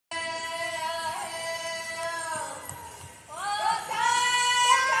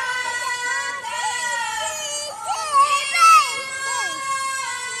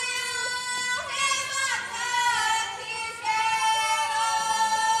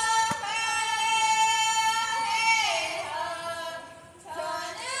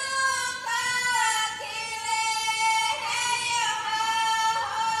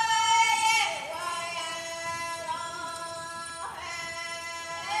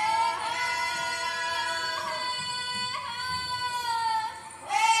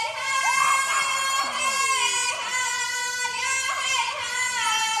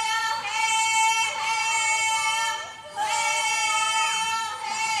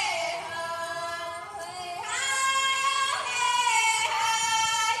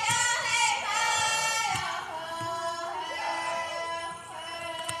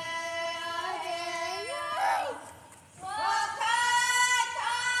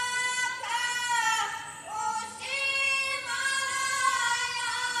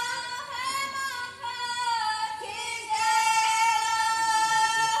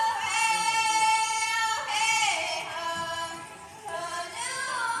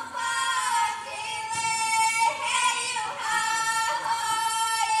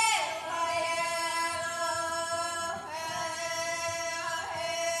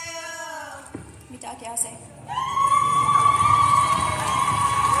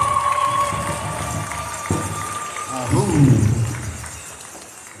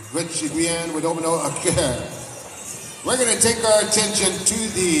which Guyane would open again. We're going to take our attention to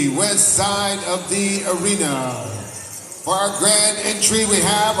the west side of the arena. For our grand entry, we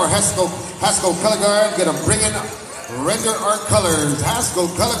have our Haskell color guard going to bring in, render our colors. Haskell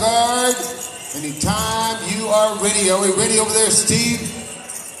color guard, anytime you are ready. Are we ready over there, Steve?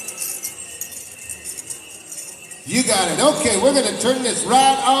 You got it. Okay, we're going to turn this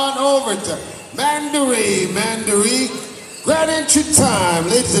right on over to Mandaree. Grand entry time.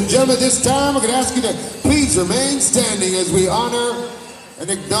 Ladies and gentlemen, this time we're going to ask you to please remain standing as we honor and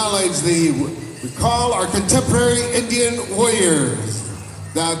acknowledge we call our contemporary Indian warriors,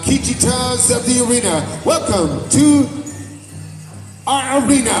 the Kichitas of the arena. Welcome to our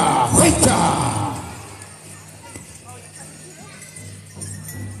arena. Huita!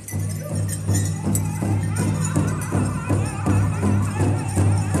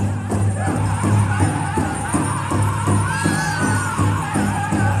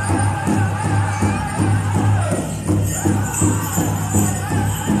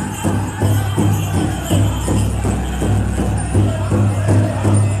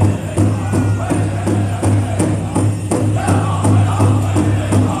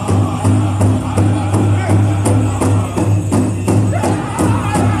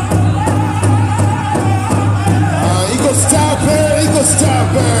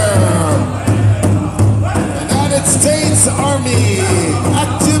 United States Army,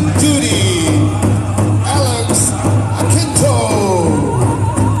 active duty, Alex Akinto.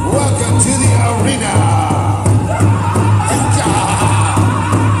 Welcome to the arena.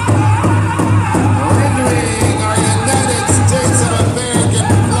 Rendering our United States of American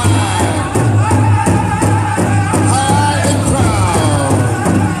flag high and proud.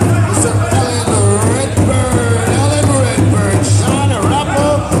 Mr. Ellen Redbird, Sean Arapo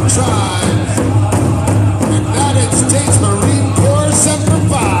Tribes, United States Marine Corps Semper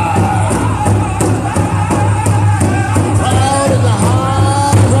Fi. Proud of the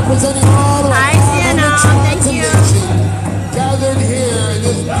high, representing all of our tribes and nations gathered here in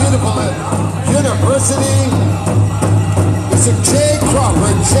this beautiful university. Mr. Jay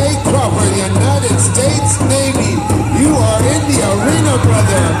Crawford, United States Navy. You are in the arena,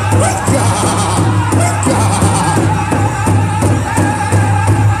 brother.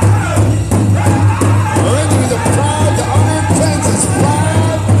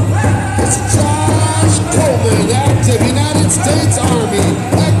 United States Army,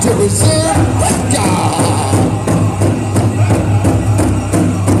 active reserve,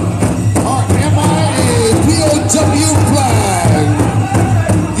 our MIA POW flag.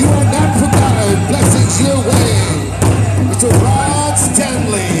 You are not forgotten. Blessings your way. Mr. Rod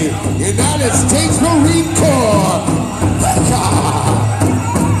Stanley, United States Marine Corps,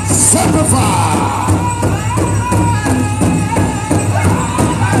 Semper Fi.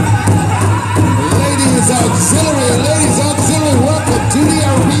 Ladies auxiliary, welcome to the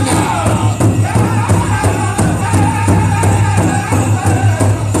arena.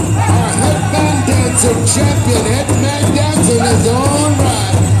 Our headman dancer champion, headman dancer in his own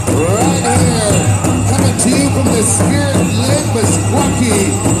right here, coming to you from the Spirit Lake Meskwaki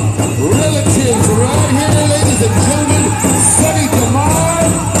relatives right here, ladies and gentlemen. Sonny DeMar,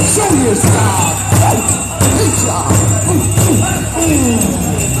 show your style. Good job.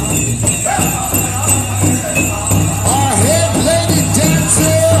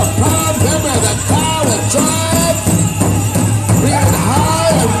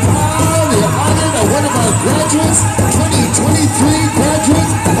 Graduates, 2023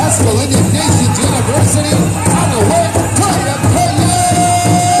 graduates, Haskell Indian Nations University, on the way to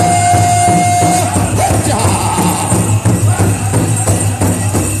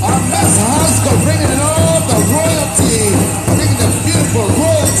our Miss Haskell bringing in all the royalty, bringing the beautiful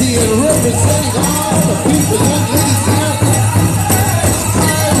royalty and representing all the beautiful young ladies here.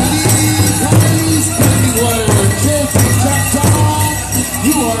 Kylie, Standing Water, Casey Choctaw,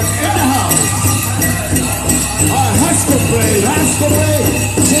 you are in the house. Haskell Bray,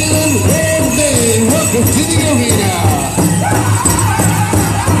 Jalen Redman, welcome to the arena.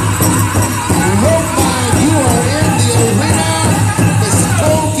 Roadline, you are in the arena. The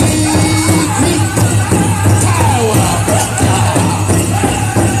Skokie Creek Powwow.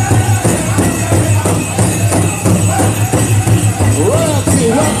 Royalty,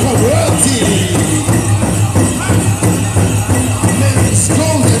 welcome, royalty. Men's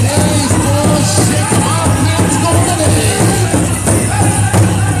golden A's, boys, shake them off, men's golden A's.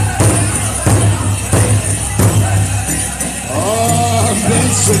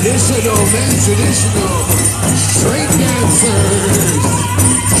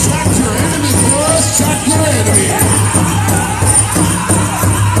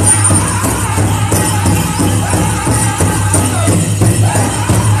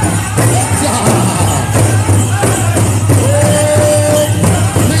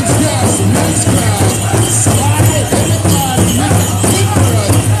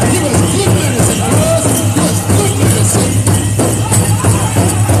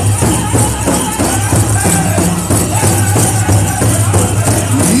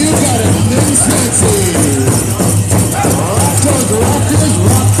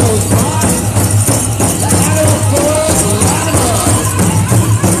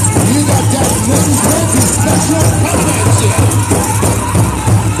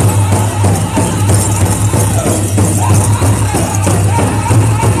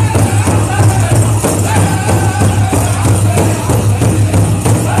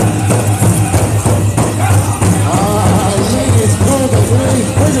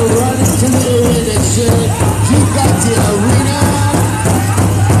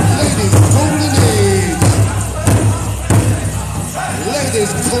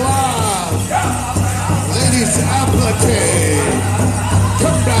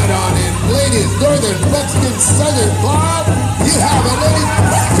 Mexican Southern Club. You have it, ladies.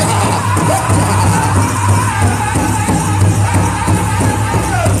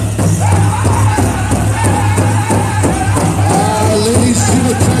 Ladies, she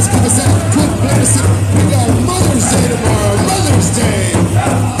would just give us that good blessing. We got Mother's Day tomorrow, Mother's Day.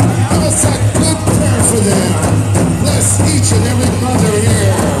 Give us that good prayer for them. Bless each and every mother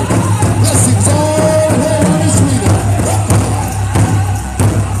here. Blessings all here on this arena.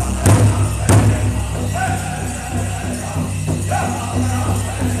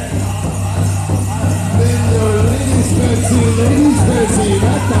 Then the ladies' fancy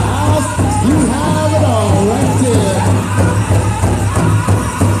at the house. You have it all right there.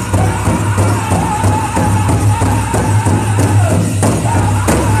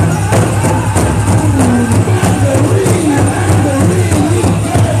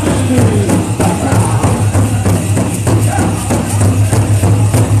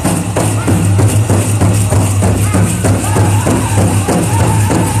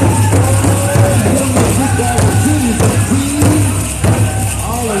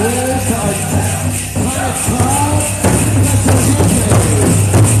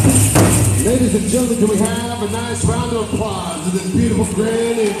 Ladies and gentlemen, can we have a nice round of applause to this beautiful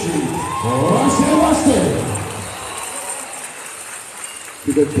grand entry? Watch it. If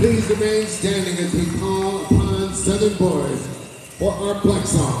you could please remain standing as we call upon Southern Boys for our black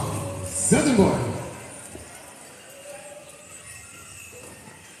song. Southern Boys.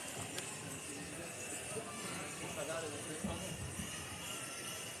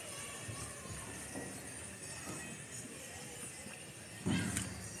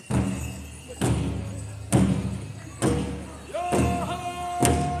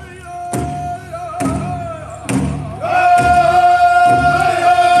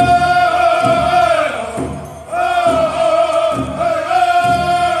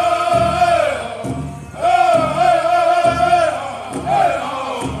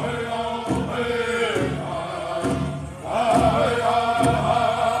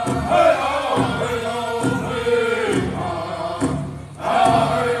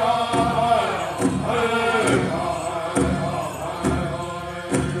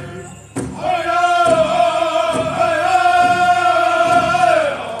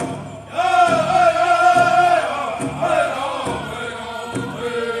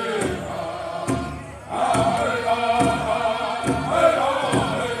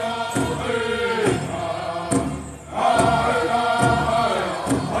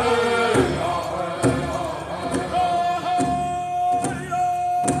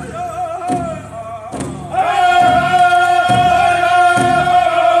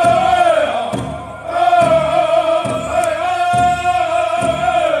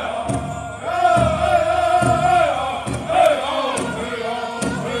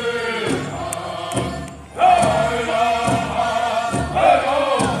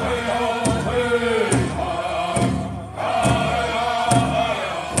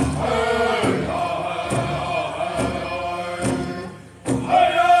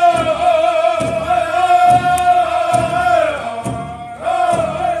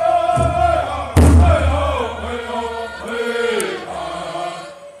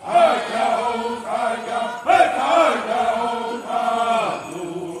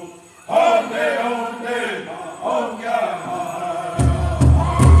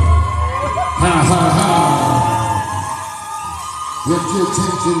 Direct your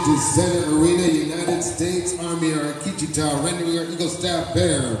attention to Senate Arena, United States Army, our Kichita, rendering our Eagle Staff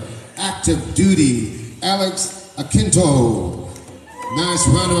Bearer, active duty, Alex Akinto. Nice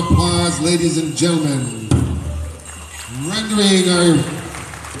round of applause, ladies and gentlemen. Rendering our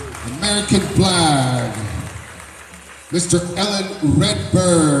American flag, Mr. Ellen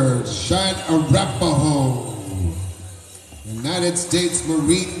Redbird, Cheyenne Arapaho, United States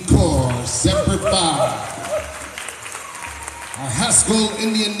Marine Corps, Semper Fi. Our Haskell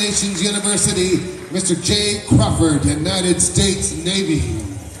Indian Nations University, Mr. J. Crawford, United States Navy.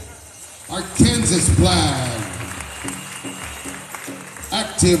 Our Kansas flag,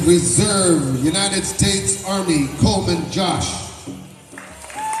 active reserve, United States Army, Coleman Josh.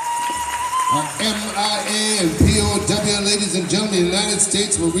 Our MIA and POW, ladies and gentlemen, United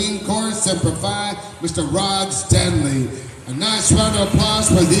States Marine Corps, Semper Fi, Mr. Rod Stanley. A nice round of applause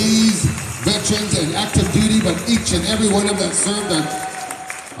for these veterans and active duty, but each and every one of them served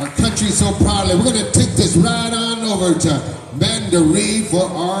our country so proudly. We're going to take this right on over to Mandaree for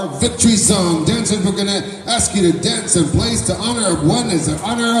our victory song. Dancers, we're going to ask you to dance in place. The honor of one is the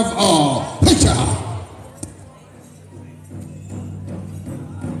honor of all. Hey-ya!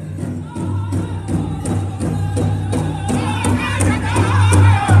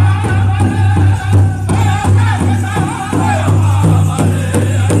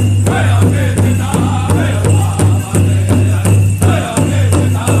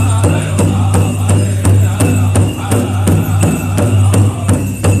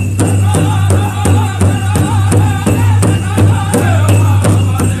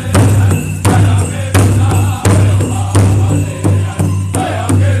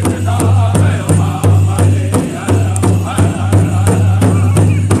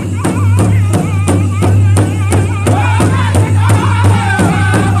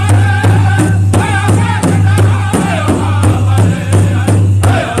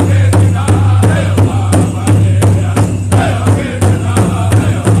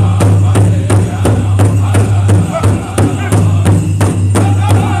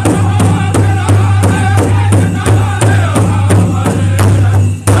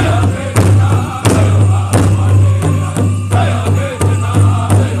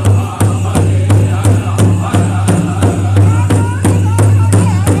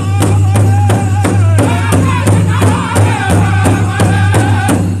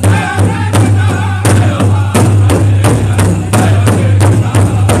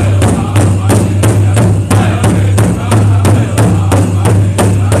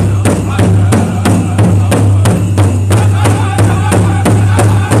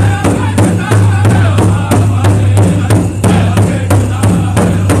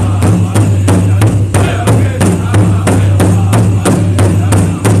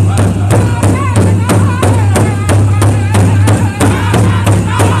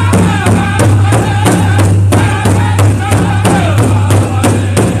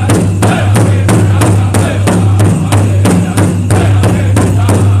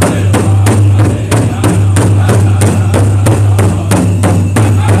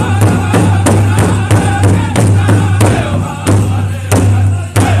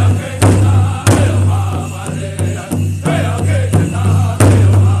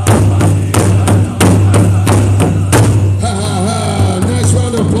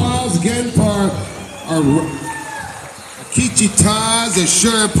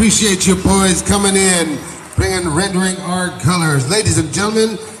 sure appreciate you boys coming in, rendering our colors. Ladies and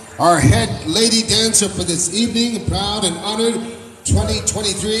gentlemen, our head lady dancer for this evening, proud and honored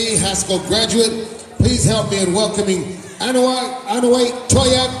 2023 Haskell graduate. Please help me in welcoming Anaway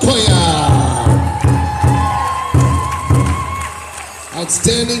Toya Koya.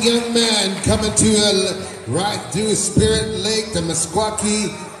 Outstanding young man coming to right through Spirit Lake, the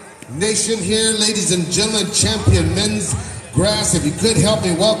Meskwaki Nation here. Ladies and gentlemen, champion men's grass. If you could help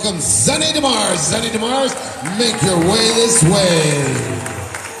me welcome Sonny DeMars. Sonny DeMars, make your way this way.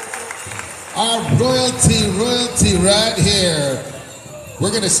 Our royalty right here. We're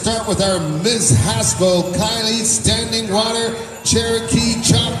going to start with our Ms. Haskell, Kylie, Standing Water, Cherokee,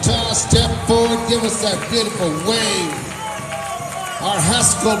 Choctaw, step forward, give us that beautiful wave. Our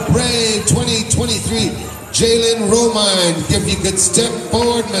Haskell Brave 2023, Jalen Romine, give you good step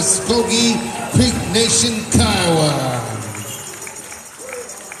forward, Muskogee Creek Nation, Kiowa.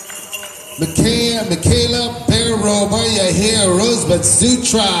 Michaela Bear Robe, are you here? Rosebud Sioux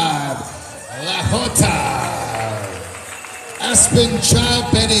Tribe, Lahota. Aspen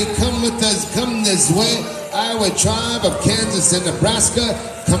Tribe, Betty, come with us, come this way. Iowa Tribe of Kansas and Nebraska,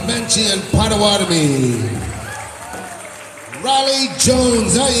 Comanche and Potawatomi. Raleigh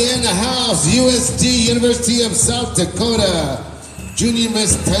Jones, are you in the house? USD, University of South Dakota. Junior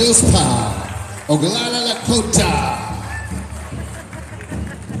Miss Tayospa, Oglala Lakota.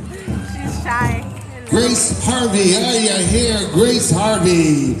 She's shy. Grace Harvey, are you here? Grace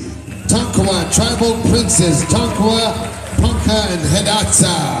Harvey. Tonkawa, Tribal Princess, Tonkawa, Ponca, and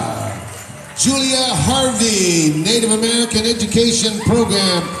Hidatsa. Julia Harvey, Native American Education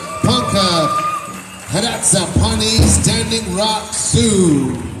Program, Ponca, Hidatsa, Pawnee, Standing Rock,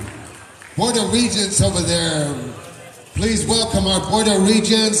 Sioux. Board of Regents over there. Please welcome our Board of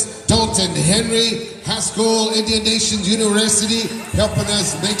Regents, Dalton Henry, Haskell Indian Nations University, helping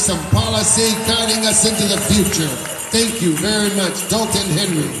us make some policy, guiding us into the future. Thank you very much, Dalton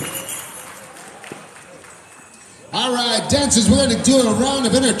Henry. All right, dancers, we're going to do a round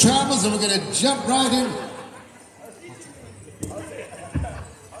of intertribals and we're going to jump right in.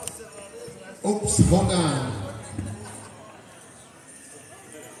 Oops, hold on.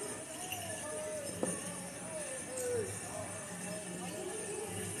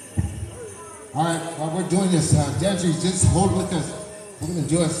 All right, while we're doing this, dancers, just hold with us. We're going to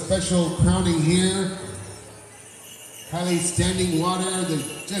do a special crowning here. Kylie Standing Water, they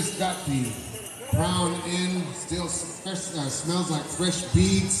just got the crown in, still fresh, smells like fresh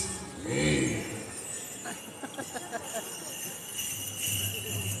beads. Hey.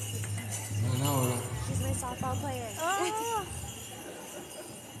 I know. She's my softball player. Oh.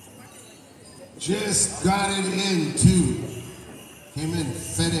 Just got it in too. Came in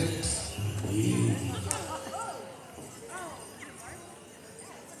FedEx. Yeah.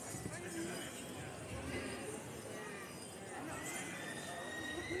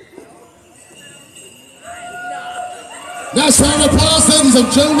 Nice round of applause, ladies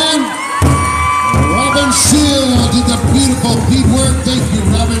and gentlemen. Robin Shield did the beautiful beadwork. Thank you,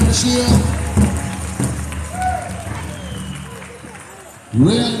 Robin Shield.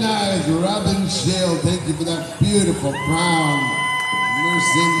 Real nice, Robin Shield. Thank you for that beautiful crown.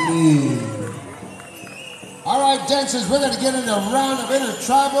 Nursing me. All right, dancers, we're going to get in a round of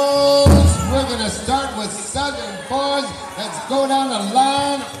intertribals. We're going to start with Southern boys. Let's go down the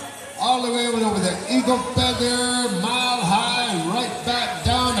line. All the way over the Eagle Feather, Mile High, and right back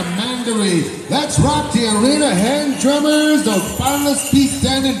down to Mandaree. Let's rock the arena. Hand drummers, those finalists, keep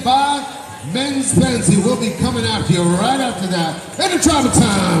standing by. Men's Fancy will be coming after you right after that. Intertribal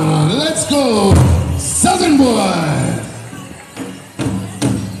time. Let's go, Southern Boy.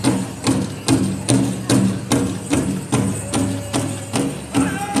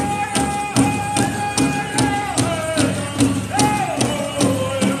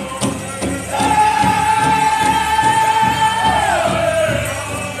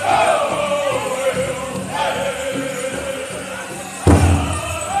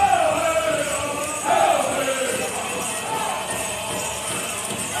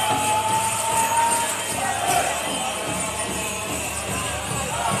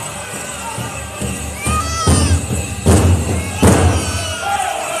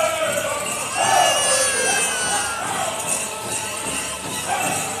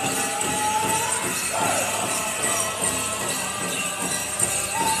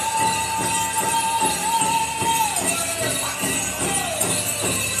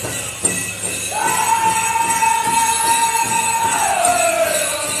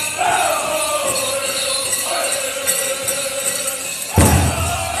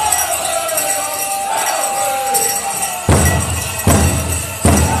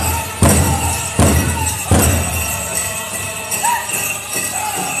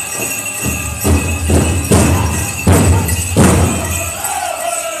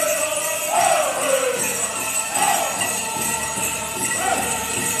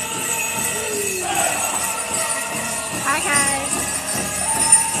 Bye, guys.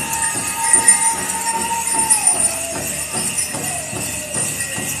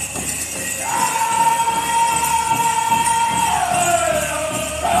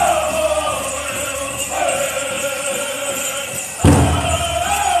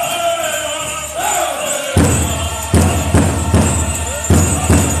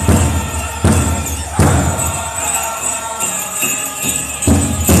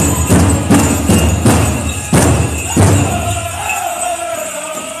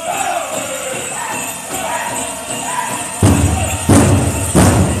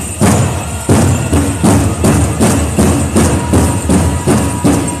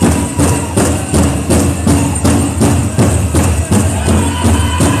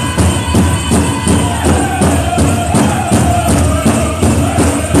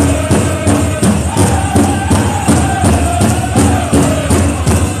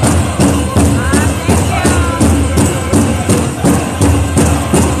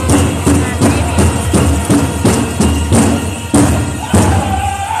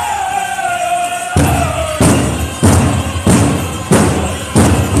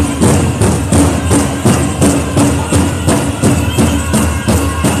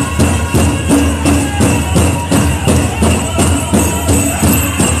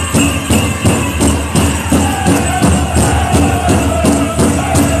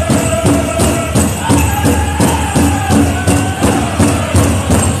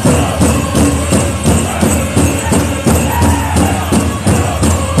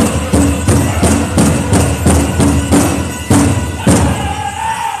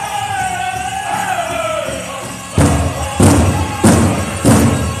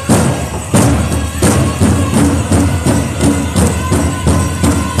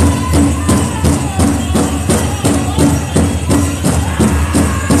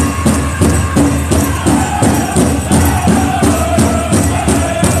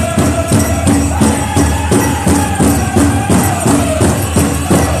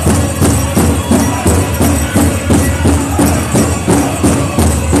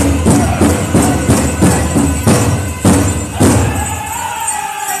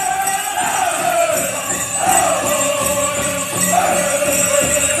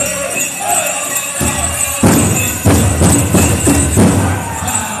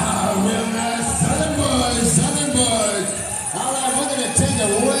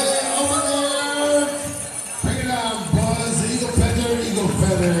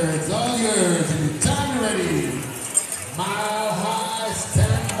 It's all yours. Anytime you're ready. Mile high,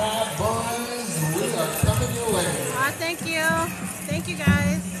 stand by, boys. We are coming your way. Thank you. Thank you,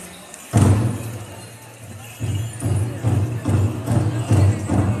 guys.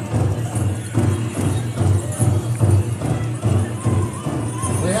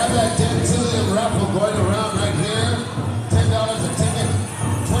 We have that 10 zillion raffle going around right here. $10 a ticket,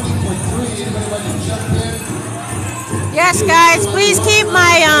 20 for 3. Anybody want to jump in? Yes, guys, please keep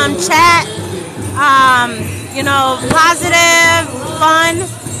my chat, positive, fun.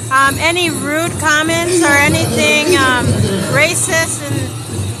 Any rude comments or anything racist in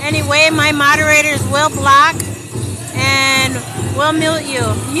any way, my moderators will block and will mute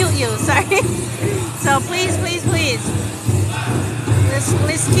you, sorry. So please, please, please,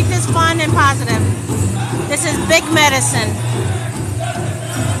 let's keep this fun and positive. This is big medicine.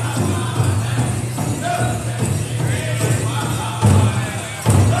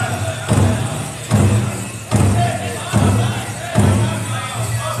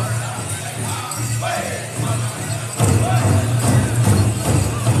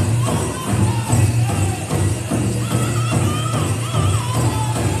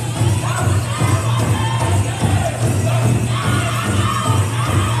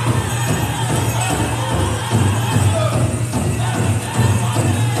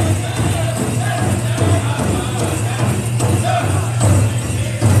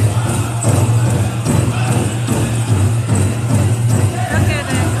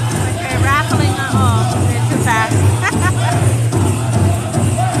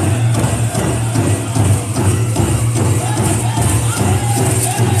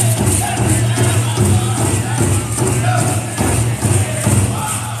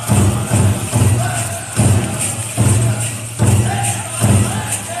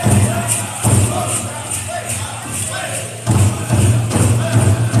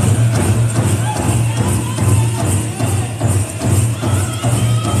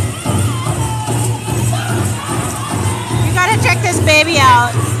 Baby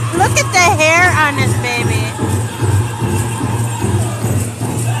out. Look at the hair on this baby.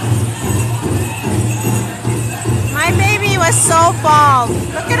 My baby was so bald.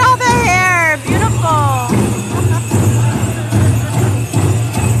 Look at all the hair. Beautiful.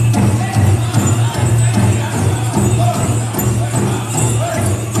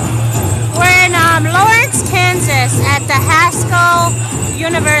 Lawrence, Kansas, at the Haskell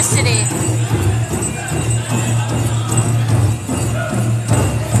University.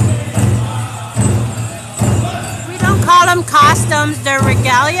 We don't call them costumes, they're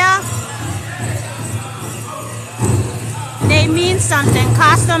regalia. They mean something.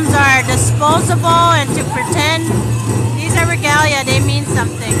 Costumes are disposable and to pretend. These are regalia, they mean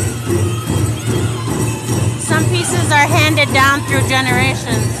something. Some pieces are handed down through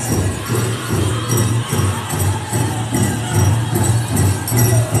generations.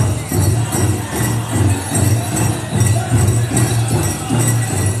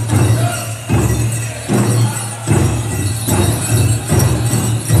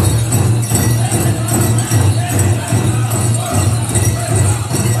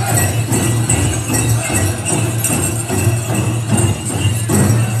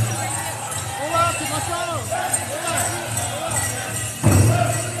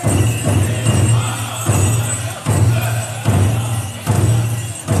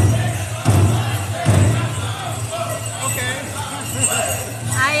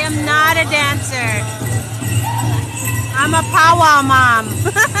 I am not a dancer. I'm a powwow mom.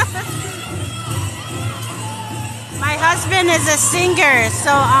 My husband is a singer,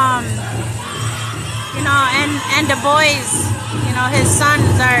 so you know, and the boys, you know, his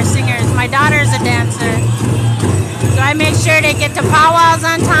sons are singers. My daughter's a dancer. So I make sure they get to powwows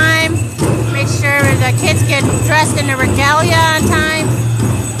on time. Make sure the kids get dressed in the regalia on time.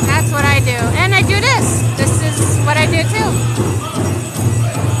 That's what I do. And I do this. This is what I do too.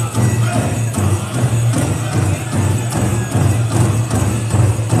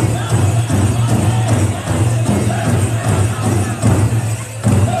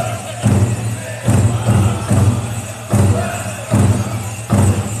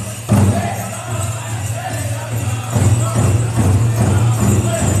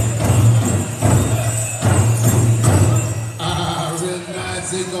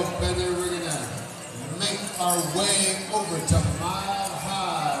 We're gonna make our way over to Mile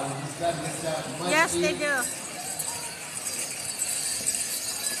High. We just gotta get that mic. Yes, they do.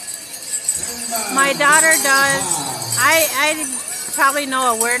 My daughter does. I probably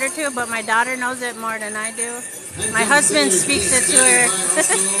know a word or two, but my daughter knows it more than I do. My husband speaks it to her.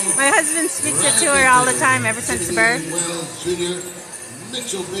 My husband speaks it to her all the time ever since birth. Jr.,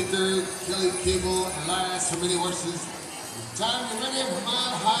 Mitchell Baker, Kelly Cable, Elias from Many Horses. Time you ready for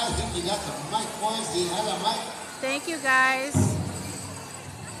Mile High? I think you got the mic, boys. Do you have the mic? Thank you, guys.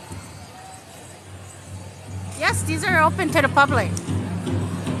 Yes, these are open to the public.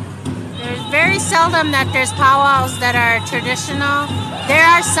 There's very seldom that there's powwows that are traditional. There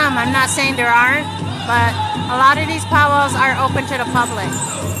are some, I'm not saying there aren't, but a lot of these powwows are open to the public.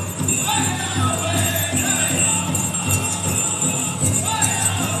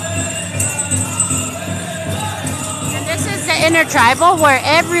 Intertribal, where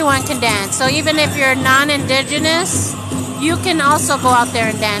everyone can dance. So even if you're non-indigenous, you can also go out there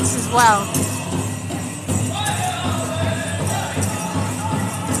and dance as well.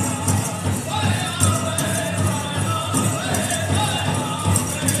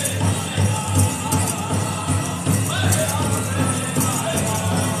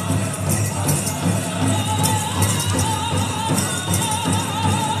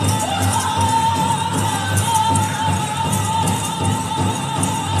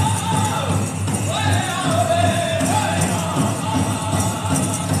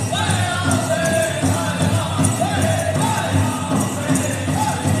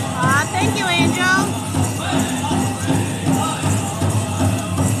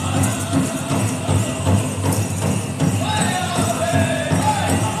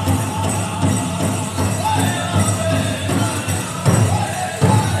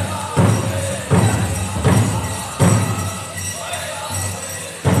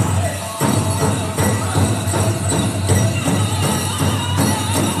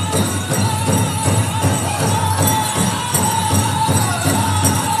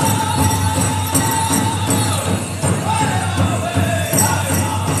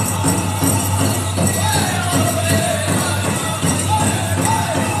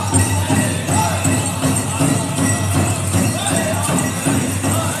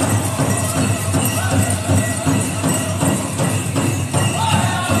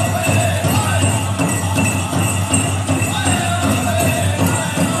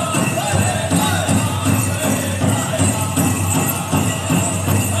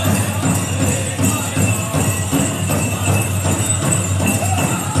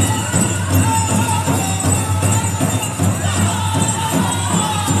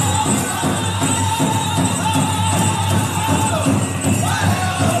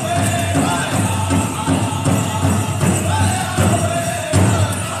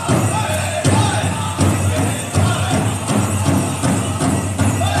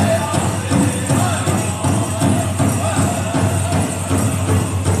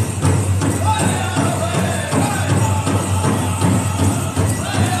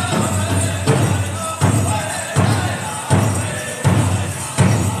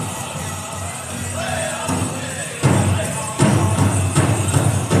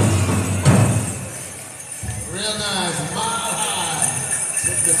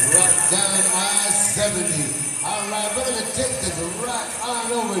 right down I-70. All right, we're going to take this right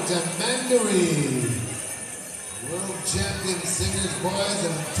on over to Mandarin. World champion singers, boys,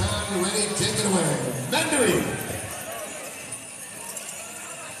 and Tom, you ready? Take it away. Mandarin.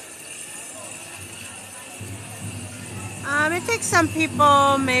 It takes some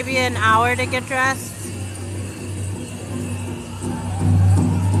people maybe an hour to get dressed.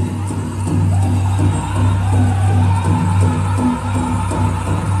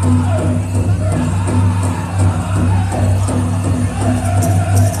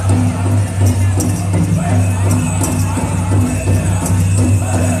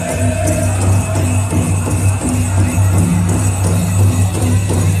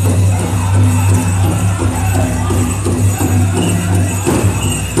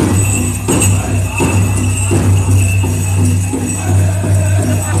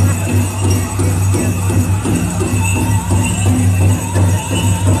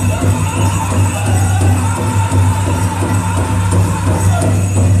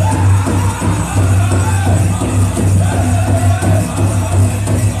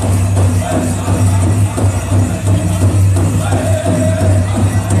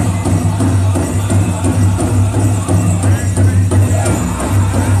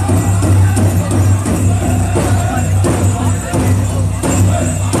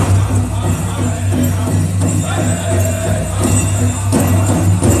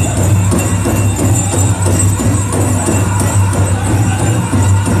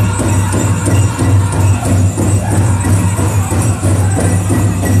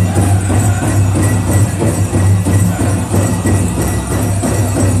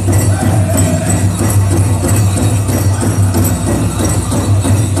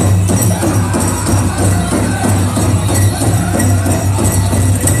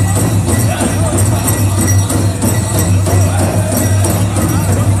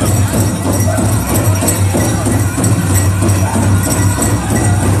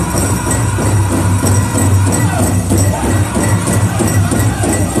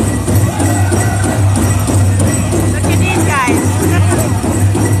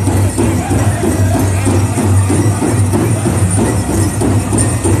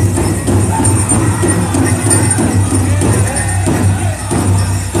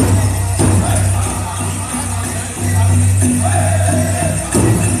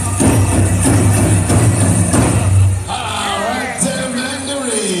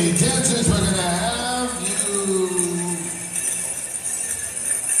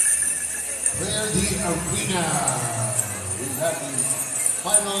 Arena. We have the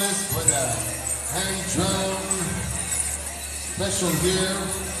finalists for the hand drum special here.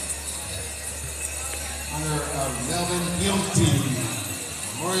 Honor of Melvin Guilty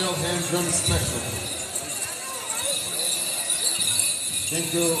Memorial Hand Drum Special. Thank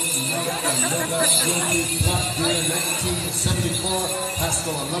you, Melvin Guilty Blackdeer, 1974.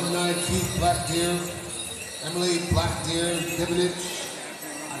 Haskell alumni, Keith Blackdeer, Emily Blackdeer, Divinich.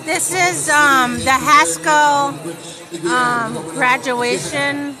 This is the Haskell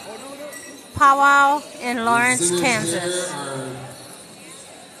graduation powwow in Lawrence, Kansas.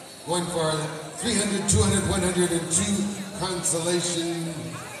 Going for 300, 200, 102 consolation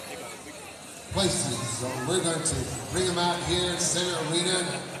places. So we're going to bring them out here at Center Arena.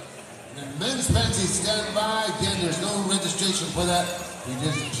 And men's fancy stand by. Again, there's no registration for that. You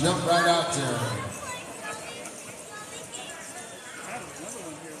just jump right out there.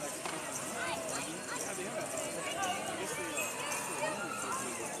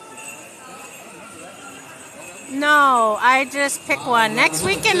 No, I just picked one. Next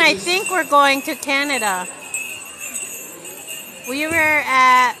weekend, I think we're going to Canada. We were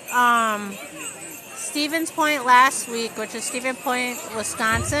at Stevens Point last week, which is Stevens Point,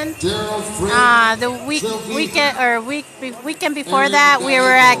 Wisconsin. The weekend before that, we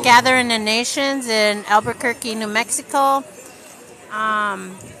were at Gathering the Nations in Albuquerque, New Mexico.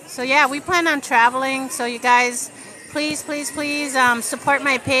 So yeah, we plan on traveling. So you guys, please support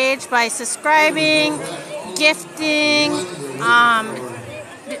my page by subscribing, gifting,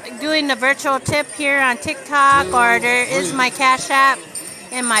 doing the virtual tip here on TikTok, or there is my Cash App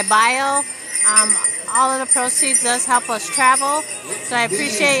in my bio. All of the proceeds does help us travel. So I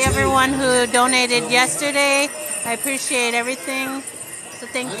appreciate everyone who donated yesterday. I appreciate everything. So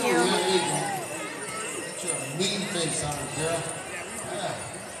thank you. Mean face on it, girl.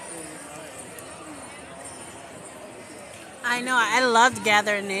 I know, I loved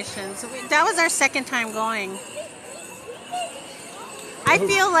Gathering Nations. That was our second time going. I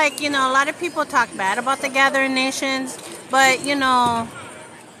feel like, a lot of people talk bad about the Gathering Nations, but,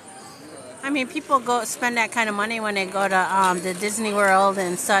 I mean, people go spend that kind of money when they go to the Disney World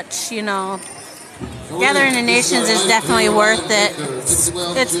and such, you know. Gathering the Nations is definitely worth it.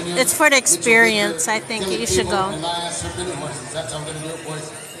 It's for the experience. I think you should go.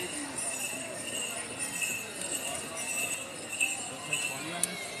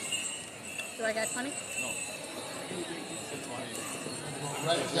 Do I got 20? No.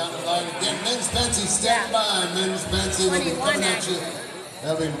 Right down the line again. Men's fancy, stand by. Men's fancy will be coming at you.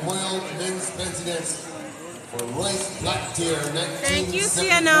 Having Royal Men's Fancy Dance for Royce Blacktier,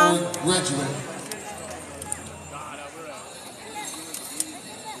 1974 graduate.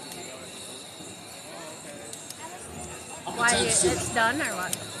 Why, it's done or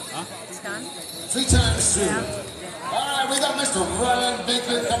what? Huh? It's done? 3 times through. Yeah. All right, we got Mr. Ron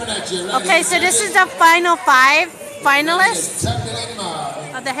Baker coming at you. Right okay, so this is the final 5 finalists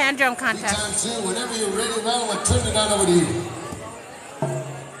of the hand drum contest. 3 times through. Whenever you're ready, Ron, we'll turn it on over to you.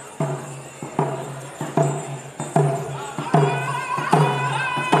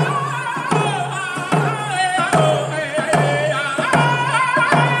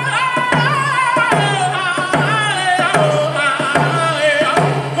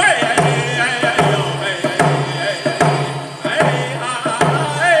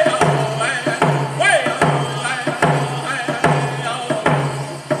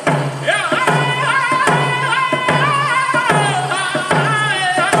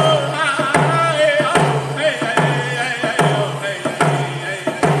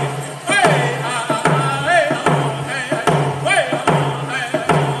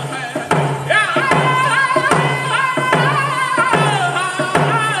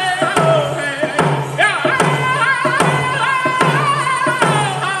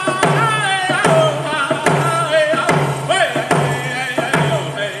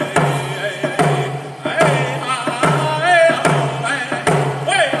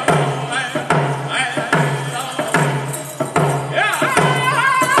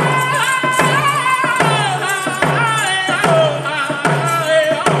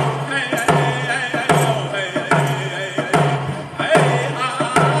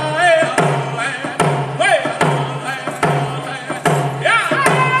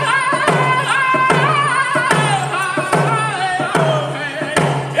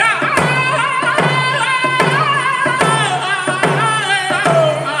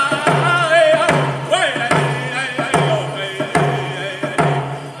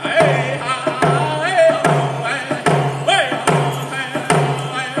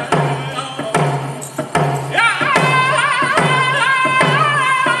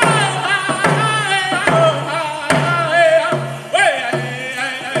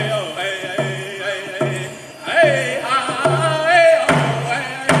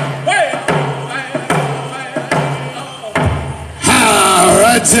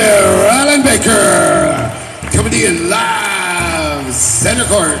 Ron Baker coming to you live, center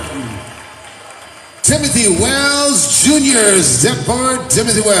court. Timothy Wells Jr. Step forward,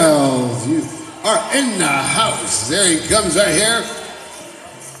 Timothy Wells. You are in the house. There he comes right here.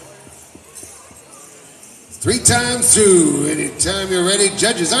 3 times through. Anytime you're ready.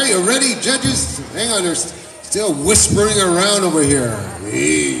 Judges, are you ready, judges? Hang on, they're still whispering around over here.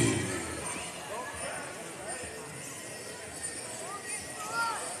 Hey.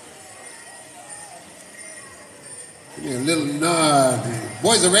 Give me a little nod.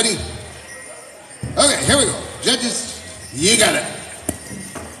 Boys are ready? Okay, here we go. Judges, you got it.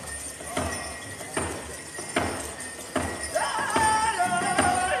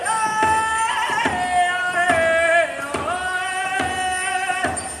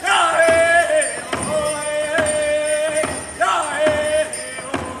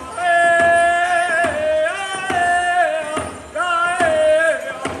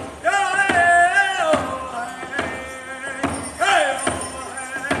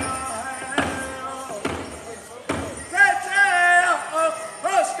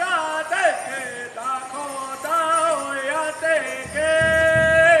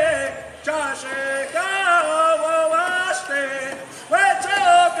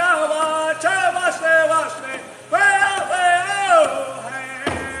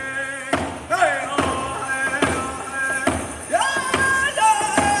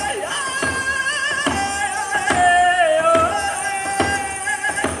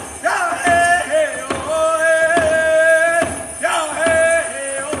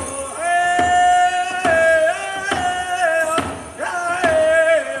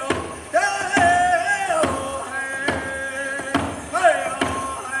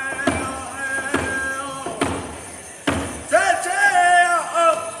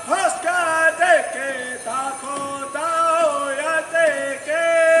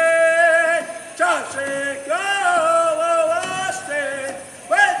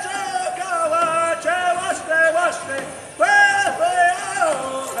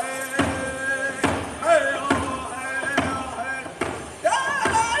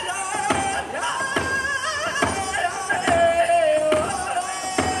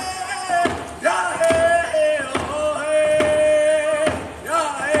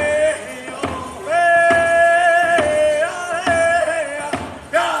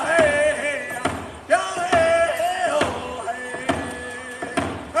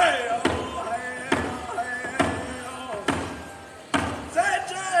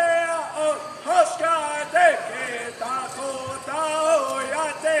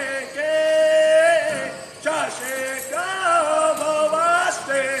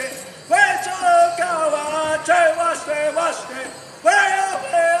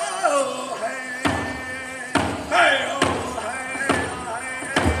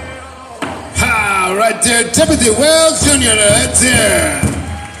 right there, Timothy Wells Jr. That's it.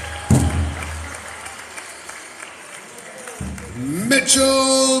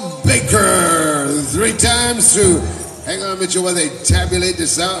 Mitchell Baker, 3 times through. Hang on, Mitchell, while they tabulate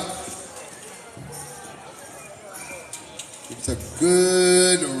this out. It's a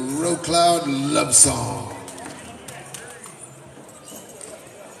good Row Cloud love song.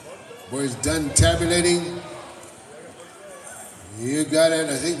 Boys done tabulating. You got it.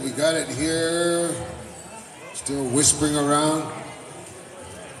 I think we got it here. Still whispering around.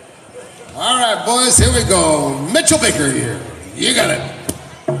 All right, boys, here we go. Mitchell Baker here. You got it.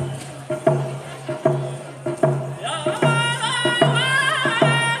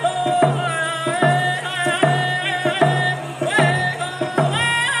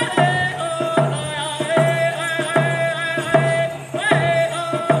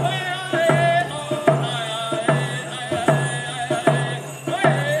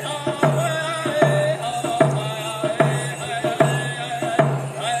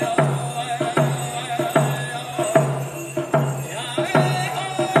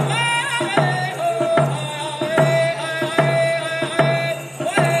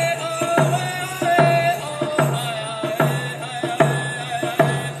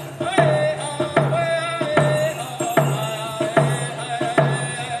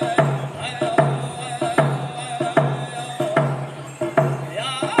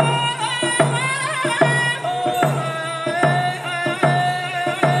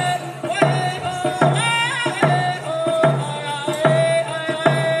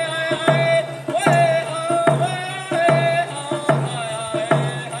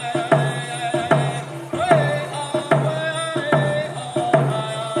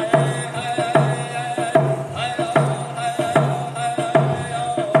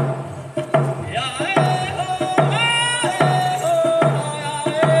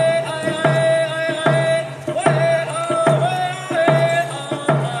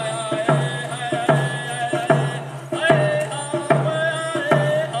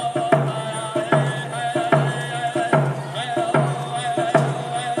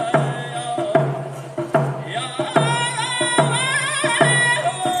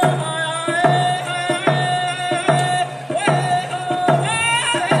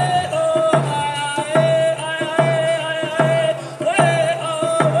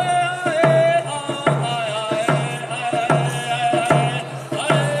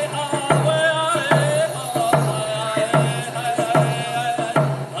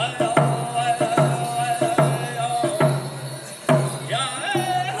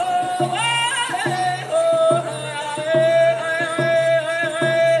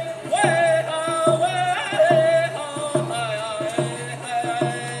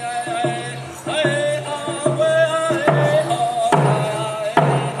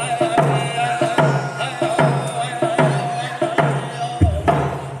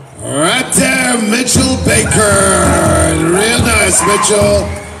 Mitchell Baker. Real nice, Mitchell.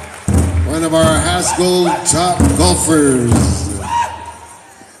 One of our Haskell top golfers.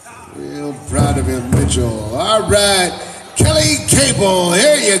 Real proud of him, Mitchell. All right, Kelly Cable.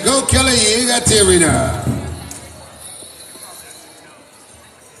 Here you go, Kelly. You got the arena.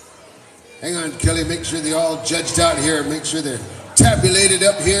 Hang on, Kelly. Make sure they're all judged out here. Make sure they're tabulated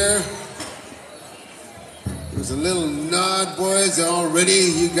up here. There's a little nod, boys. All ready?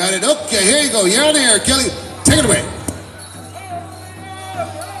 You got it. Okay, here you go. You're on air, Kelly. Take it away.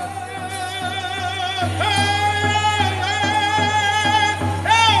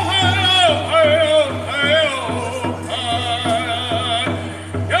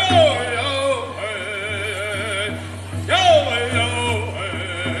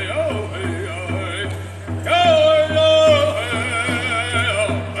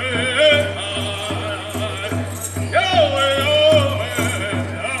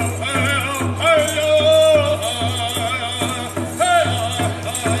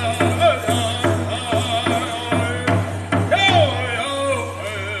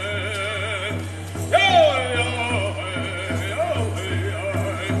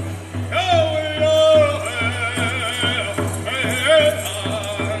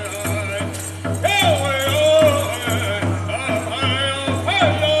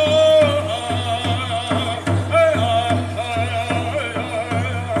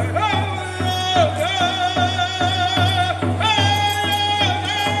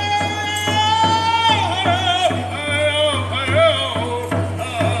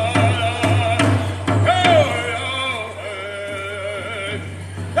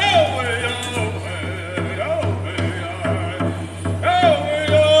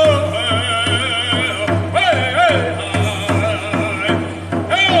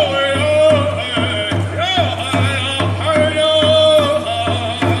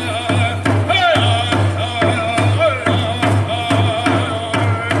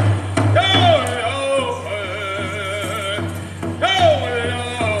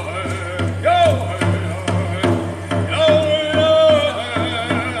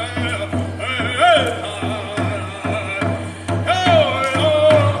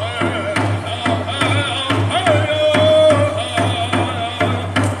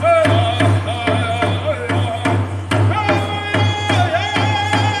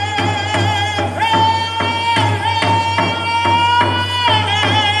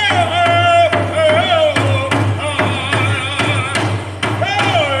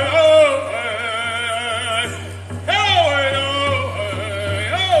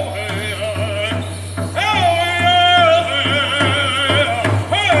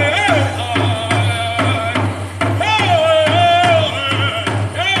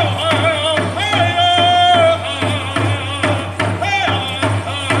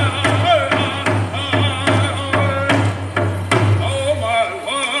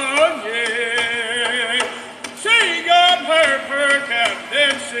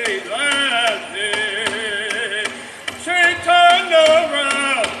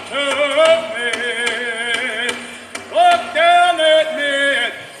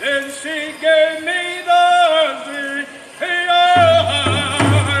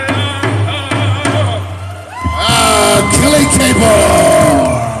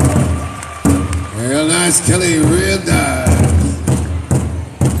 nice, Kelly. Real nice.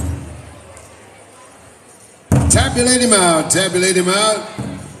 Tabulate him out. Tabulate him out.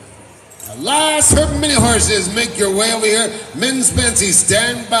 Last mini horses, make your way over here. Men's fancy,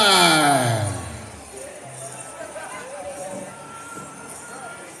 stand by.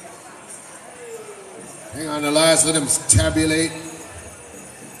 Hang on, Elias, let him tabulate.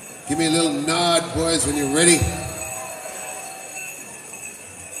 Give me a little nod, boys, when you're ready.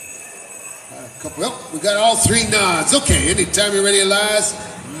 Well, we got all three nods. Okay, anytime you're ready, Elias,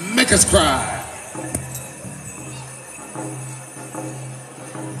 make us cry.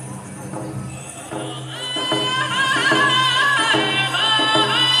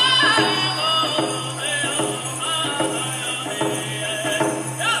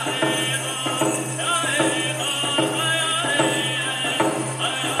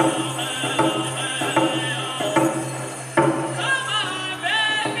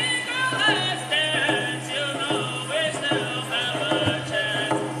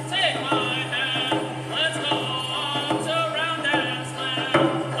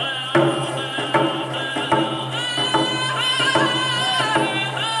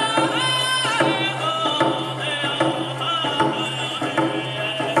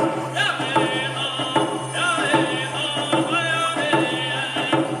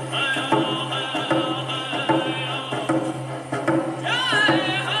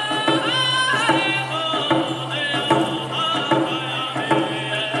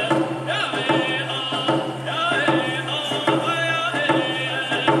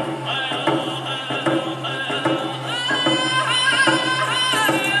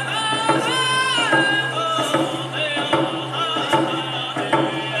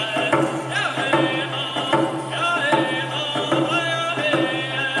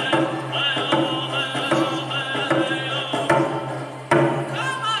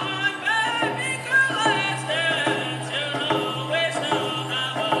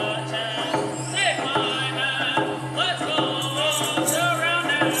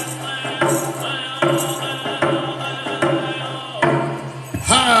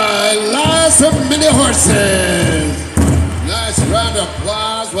 Some mini horses. Nice round of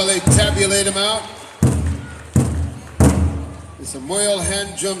applause while they tabulate them out. It's a Memorial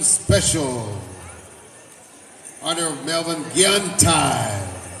Hand Drum Special. Honor of Melvin Giantai.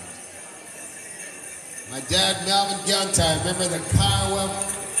 My dad, Melvin Giantai, remember the Powwow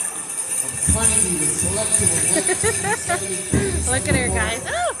from Carnegie was selected in 1973. Look at her, guys.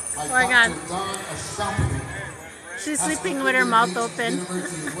 Oh, my God. She's sleeping with her mouth open.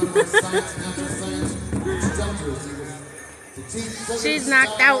 She's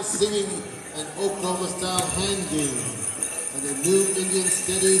knocked out. Singing an Oklahoma style hand game and the new Indian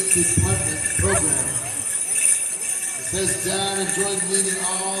Studies Department program. It says Dad enjoyed meeting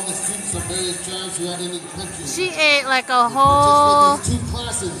all the students of various tribes throughout Indian country. She ate like a whole,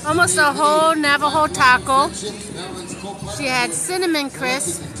 almost a whole Navajo taco. She had cinnamon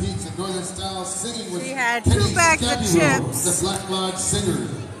crisp. She had 2 bags of chips. The Black Lodge Singer.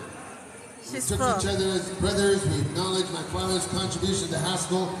 She's we took full. each other as brothers. We acknowledge my father's contribution to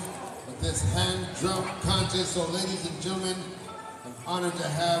Haskell with this hand drum contest. So, ladies and gentlemen, I'm honored to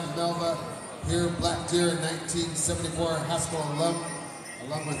have Melva here, Black Deer, 1974 Haskell alum,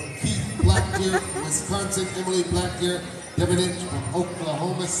 along with Keith Black Deer from Wisconsin, Emily Black Deer, Devenich from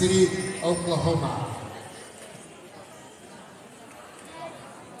Oklahoma City, Oklahoma.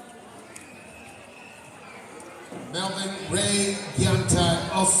 Melvin Ray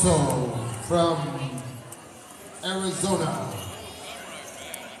Giantai, also from Arizona.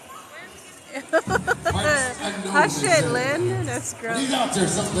 Hush it, Lynn. That's gross. He's out there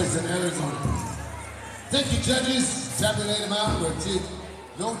someplace in Arizona. Thank you, judges. Tabulate him out.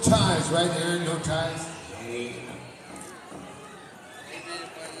 No ties, right, Aaron? No ties.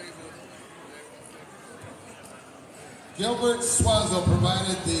 Gilbert Swazo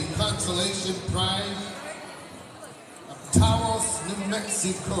provided the consolation prize. Taos, New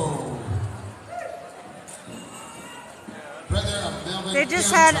Mexico. Brother of Melvin. They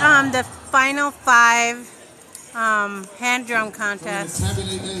just had the final 5 hand drum contests.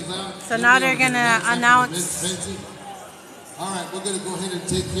 So now they're gonna announce. All right, we're gonna go ahead and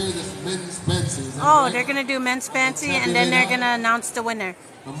take care of this men's fancy. Oh, they're gonna do men's fancy, and then they're gonna announce the winner.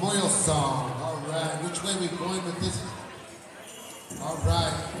 Memorial song. All right, which way we going with this? All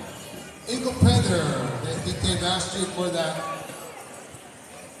right. Eagle Feather, I think they've asked you for that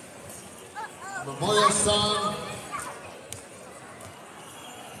memorial song.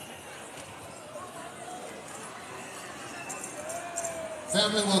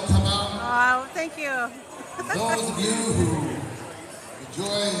 Family will come out. Oh, thank you. Those of you who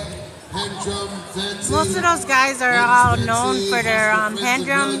enjoy hand drum fancy. Most of those guys are all known for their hand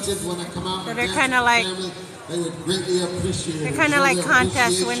drums. So they're kind of like they would greatly appreciate it. they're kind of like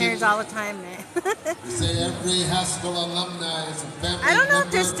contest winners all the time, man. We say every Haskell alumni is a family I don't know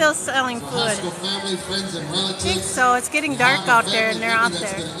if they're member. still selling So food. Haskell family, friends, and relatives. I think so. It's getting dark out there, and they're out there.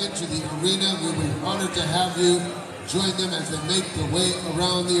 That's going to enter the arena. We'll be honored to have you join them as they make their way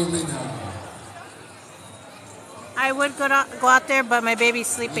around the arena. I would go out there, but my baby's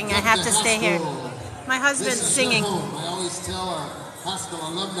sleeping. I have to stay here. My husband's singing. Home. I always tell our Haskell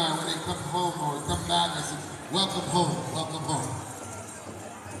alumni when they come home or come back, I say, welcome home, welcome home.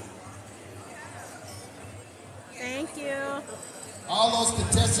 Thank you. All those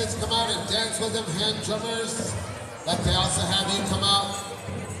contestants come out and dance with them, hand drummers. Like they also have you come out.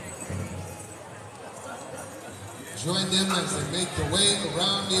 Join them as they make their way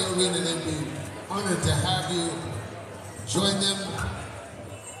around the arena. They'd be honored to have you join them.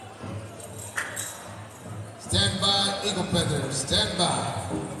 Stand by, Eagle Feathers, stand by.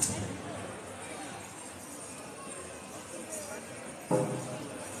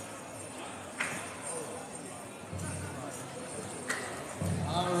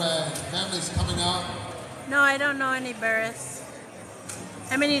 All right, family's coming out. No, I don't know any Burris.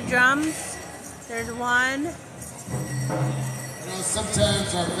 How many drums? There's one. You know,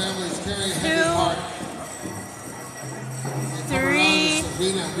 sometimes our families carry a heavy heart. Three,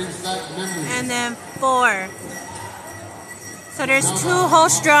 and then 4. So there's 2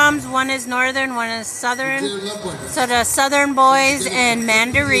 host drums. One is northern, one is southern. So the southern boys and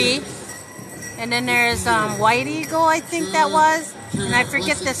Mandaree. And then there's White Eagle, I think that was. And I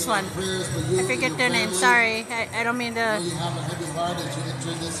forget this one. I forget their name. Sorry, I don't mean to.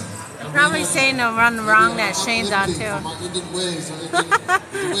 I'm probably saying the run wrong that Shane's on too.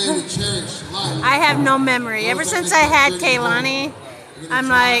 I have no memory. Ever since I had Kaylani, I'm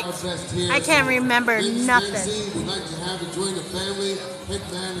like, I can't remember nothing. We'd like to have you join the family. Head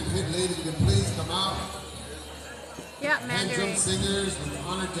man and head lady, can please come out. Yeah, Hand drum Mandaree. singers, we're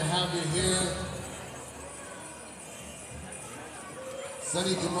honored to have you here.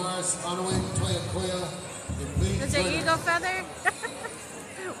 Sunny Damaris, Onaway, Toya Koya, and please Is it Eagle Feather?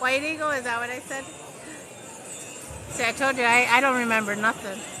 White Eagle, is that what I said? See, I told you, I don't remember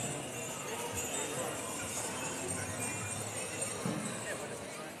nothing.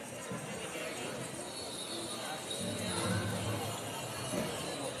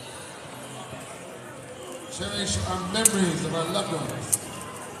 cherish our memories of our loved ones.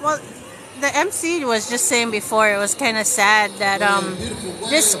 Well, the MC was just saying before, it was kind of sad that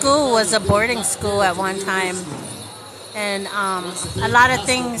this school was a boarding school at one time. And a lot of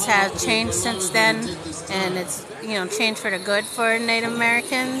things have changed since then, and it's, you know, changed for the good for Native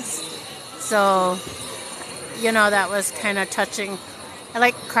Americans. So, you know, that was kind of touching. I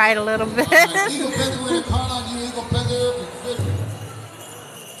like cried a little bit. Eagle Feather, we're going to call on you, Eagle Feather.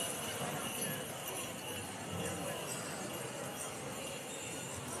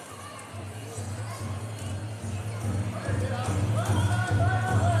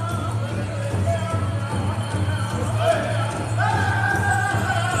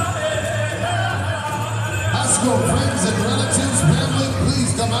 Haskell friends and relatives, family,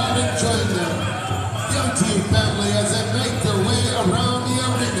 please come out and join them. Young team family as they make their way around the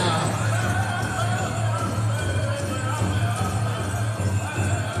arena.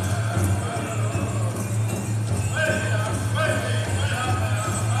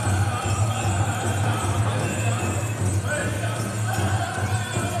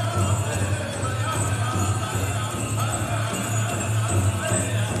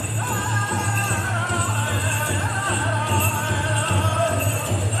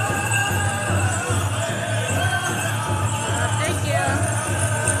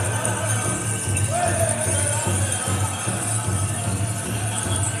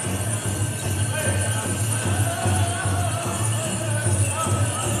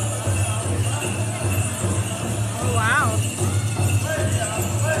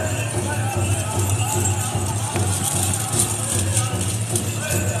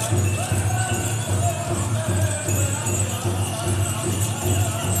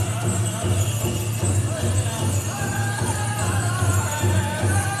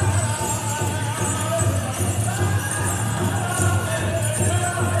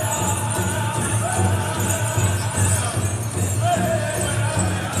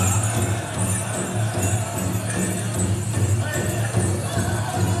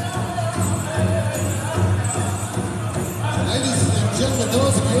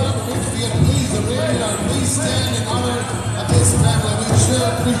 Those of you who haven't reached yet, please arena, please stand in honor of this family. We sure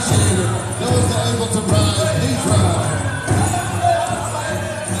appreciate it. Those that are able to rise, please rise.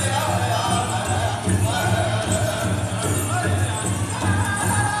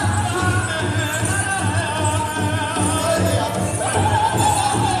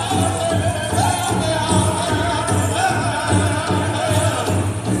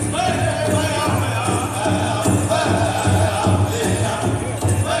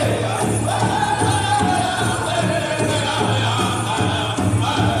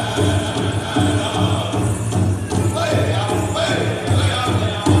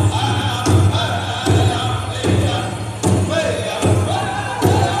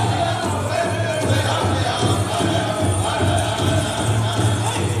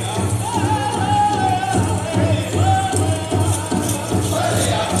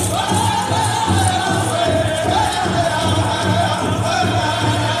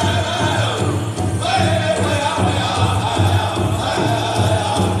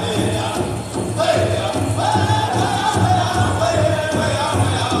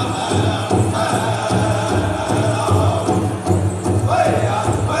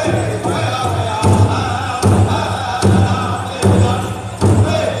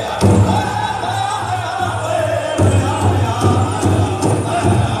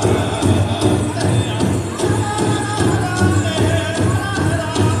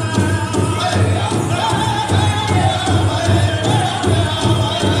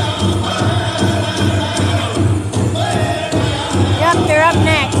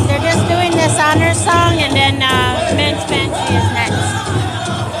 then men's fancy is next.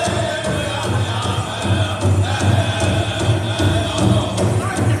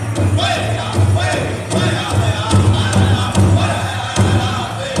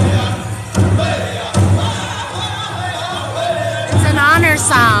 It's an honor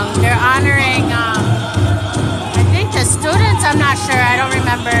song. They're honoring, I think the students. I'm not sure. I don't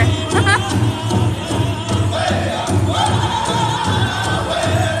remember.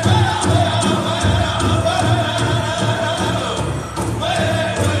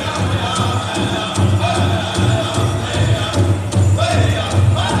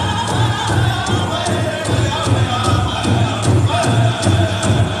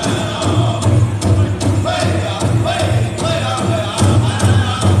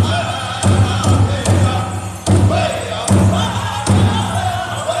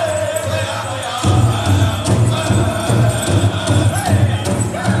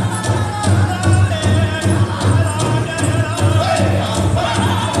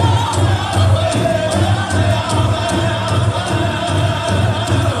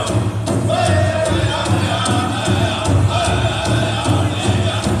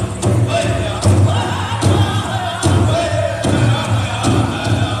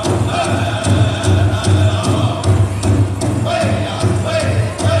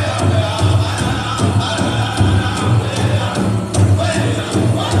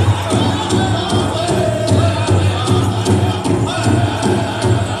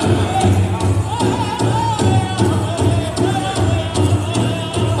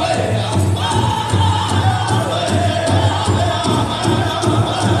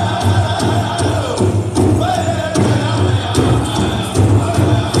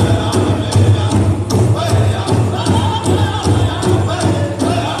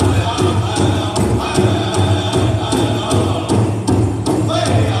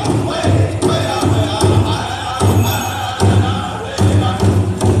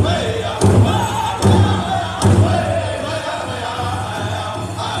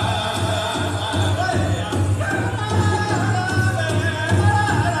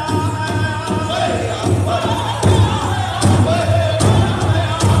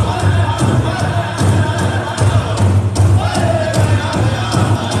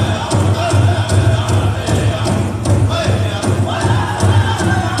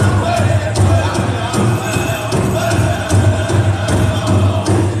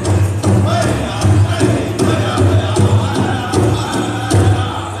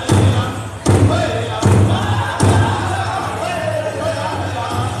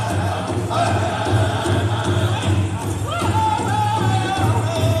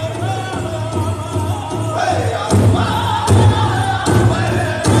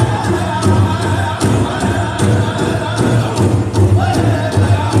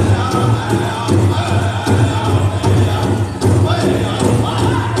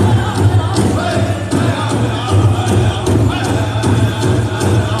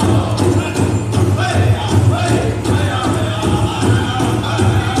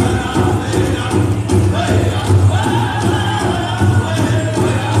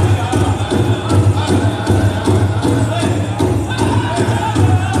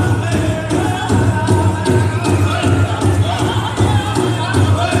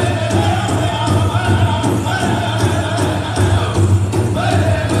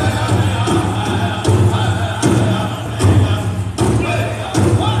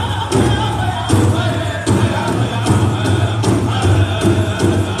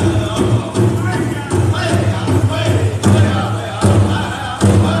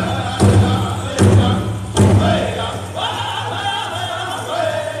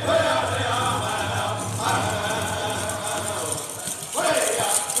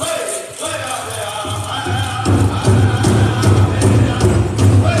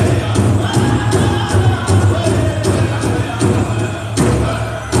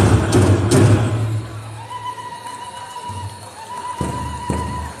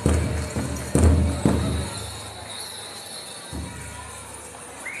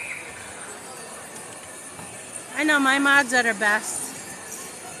 I know my mods are the best.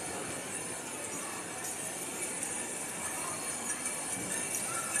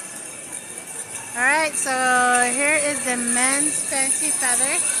 Alright, so here is the men's fancy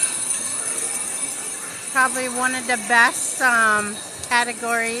feather. Probably one of the best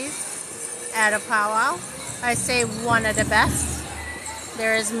categories at a powwow. I say one of the best.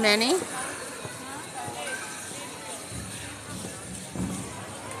 There is many.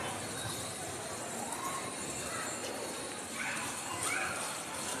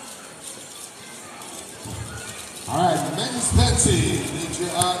 All right, the men's fancy, meet you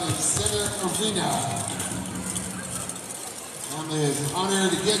out in center arena. family is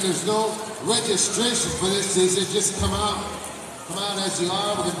honored. Again, there's no registration for this. They said just come out as you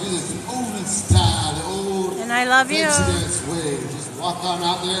are. We're gonna do this old style, the old and I love you. Exodus way. Just walk on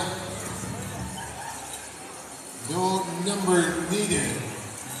out there. No number needed.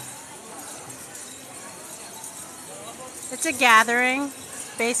 It's a gathering,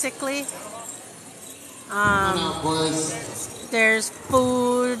 basically. Come on out, boys. There's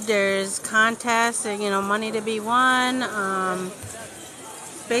food, there's contests, and, you know, money to be won.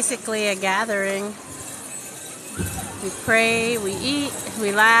 Basically a gathering. We pray, we eat,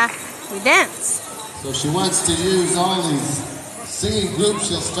 we laugh, we dance. So she wants to use all these singing groups.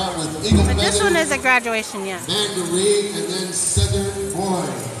 She'll start with Eagle But Feather, this one is a graduation, yeah. Mandarin, and then Southern Boy.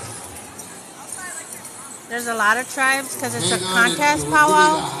 There's a lot of tribes because it's a Hang on, contest and we'll give you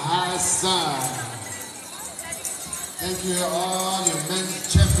powwow. the high side. Thank you to all your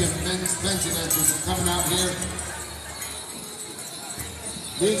men's champion, men's pensioners for coming out here.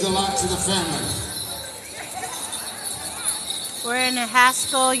 Means a lot to the family. We're in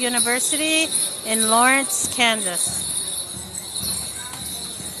Haskell University in Lawrence, Kansas.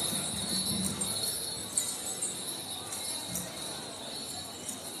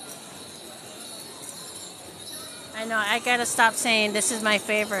 I know, I gotta stop saying this is my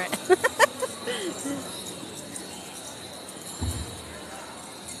favorite.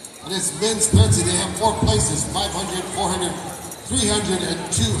 And it's men's pension. They have 4 places, 500, 400, 300,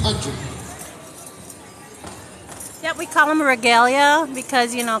 and 200. Yeah, we call them regalia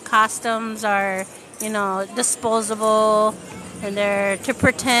because, you know, costumes are, you know, disposable and they're to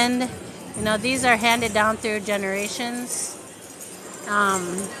pretend. You know, these are handed down through generations.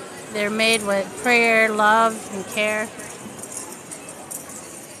 They're made with prayer, love, and care.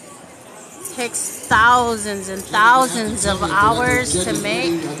 Takes thousands and thousands of hours to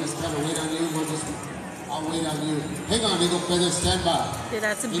make. I'll just kind of wait on you. I'll wait on you. Hang on, Eagle Feather, stand by. See,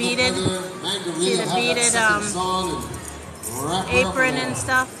 that's a beaded, see the beaded apron and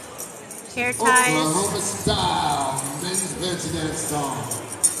stuff. Hair ties. Oklahoma style men's pensionette song.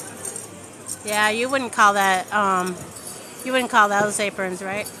 Yeah, you wouldn't call that those aprons,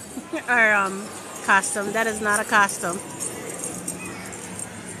 right? Or costume. That is not a costume.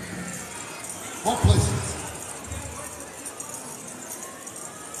 4 places.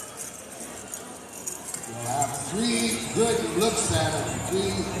 You'll have 3 good looks at it.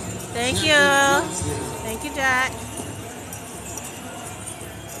 Thank you. Thank you, Jack.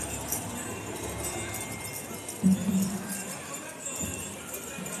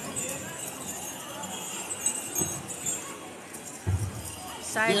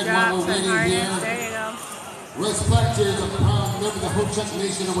 Side drops and harness. There you go. Respect to the proud member of the Ho-Chunk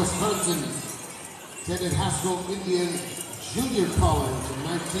Nation of Wisconsin. Attended Haskell Indian Junior College in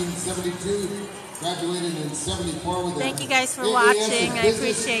 1972. Graduated in 74 with Thank you guys for watching. I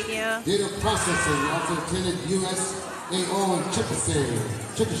appreciate you. Data processing. Also attended USAO in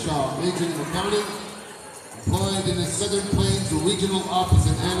Chickasaw, majored in accounting. Employed in the Southern Plains Regional Office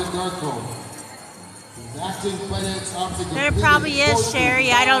in Anadarko. Acting finance officer. There probably is,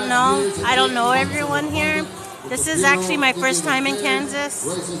 Sherry. I don't know. I don't know everyone here. This is actually my first time in Kansas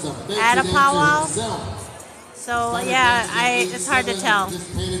at a powwow. So yeah, it's hard to tell.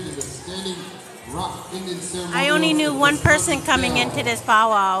 I only knew one person coming into this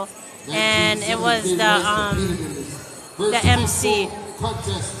powwow, and it was the MC.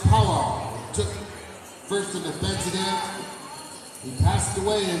 Contest powwow took first in the pensionette. He passed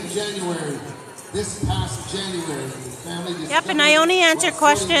away in January. This past January, the family. Yep, and I only answer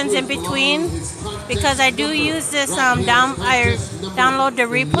questions in between because I do use this I download the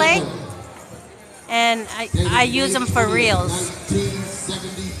replay, and I use them for reels.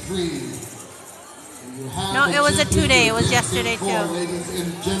 No, it was a 2-day. It was yesterday too.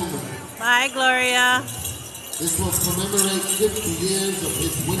 Bye, Gloria. This will commemorate 50 years of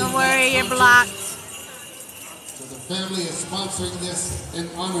his winning. Don't worry, you're blocked. So the family is sponsoring this in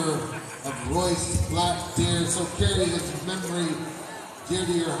honor of Royce Black Deer. So carry his memory dear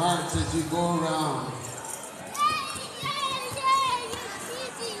to your hearts as you go around.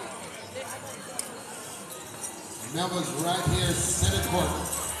 Melba's right here, center court.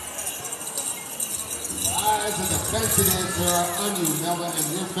 The eyes of the pensioners are on you, Melba, and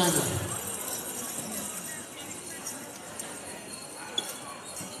your family.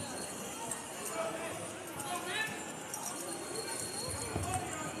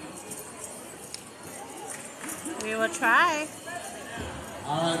 We will try.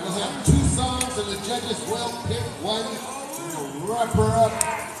 All right, we'll have 2 songs, and the judges will pick one. We'll wrap her up.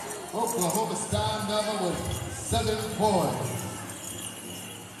 Oklahoma style Melba with Southern Boy.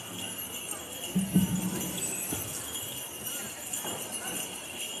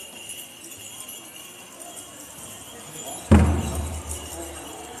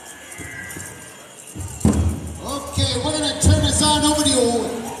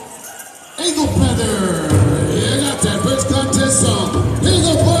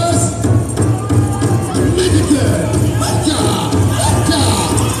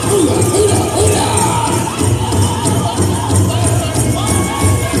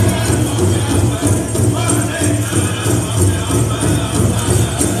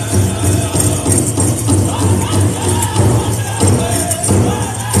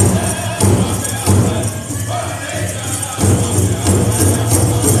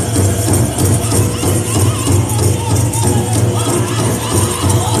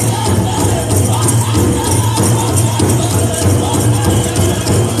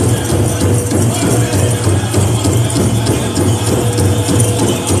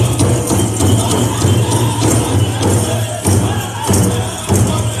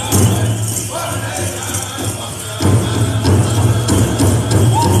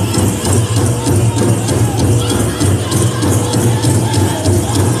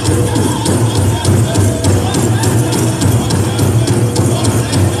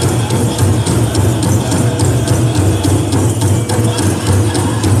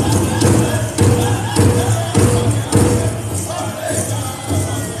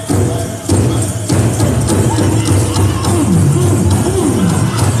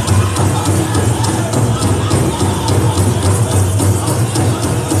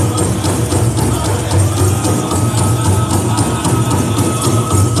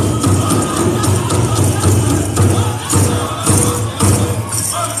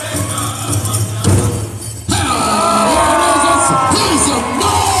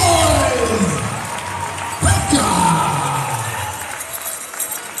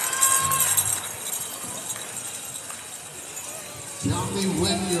 Tell me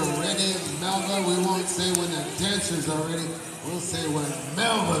when you're ready, Melva. We won't say when the dancers are ready. We'll say when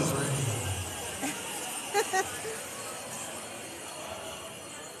Melva's ready.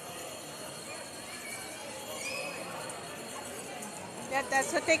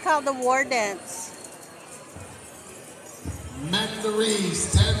 That's what they call the war dance. Mandaree,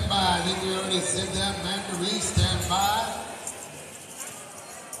 stand by. I think we already said that. Mandaree, stand by.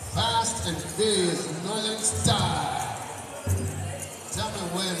 Fast and furious northern style. Tell me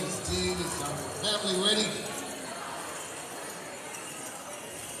when, Steve. Is our family ready?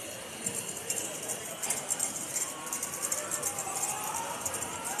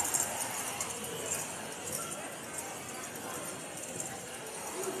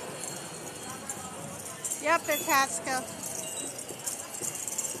 Yep, it's Haskell.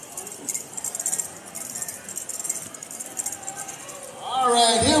 All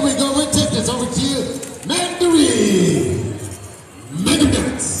right, here we go. We'll take this over to you. Mandaree. Mega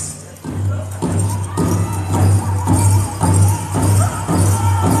Minutes.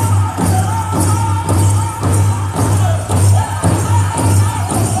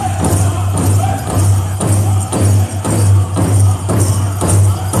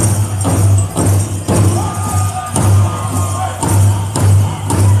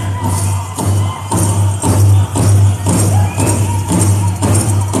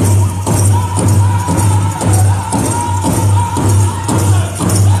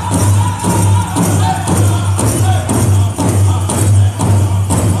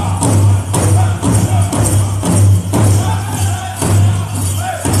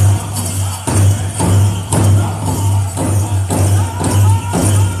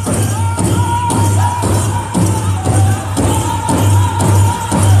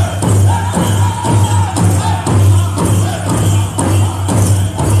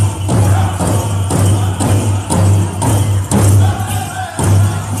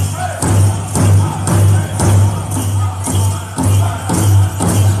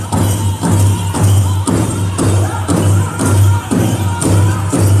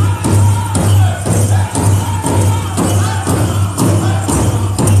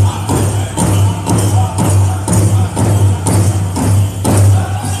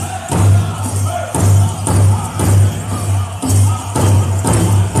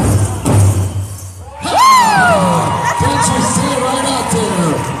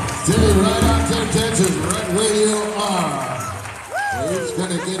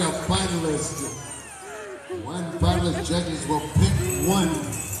 Judges will pick one.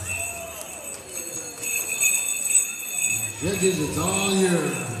 Judges, it's all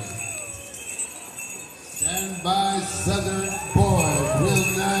yours. Stand by, Southern Boys. Real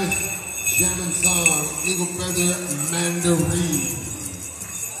nice jamming song. Eagle Feather Mandaree.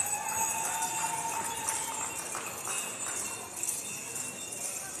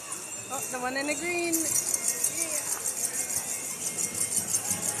 Oh, the one in the green. Yeah.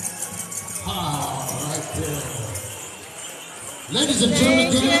 Ah, right there. Ladies and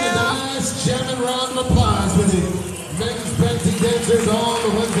gentlemen, give it a nice jamming round of applause for the men's fancy dancers, all the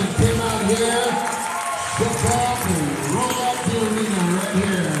ones that came out here, shook off and roll out the arena right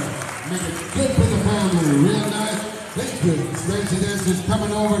here. Make it good for the family, real nice. Thank you, fancy dancers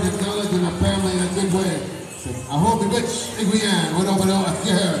coming over to acknowledging the family in a good way. So I hope you bitch, Iguian, went over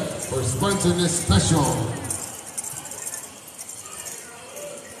here for sponsoring this special.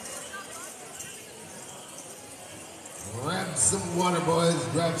 Grab some water, boys.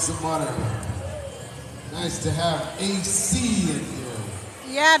 Grab some water. Nice to have AC in here.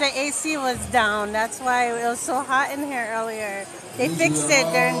 Yeah, the AC was down. That's why it was so hot in here earlier. They fixed it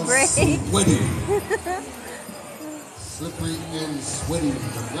during break. Sweaty. Slippery and sweaty,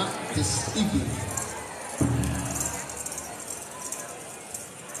 but not deceiving.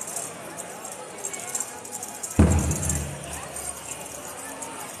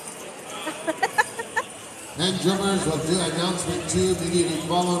 And drummers will do announcement too. If you need to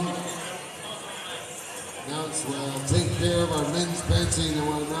follow them. We'll take care of our men's fancy and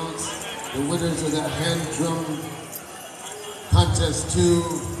we'll announce the winners of that hand drum contest too.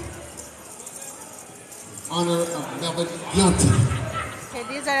 In honor of Melvin Guilty. Okay,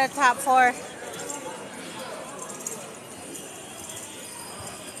 these are the top 4.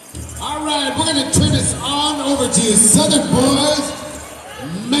 All right, we're going to turn this on over to you Southern Boys.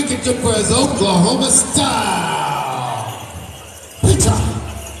 Make it good for us Oklahoma style. Peter.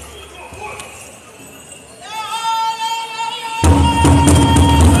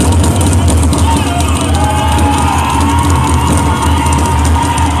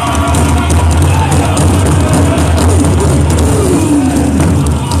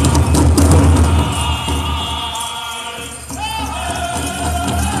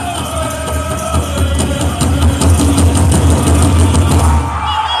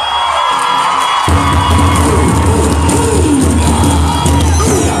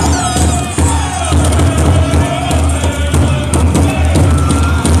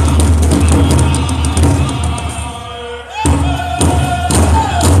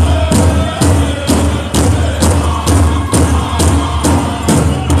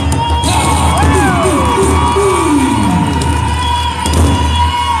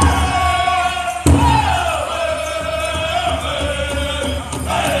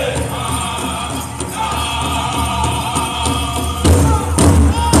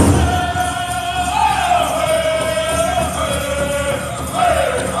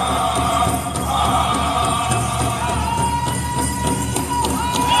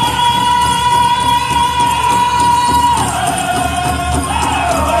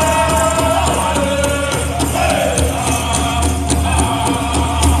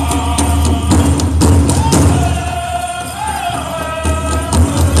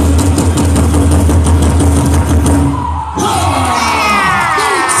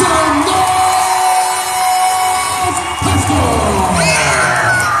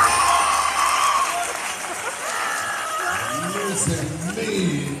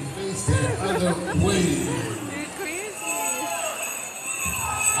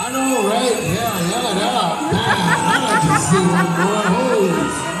 know, right? Yeah, yell it out. Man, I'd like to see one more. Holy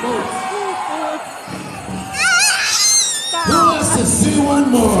smokes. Who wants to see one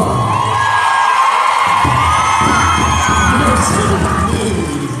more?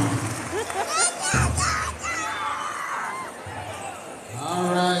 All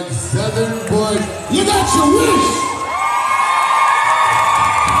right, Southern boy, you got your wish.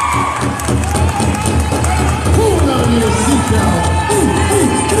 Hold on your seatbelt.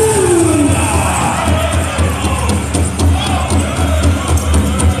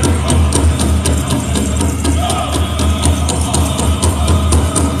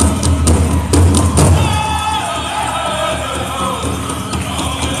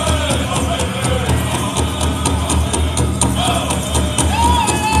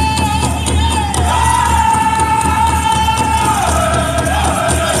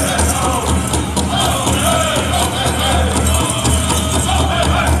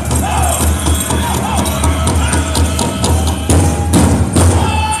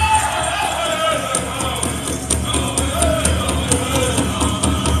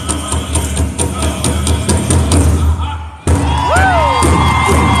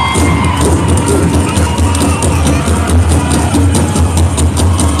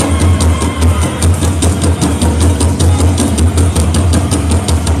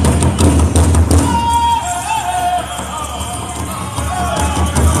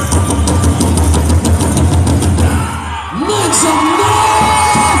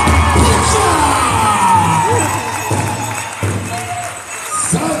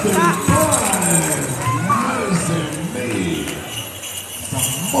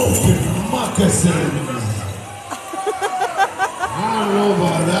 I don't know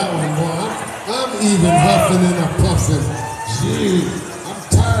about that one, boy. I'm even huffing and a puffing. Gee, I'm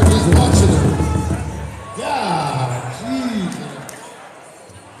tired just watching them. God, jeez.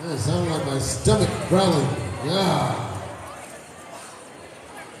 That sounds like my stomach growling. God.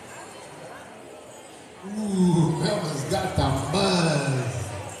 Ooh, that one's got the buzz.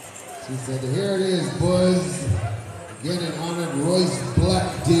 She said, here it is, boys. Again, an honored Royce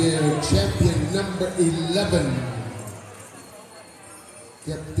Black Deer, champion number 11.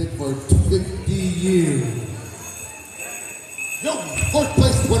 Kept it for 50 years. Yo, fourth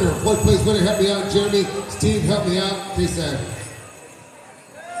place winner, help me out, Jeremy. Steve, help me out. Please,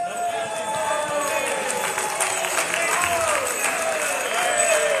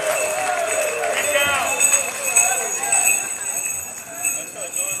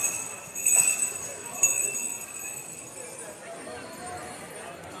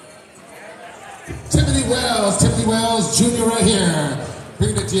 Timothy Wells Jr. right here.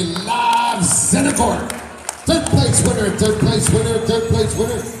 Bringing it to you live, center court. Third place winner. Third place winner. Third place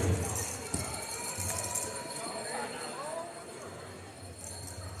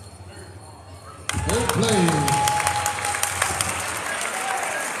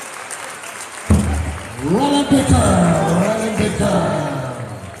Roland Baker.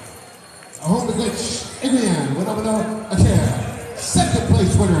 Home to good Adrian. What up, okay. Second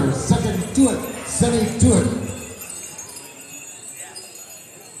place winner. Second, do it. Sunny, do it.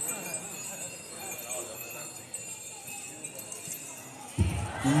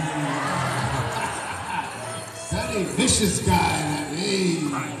 Sunny, vicious guy. Hey,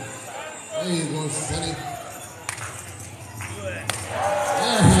 there you go, Sunny.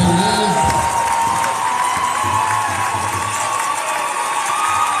 There he is.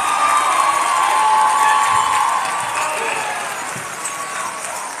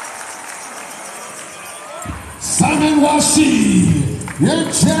 Simon Washi, your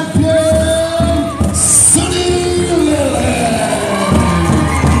champion, Sunny Lily.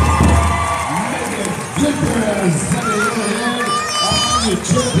 Make it good for Sunny Lily, among your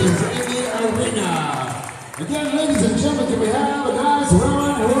champions in the arena. Again, ladies and gentlemen, can we have a nice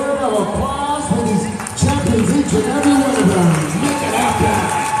round word of applause for these champions, each and every one of them. Make it happen.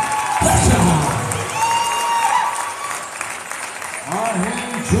 Our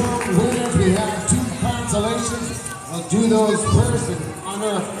hand drum winners, we have two consolations. I'll do those first in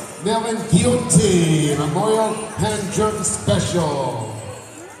honor of Melvin Guilty, Memorial Hand Drum Special.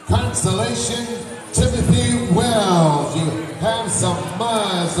 Consolation, Timothy Wells. You have some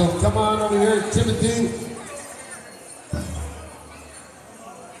buzz, so come on over here, Timothy.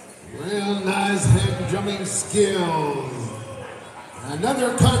 Real nice hand drumming skills.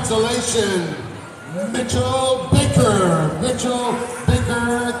 Another consolation, Mitchell Baker. Mitchell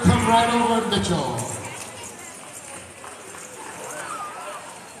Baker, come right over, Mitchell.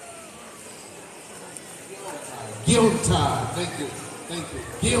 Guilty, thank you,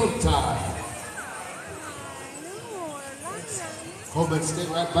 Guilty. Hold it, stay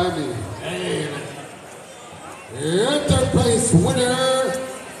right by me. And your third place winner,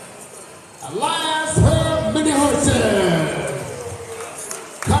 Elias Herb Mini Horses.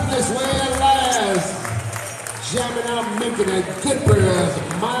 Come this way, Elias. Jamming out, making it good for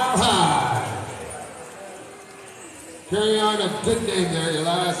us, Mile High. Carry on a good name there,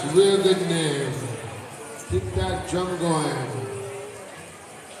 Elias. Real good name. Keep that drum going.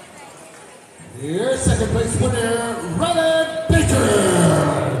 Your second place winner, Rylan Baker.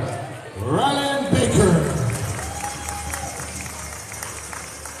 Rylan Baker.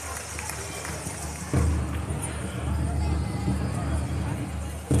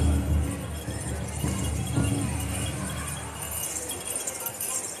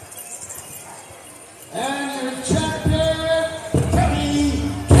 And your champion, Kelly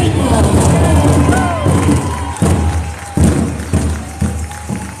Cable.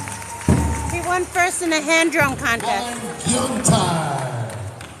 He won first in the hand drum contest. Young time.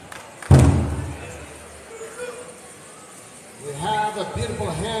 We have a beautiful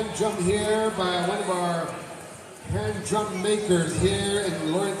hand drum here by one of our hand drum makers here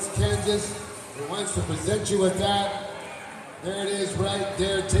in Lawrence, Kansas. He wants to present you with that. There it is right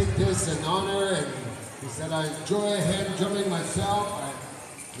there. Take this in honor. And he said, I enjoy hand drumming myself.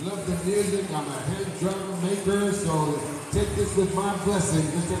 I love the music. I'm a hand drum maker. So take this with my blessing,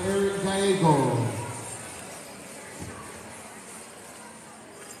 Mr. Aaron Gallego.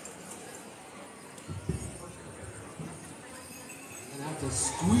 To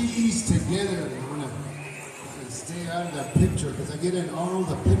squeeze together. I want to stay out of that picture because I get in all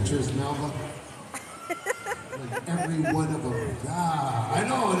the pictures, Melba. Like every one of them. God, I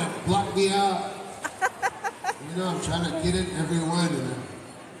know, and it blocked me out. You know, I'm trying to get in every one.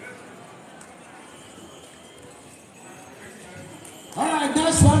 All right,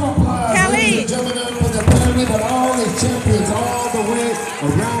 nice round of applause. Kelly. Ladies and gentlemen, for the family, but all the champions all the way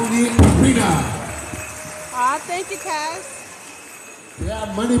around the arena. Aw, thank you, Kaz. We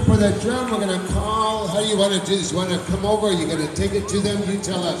have money for that drum. We're going to call. How do you want to do this? You want to come over? You're going to take it to them? You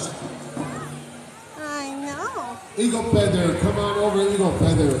tell us. I know. Eagle Feather. Come on over, Eagle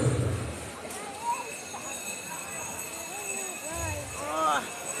Feather. Oh,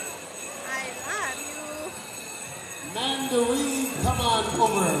 I love you. Mandarin, come on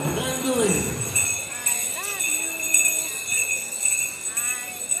over. Mandarin.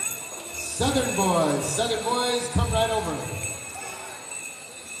 Southern boys. Southern boys, come right over.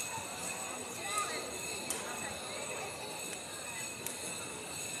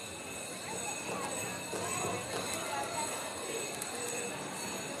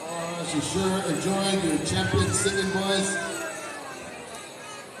 You sure enjoyed your champion singing, boys.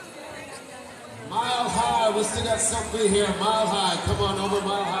 Mile High, we still got something here. Mile High, come on over,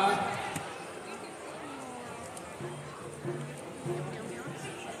 Mile High.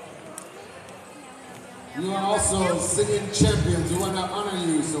 You are also singing champions. We want to honor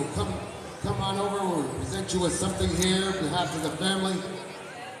you, so come on over. We'll present you with something here on behalf of the family.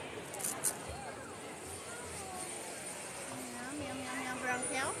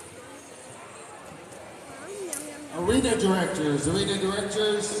 Arena directors,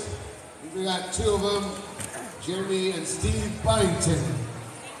 we got two of them, Jeremy and Steve Byington.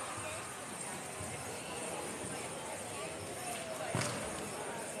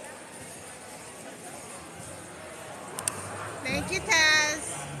 Thank you,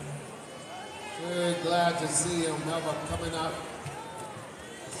 Taz. Very glad to see you, Melba, coming up.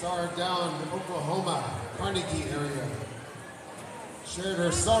 Saw her down in Oklahoma, Carnegie area. Shared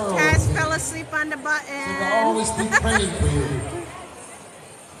her sorrow. Taz fell asleep on the button. So we'll always be praying for you.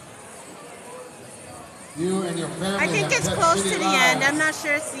 You and your family. I think it's close to the end. I'm not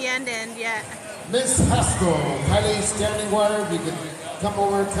sure it's the end yet. Miss Haskell, Kylie Standing Water, if you could come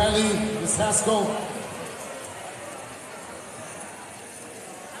over, Kylie, Miss Haskell.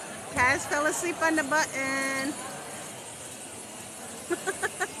 Taz fell asleep on the button.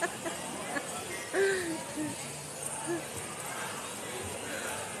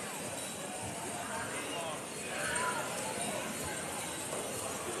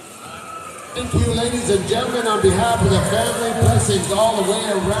 Thank you, ladies and gentlemen, on behalf of the family, blessings all the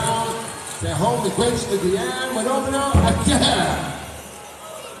way around. To home, the grace to the end, but over now, again.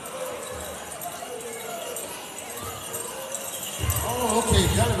 Oh, okay,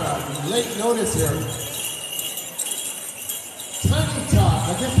 kind of a late notice here. Tiny Tots,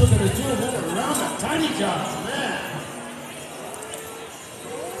 I guess we're going to do another round of Tiny Tots, man.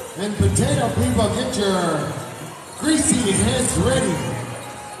 And potato people, get your greasy hands ready.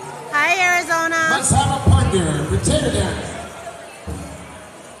 Hi, Arizona. Let's have a partner, potato dance.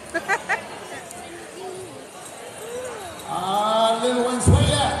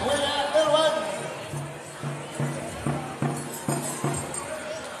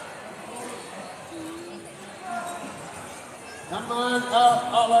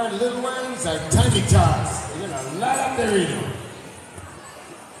 little ones are tiny tots. They're gonna light up the arena.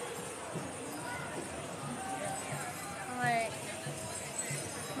 Alright.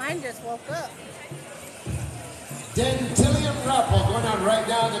 Mine just woke up. Dentillium raffle going on right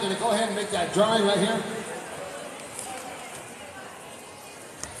now. They're gonna go ahead and make that drawing right here.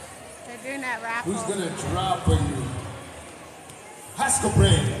 They're doing that raffle. Who's gonna draw for you? Haskell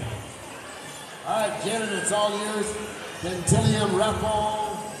brain. All right, Janet, it's all yours. Dentillium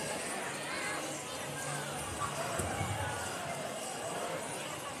raffle.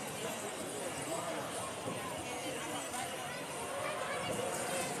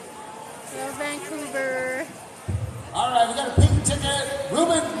 Go Vancouver. All right, we got a pink ticket.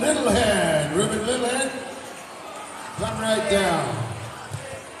 Ruben Littlehead. Ruben Littlehead. Come right down.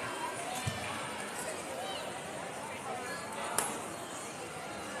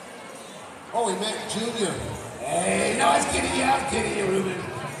 Oh, we met Junior. Hey, no, I was kidding you. I'm kidding you, Ruben.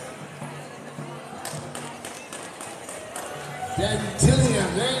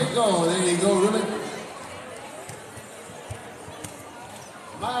 Dentillium. There you go. There you go, Ruben.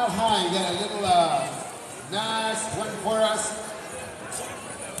 Mile High, you got a little nice one for us.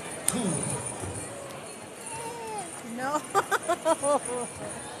 Cool. No.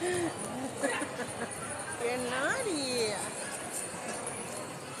 You're naughty.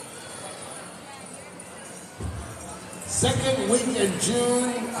 Second week in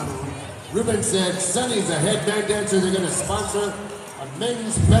June, Ruben said Sonny's a headband dancer. They're going to sponsor a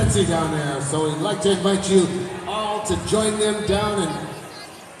men's fancy down there. So we'd like to invite you all to join them down in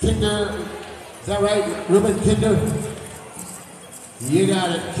Kinder. Is that right, Ruben? Kinder? You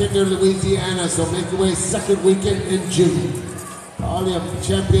got it, Kinder, Louisiana. So make your way second weekend in June. All your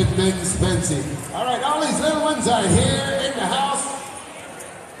champion men's fancy. All right, all these little ones are here in the house.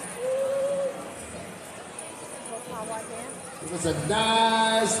 It was a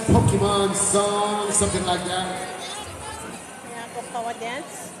nice Pokemon song, something like that. Yeah, go Powwow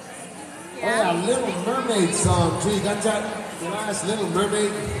dance. Yeah. Oh yeah, Little Mermaid song too. You got that? The last Little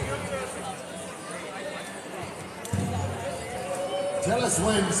Mermaid. Tell us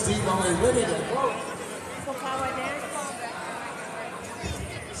when, Steve. Are we ready to go? Go Powwow dance.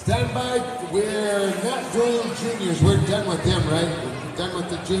 Stand by. We're not doing juniors. We're done with them, right? We're done with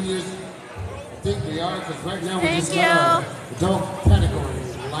the juniors. I think we are, because right now we just got our adult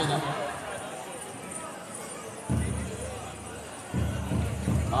categories lineup.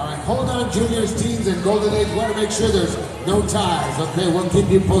 All right, hold on, juniors, teens, and golden age. We want to make sure there's no ties. Okay, we'll keep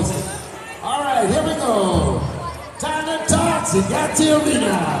you posted. All right, here we go. Time to talk. You got the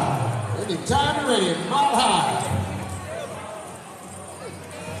arena. Anytime you're ready, Mile High.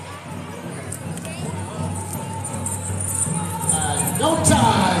 No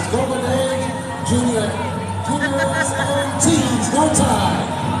ties, golden age, juniors and teens, no ties.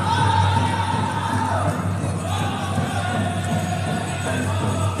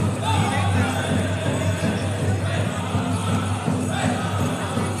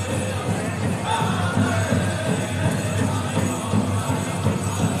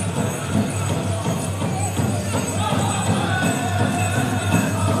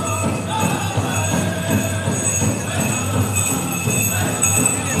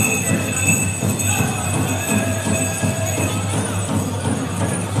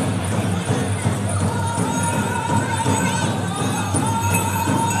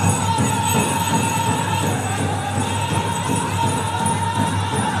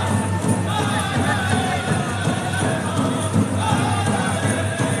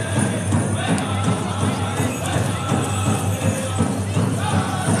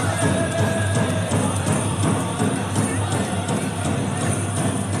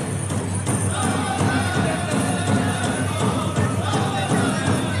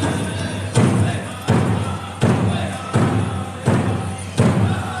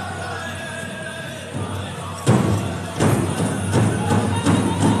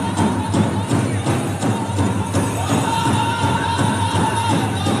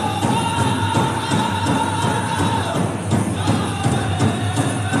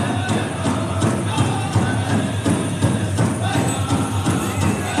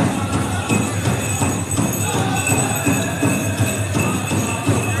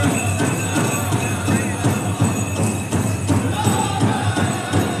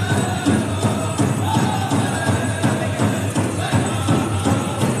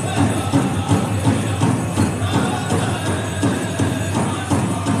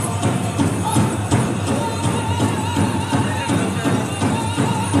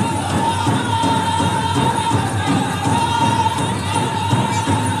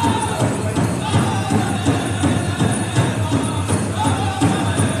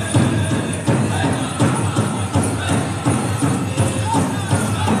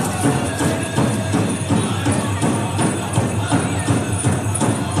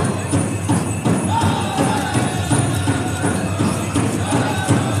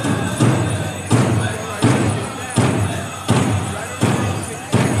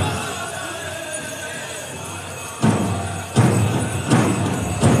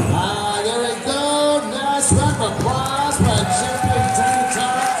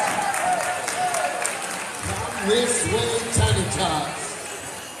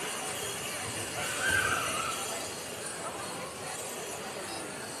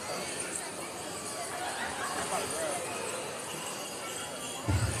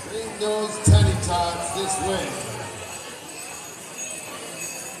 way.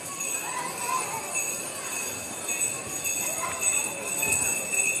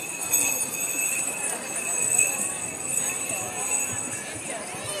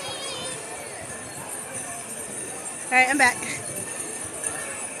 All right, I'm back.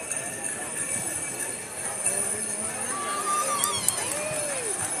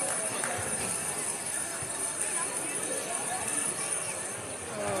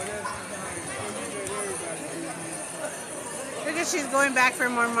 Look at she's going back for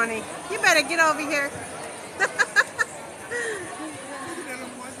more money. You better get over here.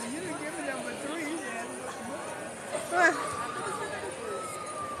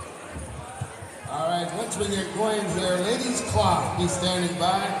 All right, once we get going here, ladies cloth, be standing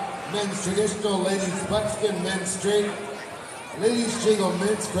by. Men's traditional, ladies buckskin, men's straight. Ladies jiggle,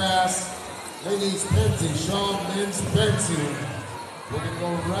 men's grass. Ladies pansy, shawl, men's fancy. We're gonna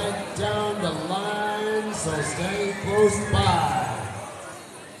go right down the line, so stay close by.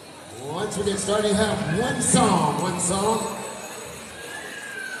 Once we get started, you have one song.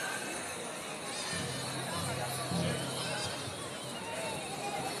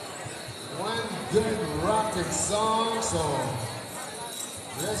 One good rockin' song, so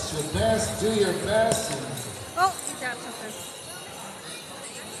dress your best, do your best. And oh, you dropped something.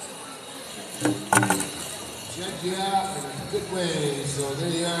 check you out in a good way. So there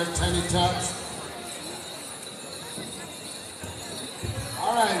you are, Tiny Tots.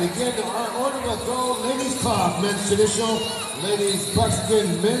 All right, again, our order will go ladies cloth, men's traditional, ladies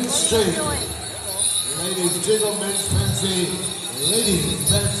buckskin, men's straight, ladies jiggle, men's fancy, ladies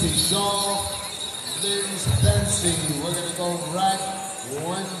fancy shawl, men's fancy. We're gonna go right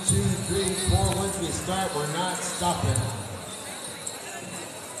 1, 2, 3, 4. Once we start, we're not stopping.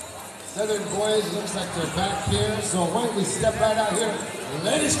 Southern boys, looks like they're back here, so why don't we step right out here,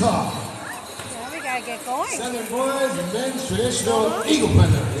 ladies cloth. Yeah, we gotta get going. Southern boys, men's traditional eagle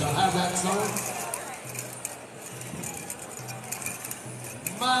feather. You'll have that song.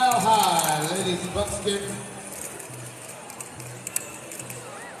 Mile high, ladies buckskin.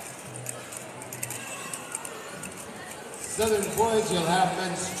 Southern boys, you'll have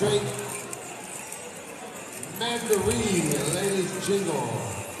men straight. Mandarine, ladies jingle.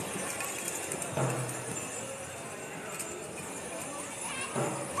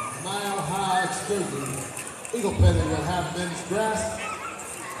 Mile high excursion. Eagle feather, you'll have men's grass.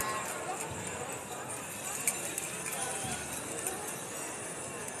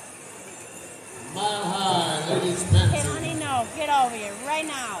 Mile high, ladies Hey, fancy. honey, no. Get over here right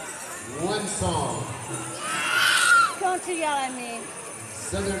now. One song. Don't you yell at me.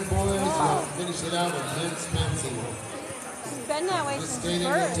 Southern boys will finish it out with men's fancy. She's been that way Just since stay in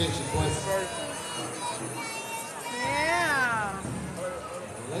birth. rotation, boys. Yeah.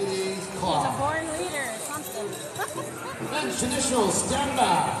 Ladies, She's a cloth. born leader or something. Men's traditional, stand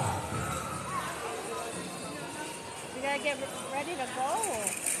by. We gotta get ready to go.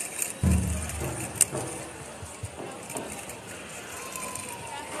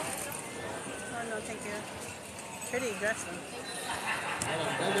 Oh, no, thank you. Pretty dressing.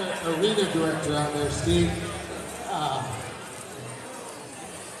 Another arena director out there, Steve.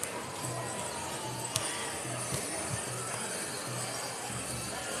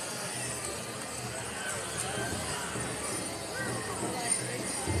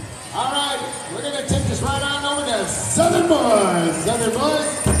 All right, we're gonna take this right on over to Southern Boys. Southern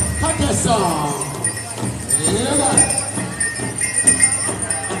Boys, cut that song. Here we go.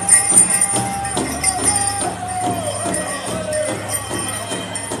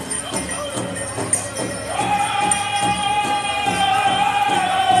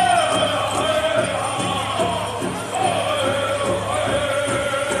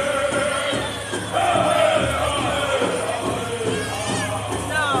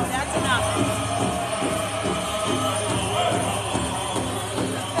 No, that's enough.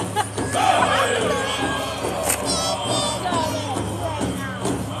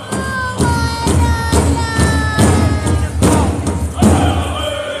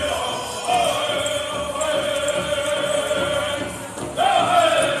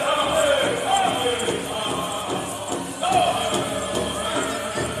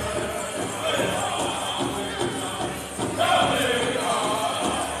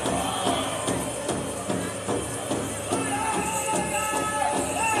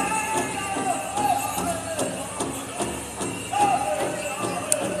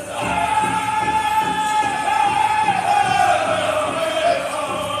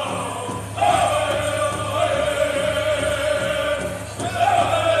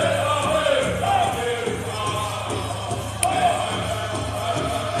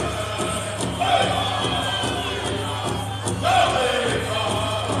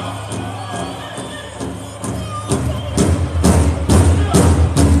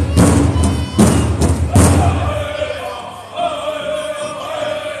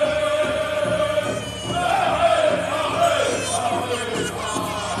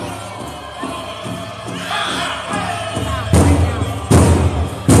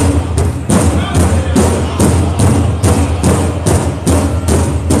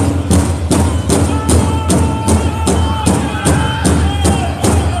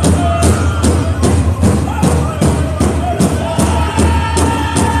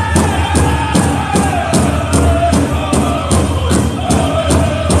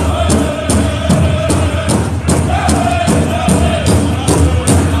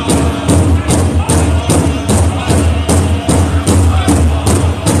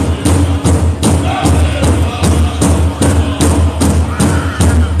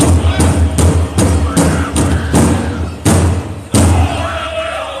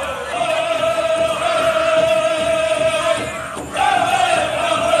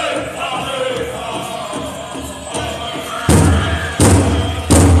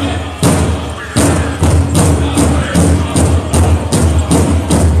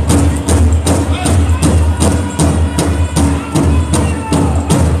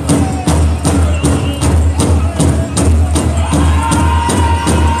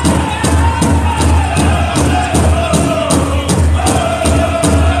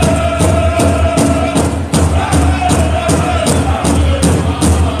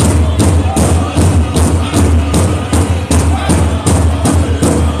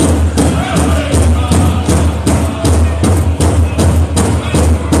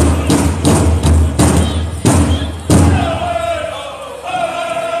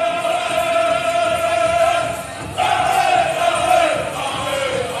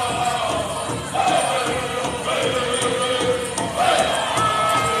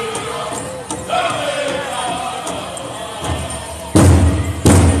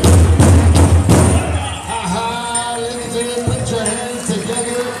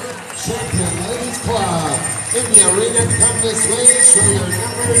 So your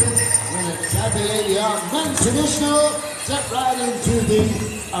numbers, when it tabulate your men's traditional, step right into the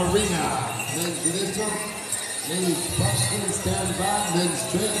arena. Men's traditional, ladies buckskin, stand by, men's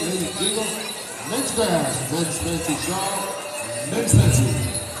straight, ladies jiggle, men's grass, men's fancy shawl, men's fancy.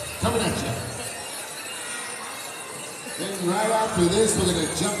 Coming at you. Then right after this, we're going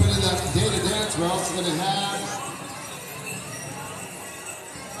to jump into that data dance. We're also going to have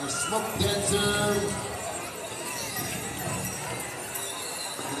our smoke dancer.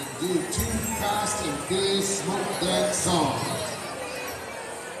 Do 2 fast and furious smoke dance songs.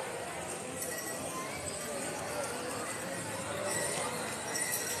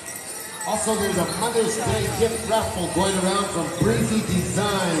 Also, there's a Mother's Day gift raffle going around from Breezy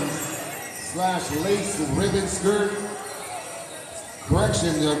Designs / lace ribbon skirt.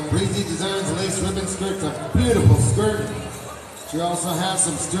 Correction, the Breezy Designs lace ribbon skirt's a beautiful skirt. She also has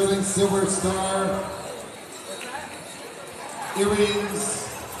some sterling silver star earrings.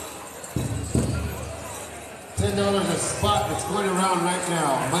 $10 a spot. It's going around right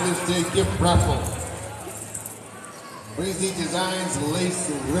now. Mother's Day gift raffle. Breezy Designs lace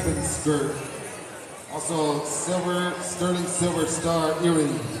ribbon skirt. Also sterling silver star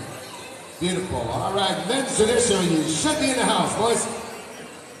earring. Beautiful. All right, men's tradition. You should be in the house, boys.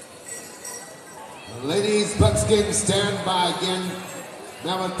 Ladies, buckskin, stand by again.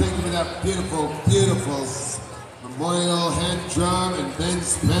 Now I'm thinking of that beautiful, beautiful memorial hand drum and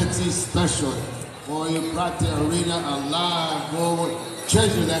men's fancy special. Boy, you brought the arena alive. Boy,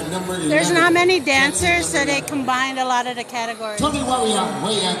 treasure that number 11. There's not many dancers, so they combined a lot of the categories. Tony, where we at?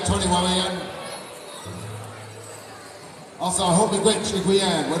 Where you at, Tony, where we at? Also, I hope you great chick we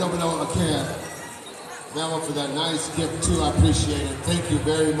had. What over there, okay. Now for that nice gift too, I appreciate it. Thank you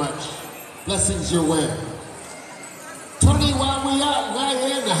very much. Blessings your way. Tony, where we at? Right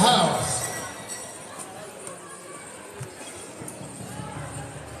in the house.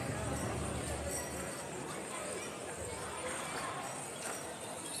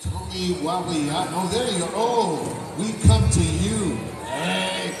 While we are, oh, there you go. Oh, we come to you.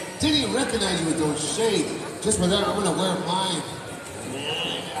 Hey, didn't even recognize you with those shades. Just for that, I'm gonna wear mine. I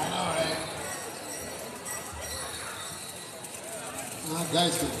know, right? Well,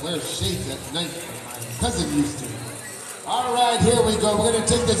 guys can wear shades at night. My cousin used to. All right, here we go. We're gonna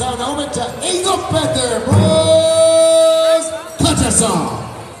take this on over to Eagle Feather, boys. Cut us on.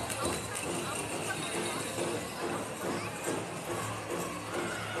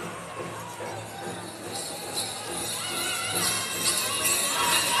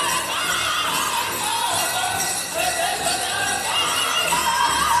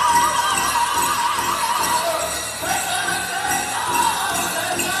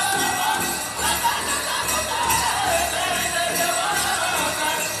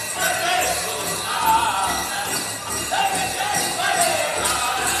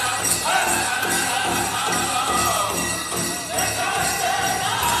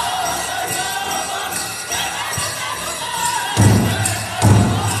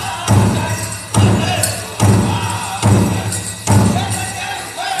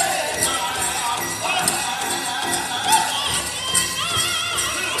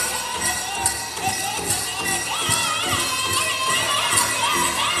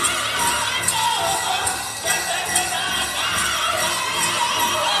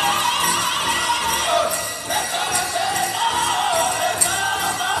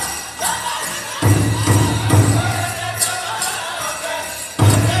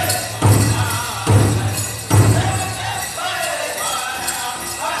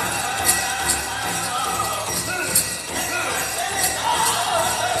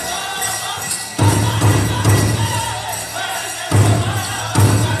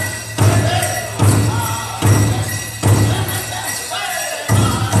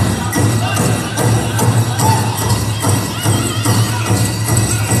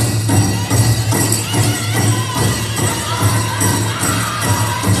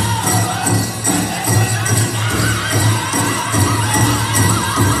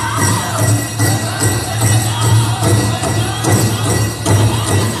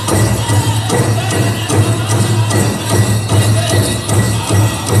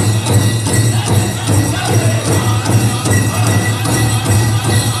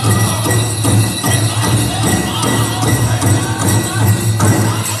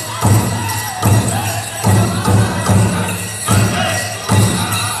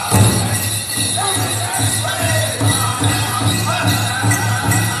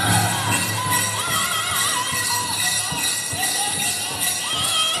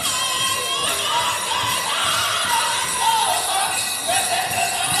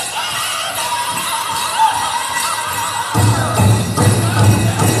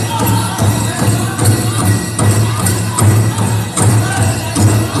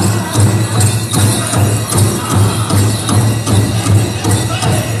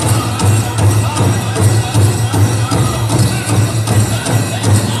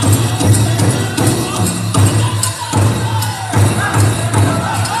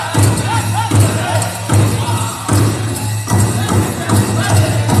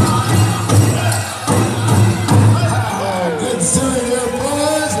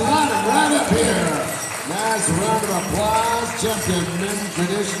 applause. Champion men's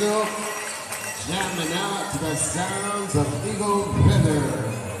traditional, jamming out to the sounds of Eagle Feather.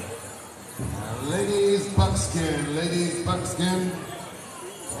 Ladies buckskin,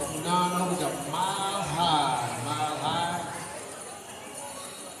 heading on over to Mile High.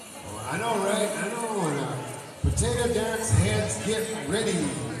 Oh, I know, right? I know. Potato dance heads, get ready.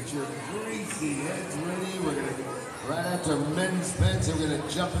 Get your greasy heads ready. We're gonna go right after men's beds. We're gonna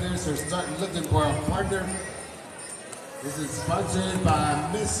jump in there. So we're starting looking for a partner. This is sponsored by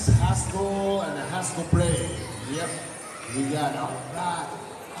Miss Haskell and the Haskell Braid. Yep, we got all right.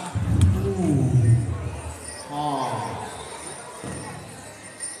 Oh.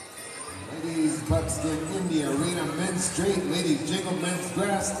 Ladies buckskin in the arena, men's straight, ladies jingle, men's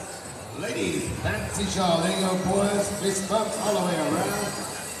grass, ladies fancy shawl. There you go, boys. Fist bumps all the way around.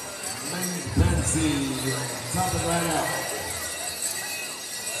 Men's fancy, top it right out.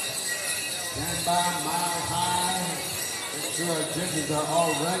 Stand by, Mile High. Make sure our judges are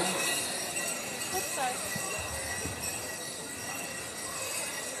all right. Oops, sorry.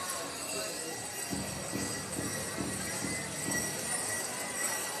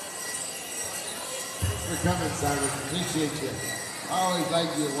 For coming, Simon. Appreciate you. Always like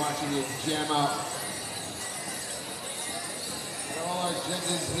you watching you jam out. And all our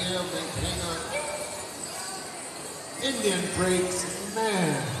judges here maintain our Indian breaks.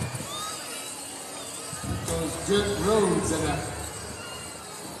 Man, those dirt roads and that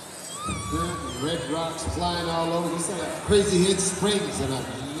dirt and red rocks flying all over. You see that crazy hit springs and that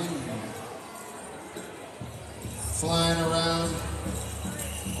flying around.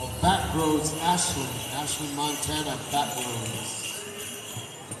 Back roads, Ashland, Montana, back roads.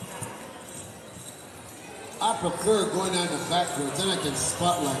 I prefer going down the back roads, then I can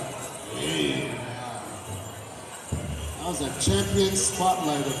spotlight. Yeah. I was a champion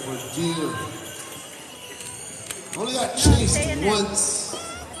spotlighter for deer. Only got chased once.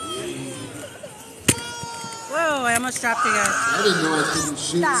 Whoa, I almost dropped you guys. I didn't know I couldn't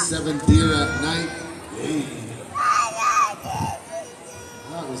shoot 7 deer at night. Yeah.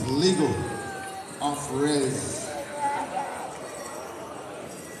 That was legal, off res.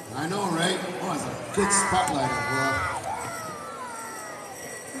 I know, right? Oh, it's a good spotlighter, boy.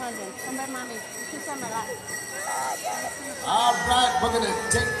 Come on, then. Come by, mommy. Kiss on my lap. All right, we're gonna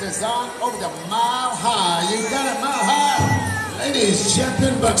take this on over to Mile High. You got it, Mile High. Ladies,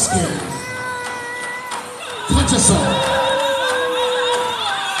 champion buckskin. Punch us all.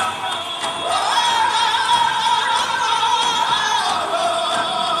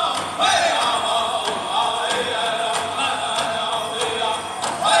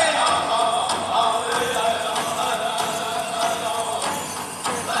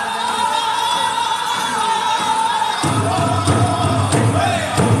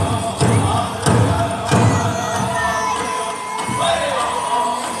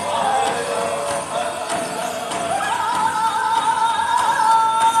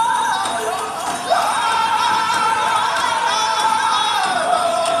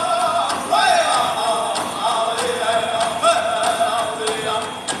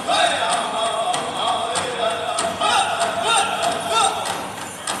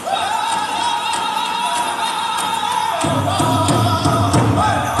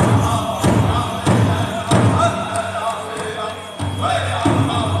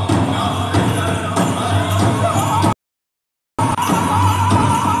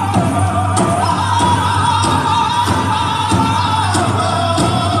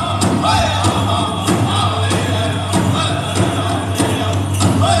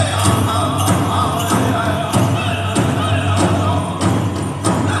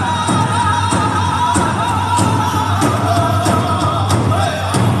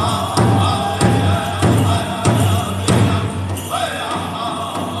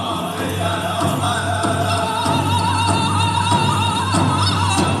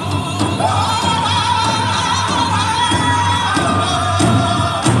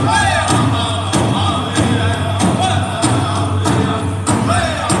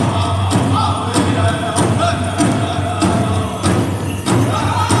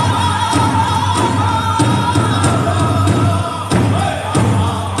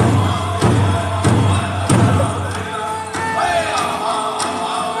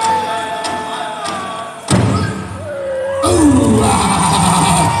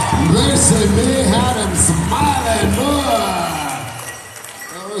 Mercy me, had him smiling more.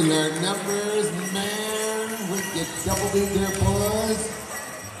 Oh, your numbers, man. When you double beat their boys,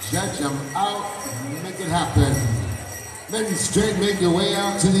 judge them out, make it happen. Men straight, make your way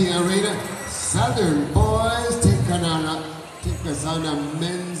out to the arena. Southern boys, take us on a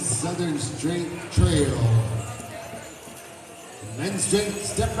men's Southern Straight Trail. Men's drink,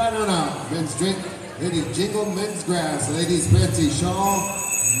 step right on out. Men's drink, ladies jingle, men's grass, ladies fancy shawl,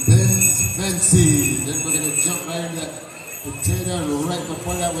 men's fancy. Then we're gonna jump right into that potato, and right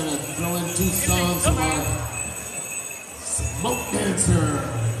before that we're gonna throw in 2 songs from our smoke dancer.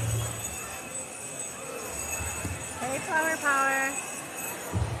 Hey, Flower Power.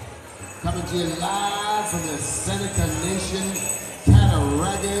 Coming to you live from the Seneca Nation,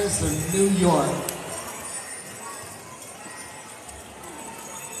 Cattaraugus of New York.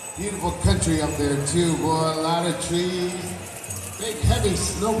 Beautiful country up there too, boy. A lot of trees. Big heavy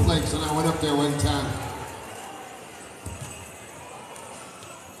snowflakes when I went up there one time.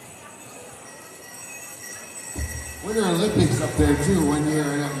 Winter Olympics up there too one year,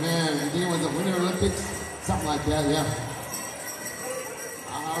 and man, I think it was the Winter Olympics, something like that, yeah.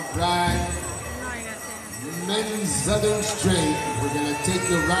 All right. Men's Southern Straight. We're gonna take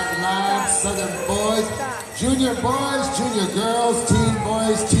you right live, Southern boys, junior girls, teen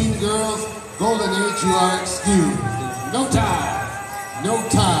girls, golden age, you are excused. No time, no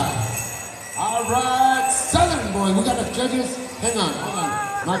time. All right, Southern boys, we got the judges. Hang on, hold on.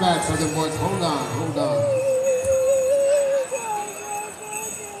 My bad, Southern boys, hold on. Hold on.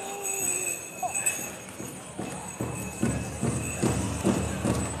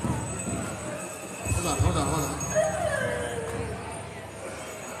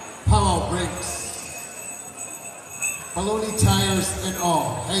 Powwow brakes, baloney tires and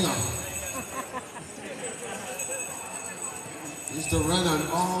all. Hang on. Used to run on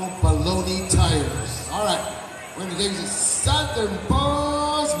all baloney tires. All right, we're gonna take the Southern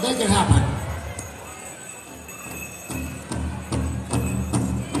boys, make it happen.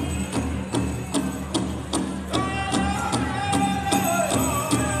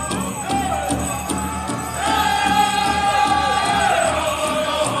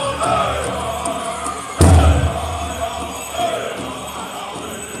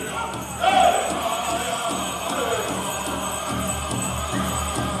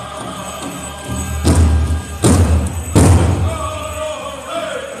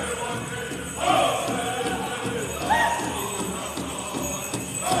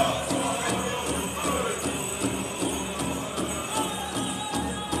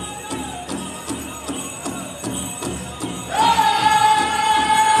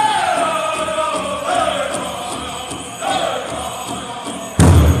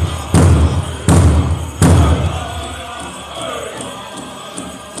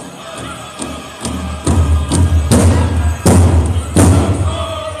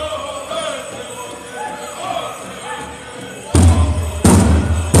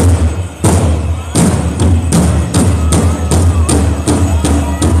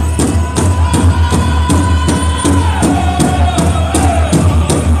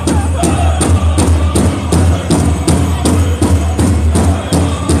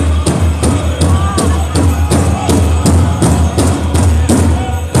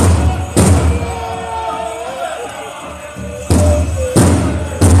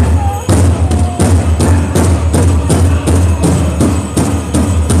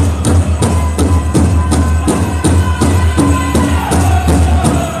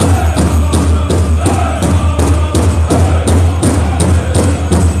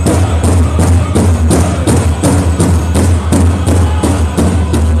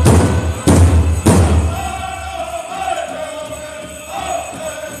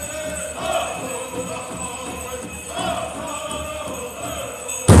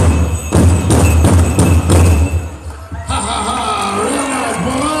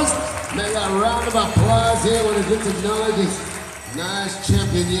 Get to know this nice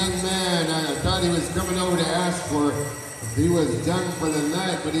champion young man. I thought he was coming over to ask for if he was done for the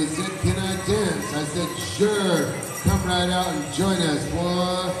night, but he said, "Can I dance?" I said, "Sure, come right out and join us,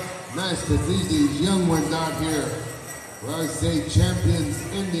 boy." Nice to see these young ones out here. Well, I say champions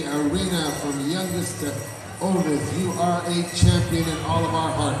in the arena from youngest to oldest. You are a champion in all of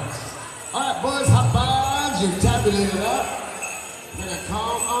our hearts. All right, boys, hot bombs, you're tabulated up. We're gonna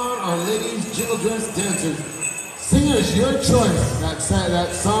call on our ladies jingle dress dancers. Singers, your choice. That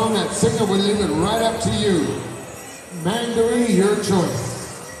song, that singer, we leave it right up to you. Mandarin, your choice.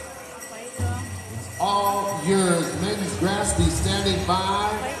 It's all yours. Men's grass, be standing by.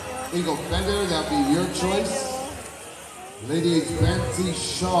 Eagle feather, that'll be your choice. Ladies fancy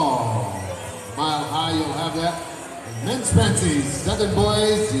shawl. Mile high, you'll have that. And men's fancy, Southern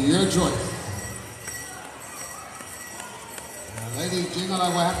boys, your choice. Now, ladies jingle, I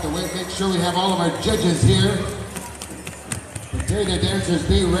will have to wait, make sure we have all of our judges here. Potato dancers,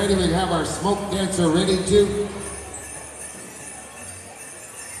 be ready. We have our smoke dancer ready too.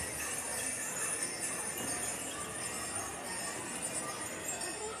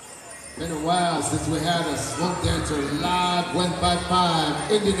 Been a while since we had a smoke dancer live 155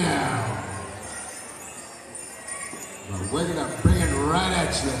 Indie now. But we're gonna bring it right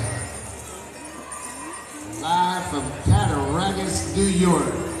at you. Live from Cattaraugus, New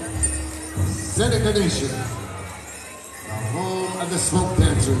York. Seneca Nation, the home of the smoke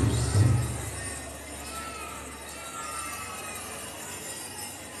dancers.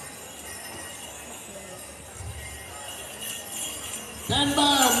 Stand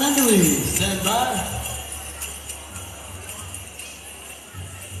by, Mandarin, stand by.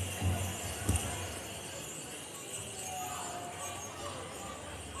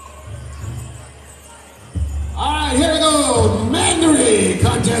 All right, here we go. Mandarin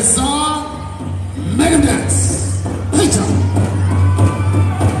contest song, Mega Dance. Later.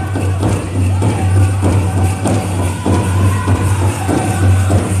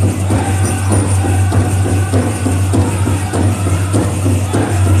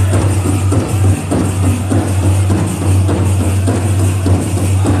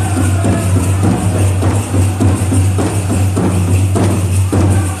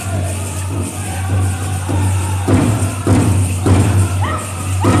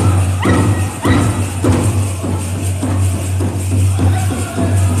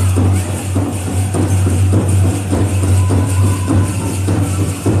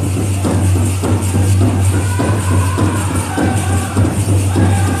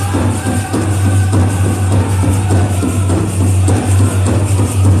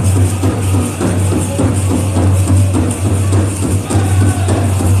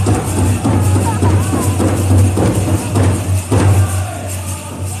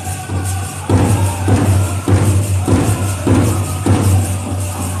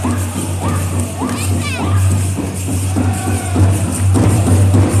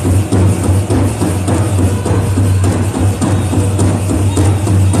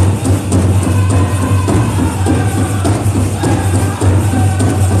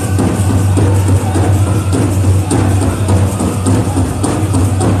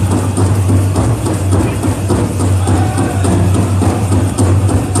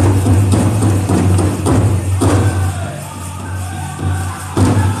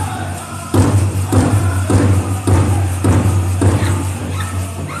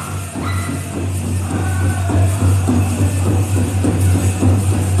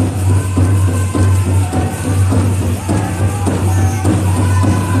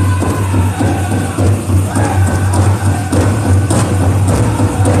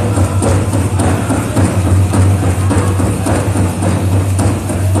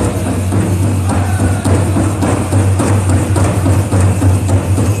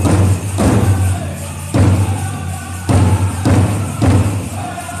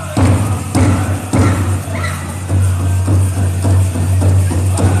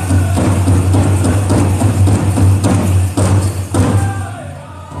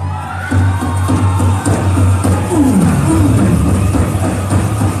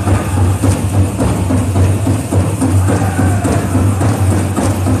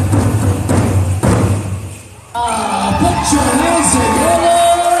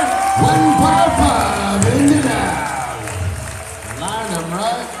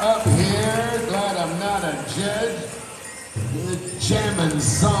 Jamming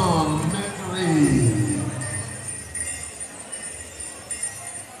song, Mandarin.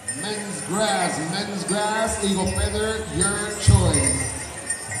 Men's grass, eagle feather, your choice.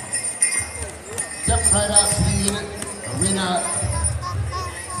 Step right out to the unit, arena,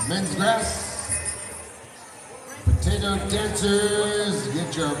 men's grass. Potato dancers,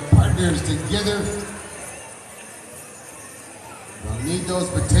 get your partners together. We'll need those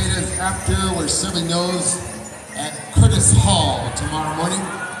potatoes after we're serving those at Curtis Hall tomorrow morning.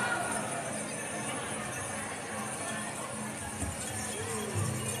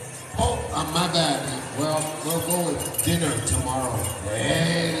 Oh, my bad. Well, we'll go with dinner tomorrow.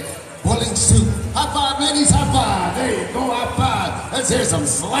 Hey, boiling soup. High five, ladies, high five. There you go, high five. Let's hear some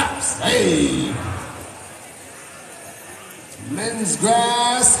slaps. Hey. Men's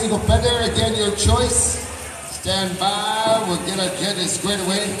grass, eagle feather, again, your choice. Stand by, we'll get our judges squared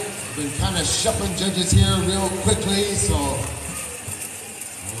away. Been kind of shuffling judges here real quickly, so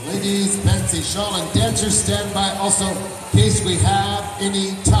ladies, fancy shawl and dancers, stand by also in case we have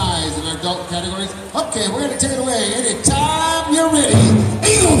any ties in our adult categories. Okay, we're gonna take it away. Anytime you're ready,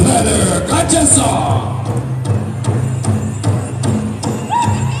 eagle feather, gotcha song.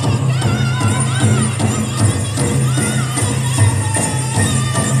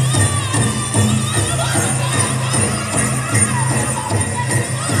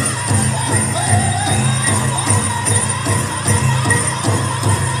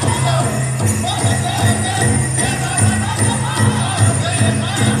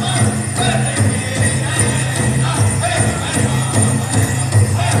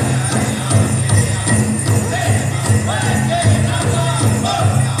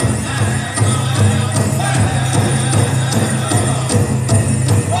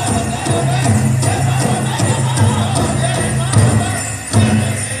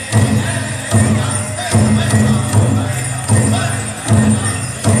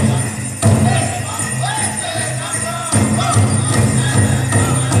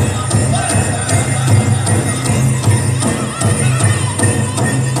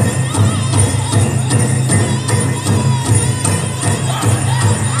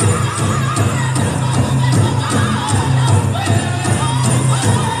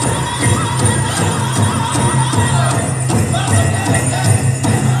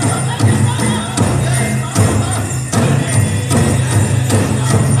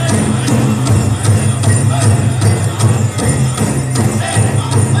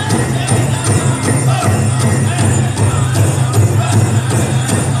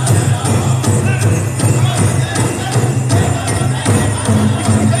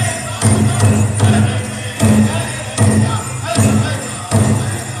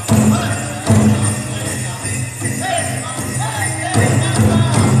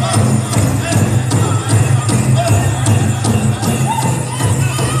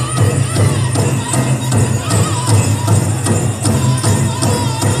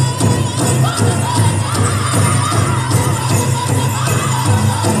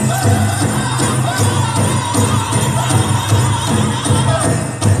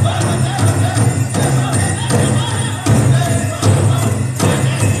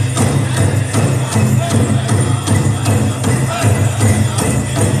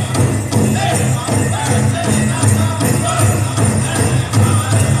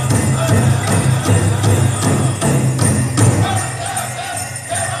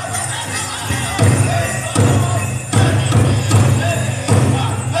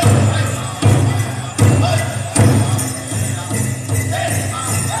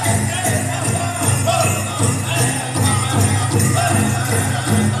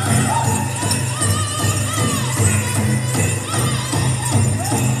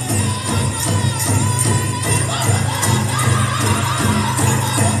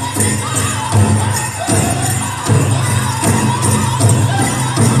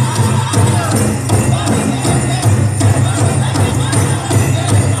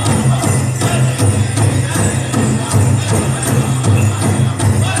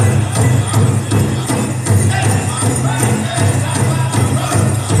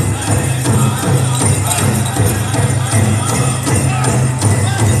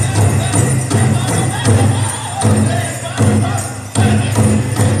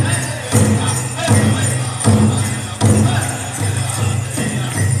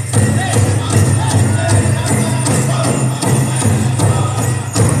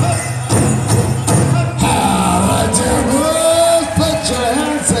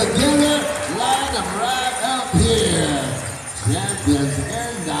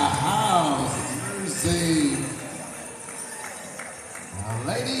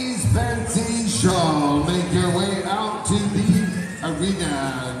 Ladies, fancy shawl, make your way out to the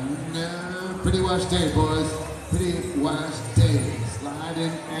arena. Pretty wash day, boys. Pretty wash day.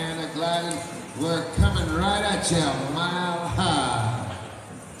 Sliding and a gliding. We're coming right at you, mile high.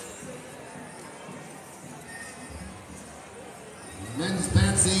 Men's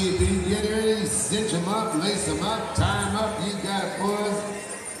fancy beginners, cinch them up, lace them up, tie them up. You got it, boys.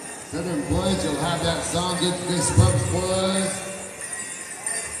 Southern boys, you'll have that song. Get fist bumps, boys.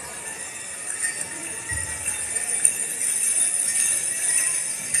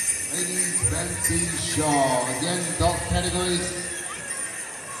 Ladies, fancy shawl. Again, adult categories.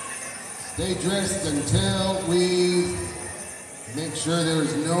 Stay dressed until we make sure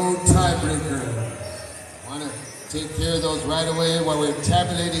there's no tiebreaker. Want to take care of those right away while we're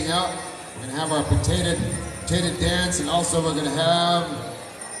tabulating out. We're going to have our potato dance, and also we're going to have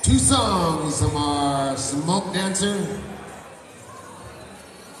 2 songs from our smoke dancer.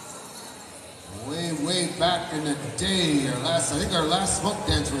 Way back in the day, I think our last smoke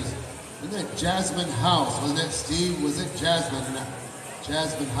dance wasn't it Jasmine House? Wasn't it, Steve? Was it Jasmine?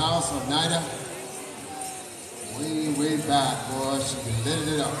 Jasmine House of Nida? Way back, boy. She lit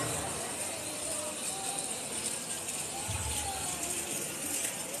it up.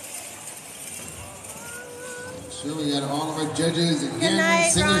 Make sure we got all of our judges. Again, good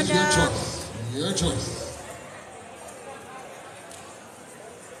night, singers, Rhonda. your choice. Your choice.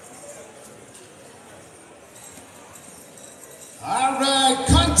 All right,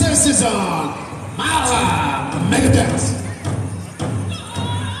 contest is on. Mala Mega Dance.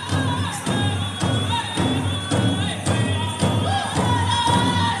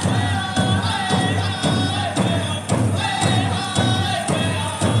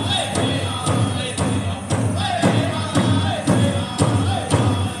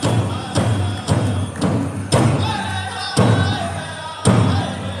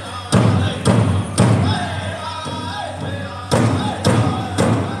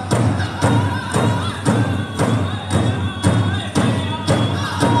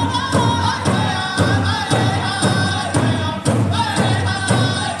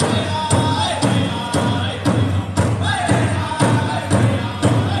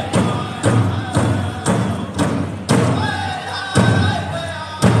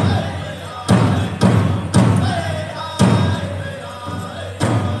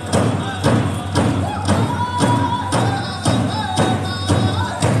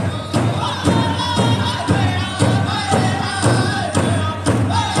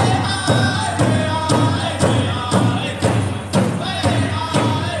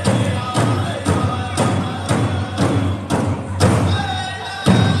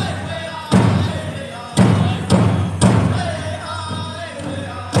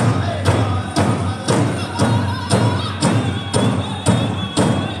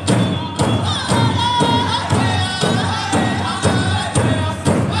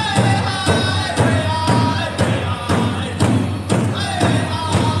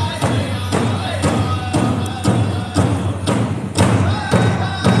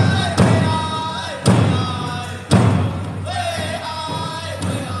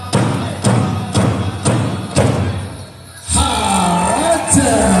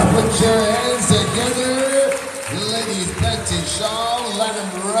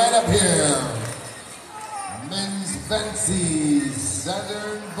 have him right up here. Men's Fancy,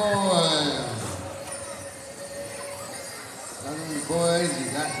 Southern Boys. Southern Boys, you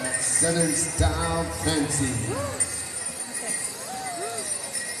got that Southern style fancy.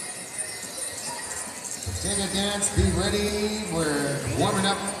 Potato dance, be ready. We're warming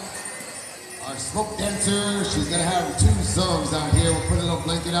up our smoke dancer. She's gonna have 2 songs out here. We'll put a little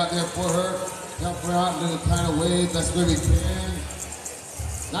blanket out there for her. Help her out in a little kind of way, best way we can.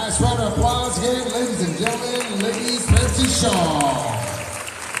 Nice round of applause here, ladies and gentlemen, Lady Fancy Shaw.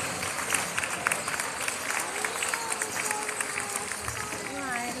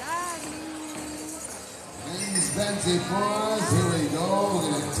 Ladies Fancy Boys, here we go.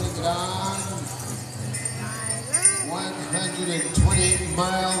 We're gonna take it on. 128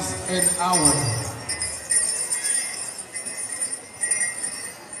 miles an hour.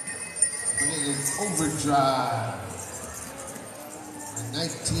 Put it in overdrive.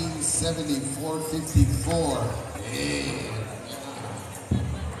 1974, 54. Yeah.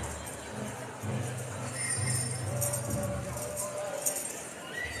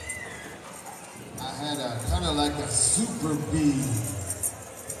 I had a kind of like a Super B.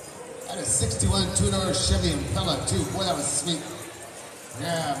 I had a 61 two-door Chevy Impala too. Boy, that was sweet.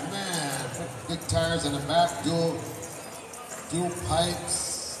 Yeah, man. Put big tires on the back, dual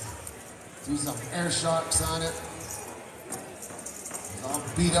pipes. Do some air shocks on it. All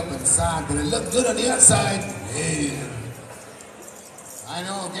beat up inside, but it looked good on the outside. Man. I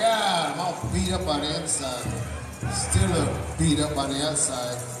know, yeah, I'm all beat up on the inside. Still look beat up on the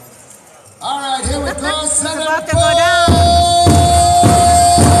outside. All right, here we go. Southern about to go down.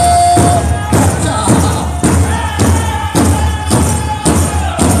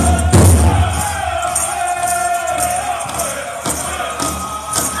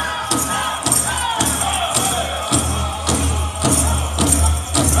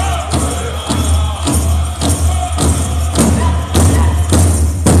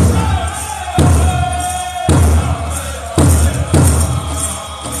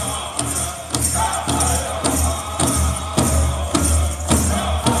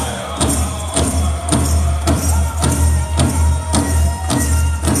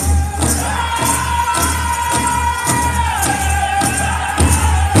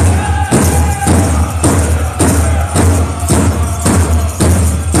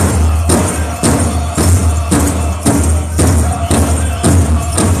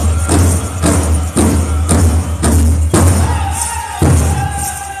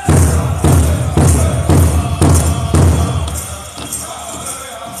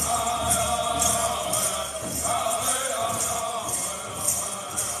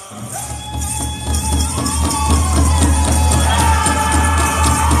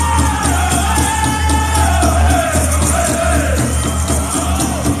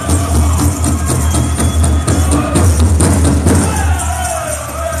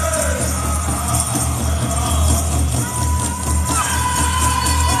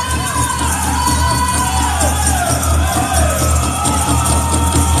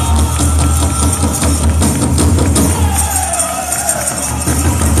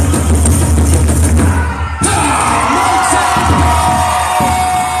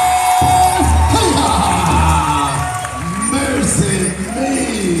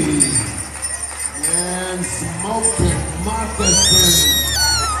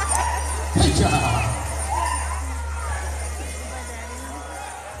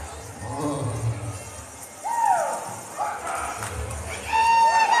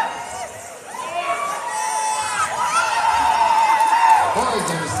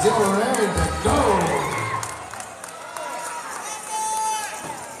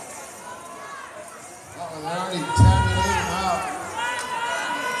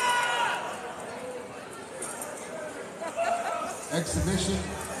 Exhibition.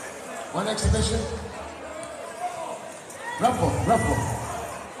 One exhibition. Ruffle.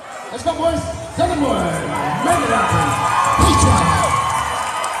 Let's go, boys. Southern boys. Make it happen.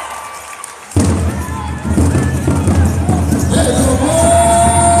 Hey, little boy.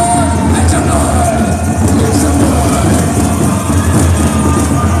 Make some noise. Make some noise.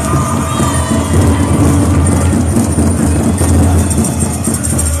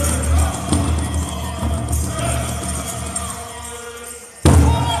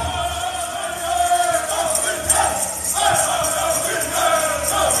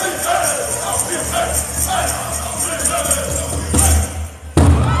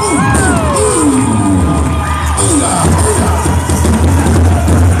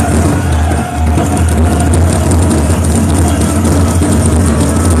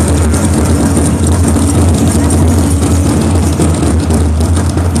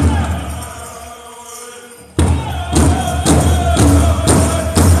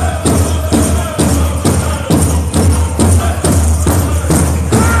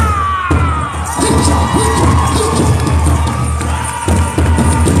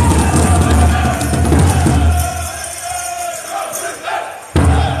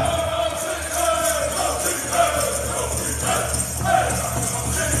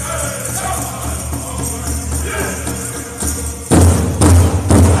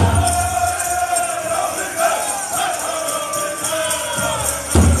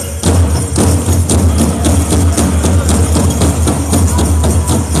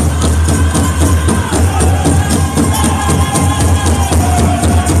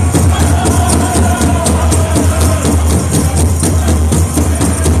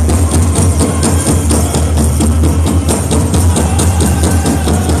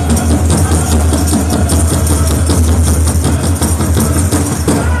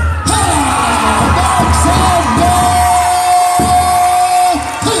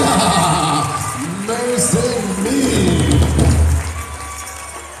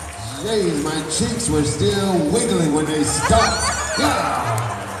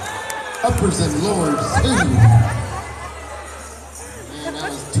 uppers and lowers too. Man, that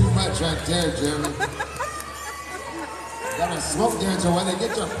was too much right there, Jeremy. Got a smoke dancer. When they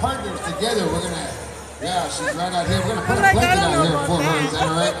get your partners together, we're gonna, yeah, she's right out here. We're gonna put a blanket out here for her. Is that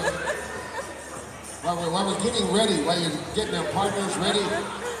all right? While we're getting ready, while you're getting our partners ready,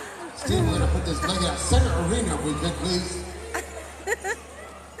 Steve, we're gonna put this blanket out. Center arena, if we could, please.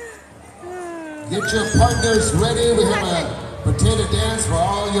 Get your partners ready. We have a potato dance for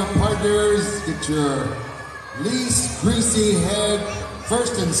all your partners. Get your least greasy head,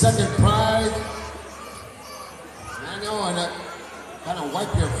 first and second prize. I know, and kind of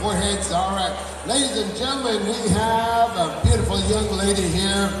wipe your foreheads. All right, ladies and gentlemen, we have a beautiful young lady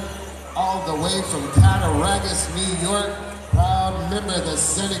here, all the way from Cattaraugus, New York. Proud member of the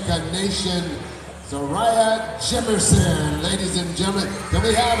Seneca Nation, Zariah Jimerson. Ladies and gentlemen, can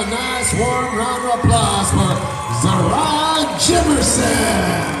we have a nice warm round of applause for Zariah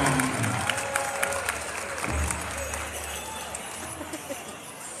Jimerson?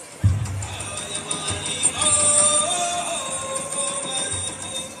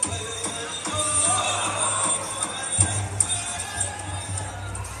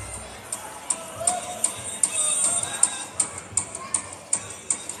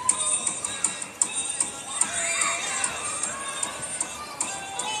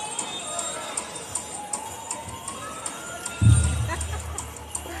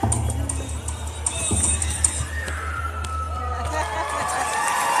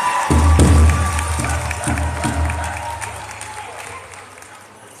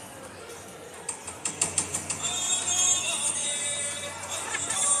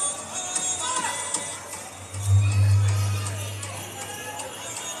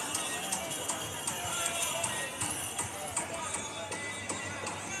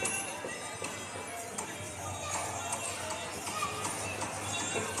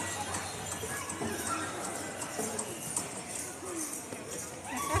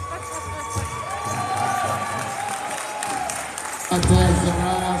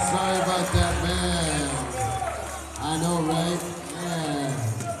 Sorry about that, man. I know, right? Yeah.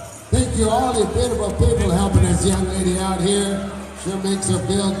 Thank you, all the beautiful people helping this young lady out here. Sure makes her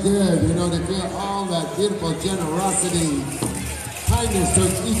feel good, you know, to feel all that beautiful generosity, kindness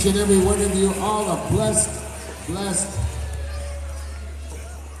towards each and every one of you. All a blessed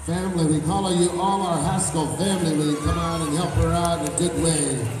family. We call you all our Haskell family when you come out and help her out in a good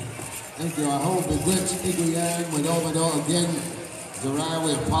way. Thank you. I hope the glitch Iguyang Wadomado again. Zariah,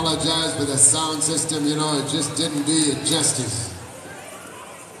 we apologize for the sound system, you know, it just didn't do you justice.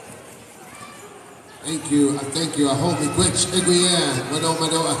 Thank you, I hope the glitch Iguyang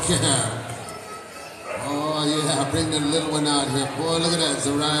Wadomado again. Oh yeah, bring the little one out here. Boy, look at that,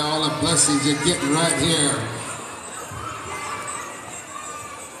 Zariah, all the blessings you're getting right here.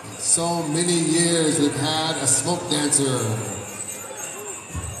 So many years we've had a smoke dancer.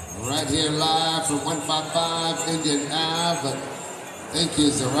 Right here live from 155 Indian Ave. But thank you,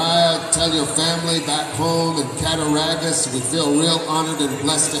 Zariah. Tell your family back home in Cattaraugus we feel real honored and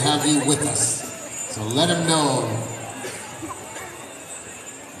blessed to have you with us. So let them know.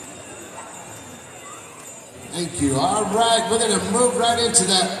 Thank you. All right, we're going to move right into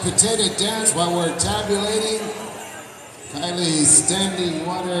that potato dance while we're tabulating. Kylie standing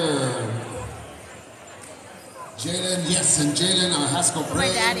water. Jalen, yes, and Jalen, our Haskell brain.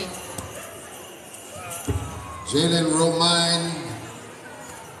 My daddy. Jalen Romine.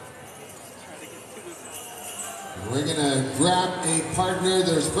 We're gonna grab a partner.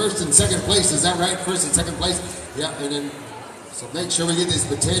 There's first and second place, is that right? First and second place? Yeah, and then, so make sure we get these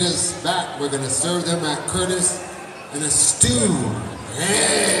potatoes back. We're gonna serve them at Curtis in a stew.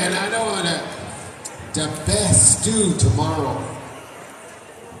 Man, I don't wanna, the best stew tomorrow.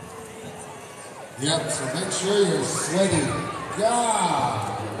 Yep, so make sure you're sweaty.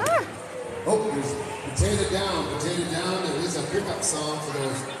 God! Oh, there's potato down, potato down. There is a pickup song for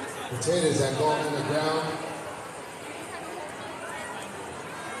those potatoes that go up in the ground.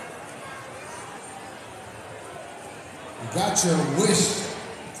 You got your wish.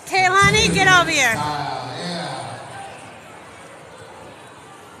 Kaylani, get over here. Yeah.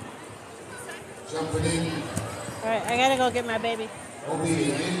 Jumping in. All right, I gotta go get my baby. Obi, are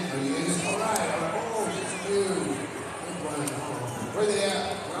you in? All right. Oh, it's you. Good one. Where they at?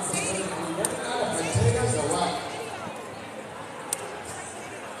 Are we running out of potatoes or what?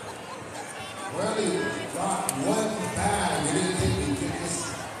 Well, you got one bag. You didn't think you get this.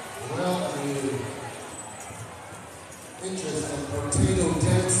 Well, interest in potato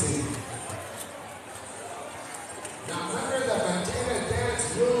dancing. Now, remember the potato dance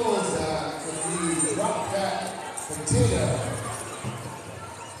rules. If you drop that potato,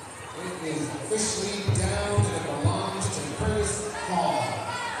 officially down and it belongs to Curtis Hall.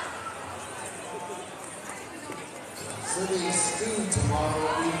 Serving stew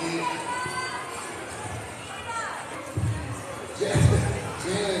tomorrow evening.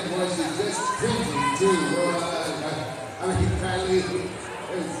 Jalen was just cringy too. I mean, kindly, it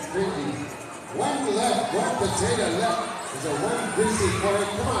was cringy. One left, one potato left. There's a one greasy corner.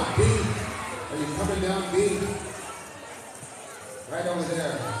 Come on, B. Are you coming down, B? Right over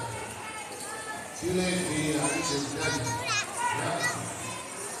there. Too late, B. This is done. Yeah.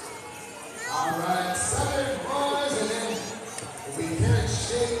 All right, Southern boys, and then if we can't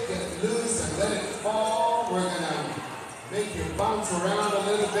shake it loose and let it fall, we're gonna make you bounce around a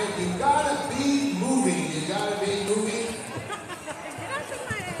little bit. You gotta be moving. You gotta be moving.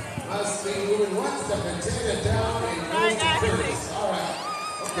 Must be moving. Once the potato down and goes to Curtis. All right.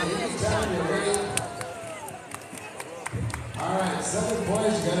 Okay, anytime you're ready. All right, Southern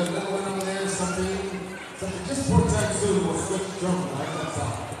boys, you got a little one over there, something. Just 4 times through, we'll switch drum, right? That's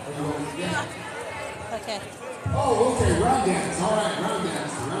all. Yeah. Okay. Oh, okay, round dance. All right, round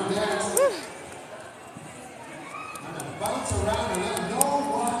dance. Round dance. Bounce around a little, no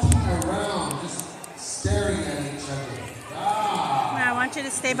walking around, just staring at each other. I want you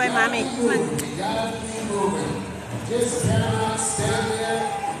to stay by mommy. Come on. You gotta be moving. Just cannot stand there.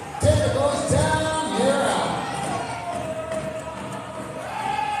 Taylor goes down, you're out.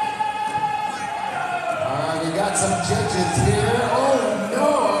 We got some judges here. Oh no,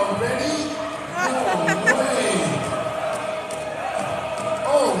 already? No way.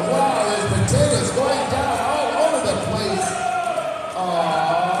 Oh wow, there's potatoes going down all over the place.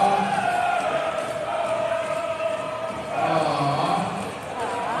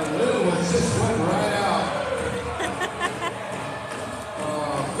 The little one just went right out.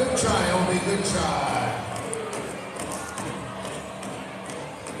 Good try, Obi, good try.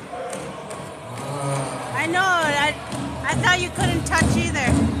 I know, I thought you couldn't touch either.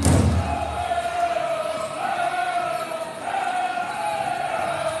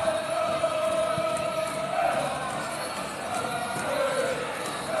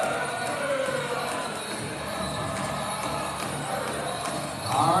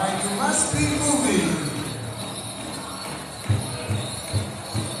 All right, you must be moving.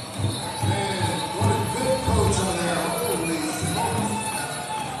 Man, what a good coach over there. Holy smokes.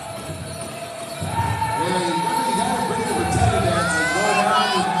 Yeah, you gotta bring the potato dance and go down.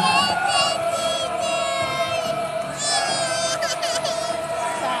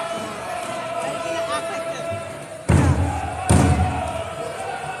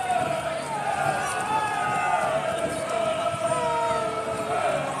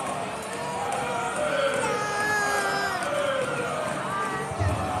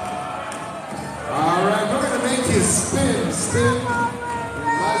 All right, we're gonna make you spin, spin. You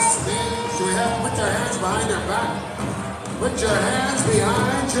must spin. So we have to put your hands behind your back. Put your hands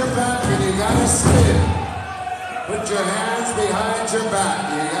behind your back and you gotta spin. Put your hands behind your back.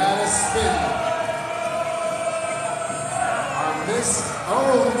 You gotta spin. On this,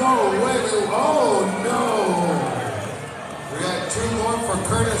 oh no, wait, oh no. We got 2 more for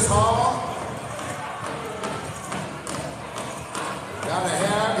Curtis Hall. Gotta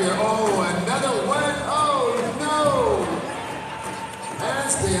have your, another one. Oh no!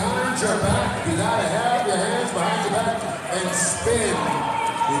 Hands behind your back. You gotta have your hands behind your back and spin.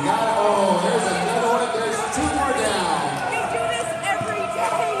 You gotta, there's another one. There's 2 more down. We do this every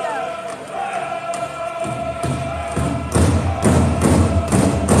day.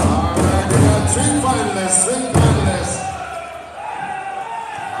 All right, we got 3 finalists, 3 finalists.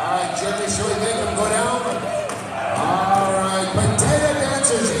 All right, Jimmy, should we make them go down? All right, potato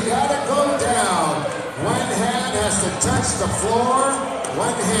dancers, you gotta go down. One hand has to touch the floor.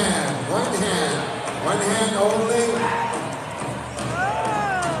 One hand only.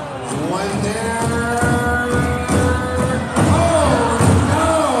 One there. Oh no,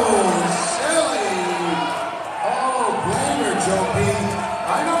 Shelly. Oh, blame her, Joe B.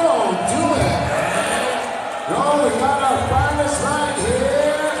 I know, do it. No, we got our finalists right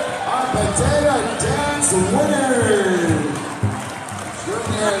here. Our potato dance winner.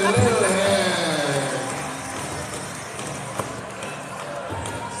 Junior Littlehead.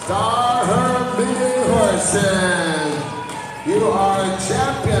 Star Her Mini Horses. You are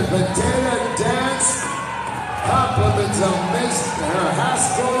champion potato dance. Compliments of Mr.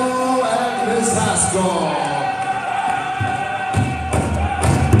 Haskell and Miss Haskell.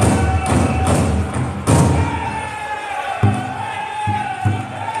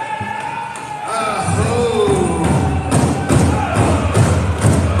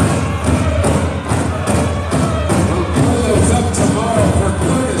 Tomorrow for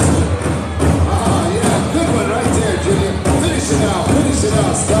Curtis.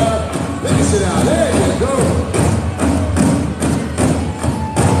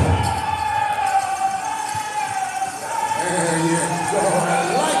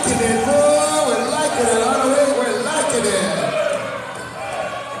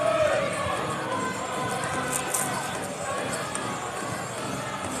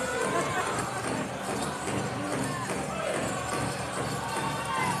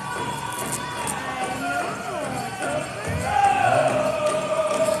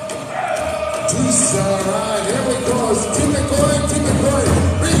 All right, here we go. Keep it going, keep it going.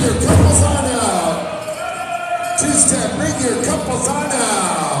 Bring your couples on out. Two-step, bring your couples on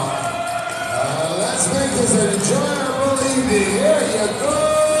out. Let's make this an enjoyable evening. Here you go.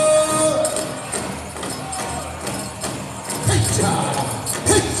 Hey, job.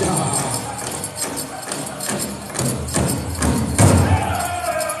 Hey, job.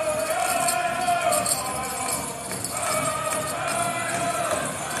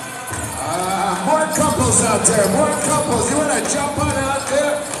 More couples out there, more couples. You want to jump on out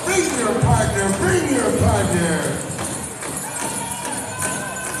there? Bring your partner, bring your partner.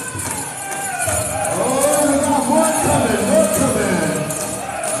 Oh, we got more coming, more coming.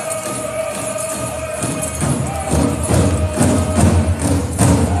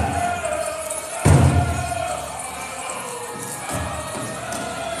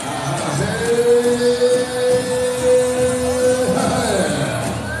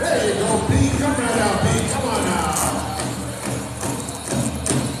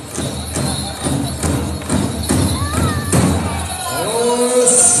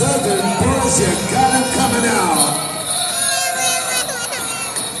 Southern boys, you got them coming out.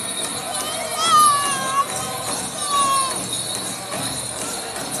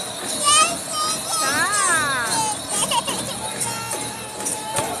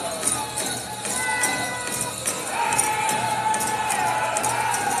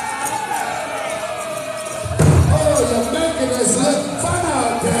 Oh, you're making us look fun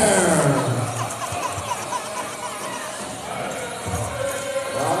out there.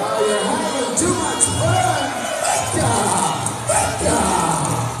 Too much fun!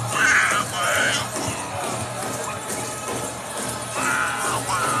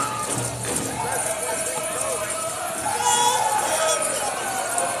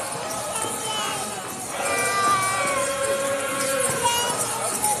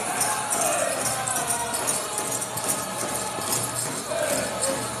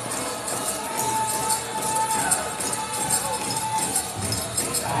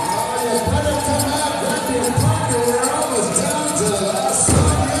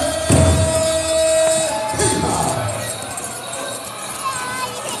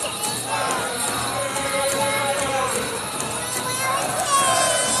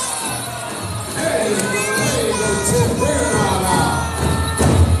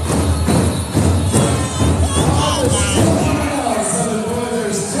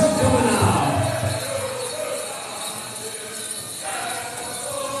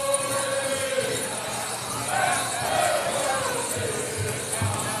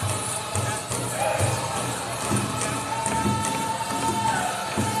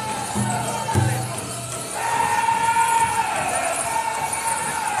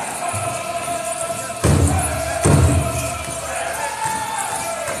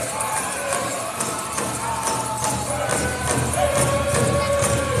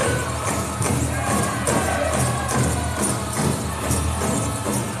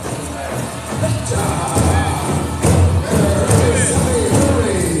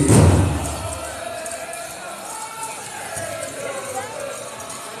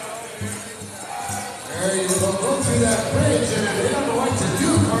 There you go. Go through that bridge and you don't know what to do,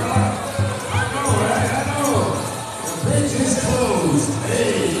 Carla. I know, right? I know. The bridge is closed.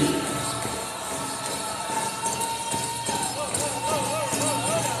 Hey.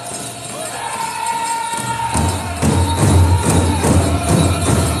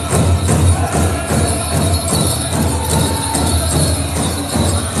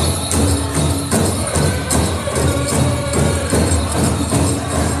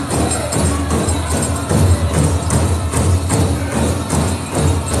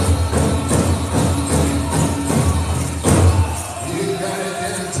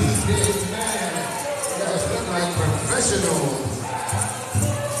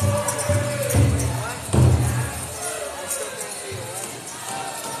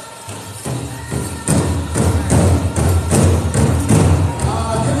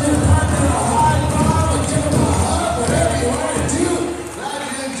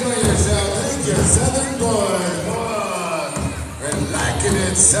 Southern boys, boy, we're liking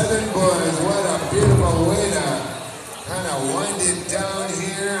it, Southern boys. What a beautiful way to kind of wind it down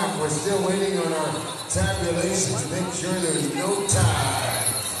here. We're still waiting on our tabulation to make sure there's no tie.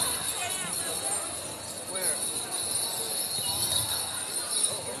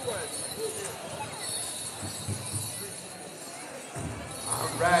 All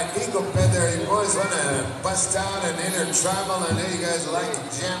right, Eagle Feather, you boys want to bust out an inner travel? I know you guys like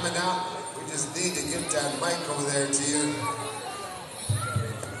to jam it out. Just need to get that mic over there to you.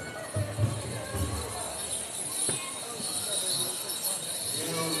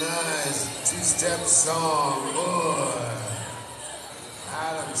 Real nice. step song. Boy,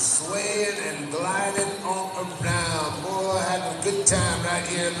 had them swaying and gliding on around. Boy, having a good time right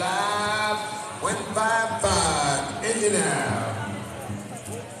here live. 155 Indiana.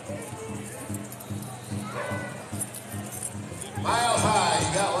 Mile High,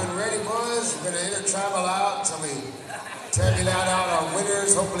 you got one ready, boys? We're gonna intertribal out. Somebody tagging out our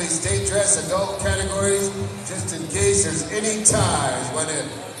winners. Hopefully state dress, adult categories, just in case there's any ties. Want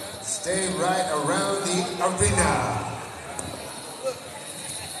to stay right around the arena.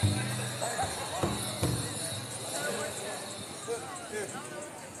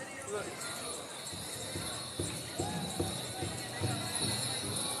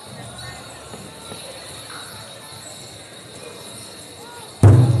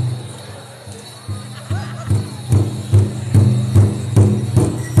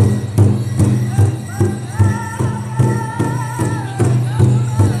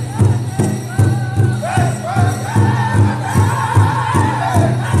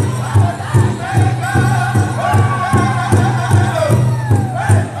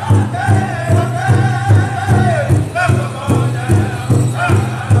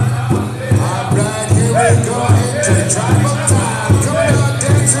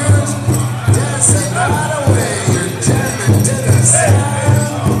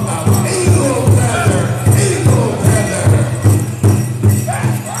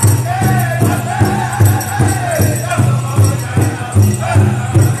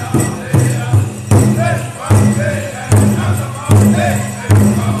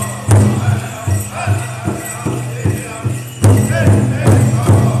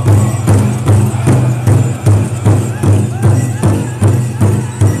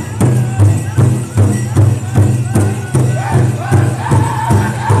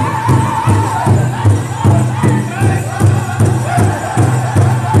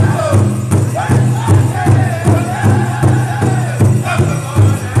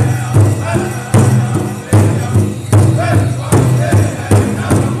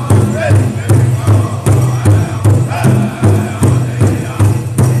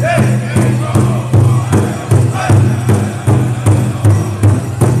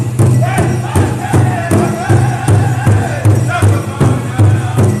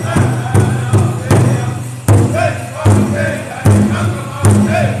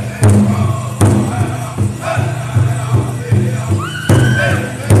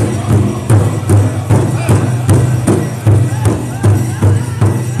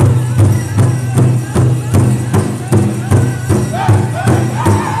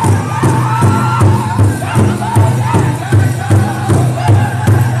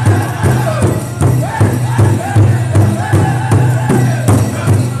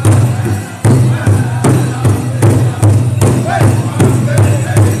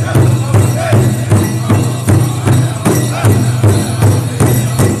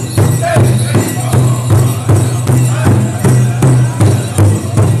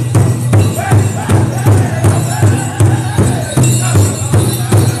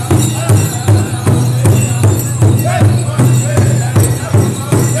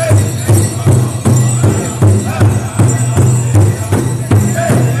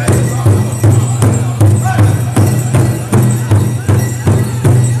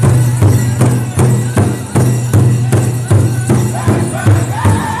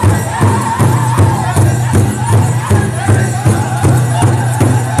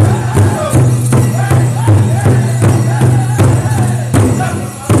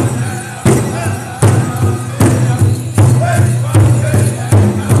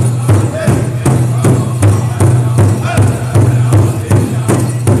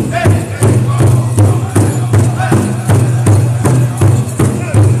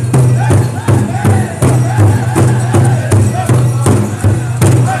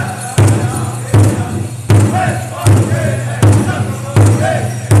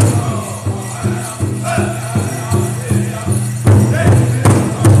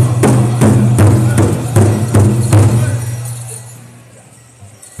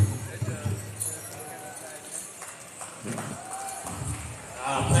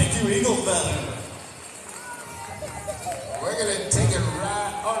 We're going to take it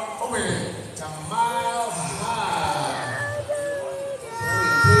right on over to Mile High.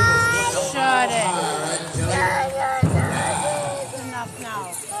 Shut it. Right, Kelly? Enough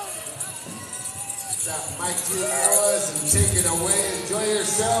now. Stop mic to your boys and take it away. Enjoy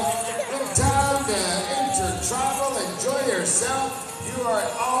yourself. Good time to intertribal. Enjoy yourself. You are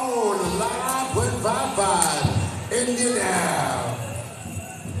on live with 55 Indiana.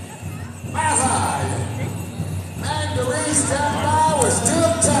 Mile High. Mandaree stand by. We're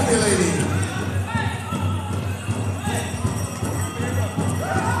still tabulating.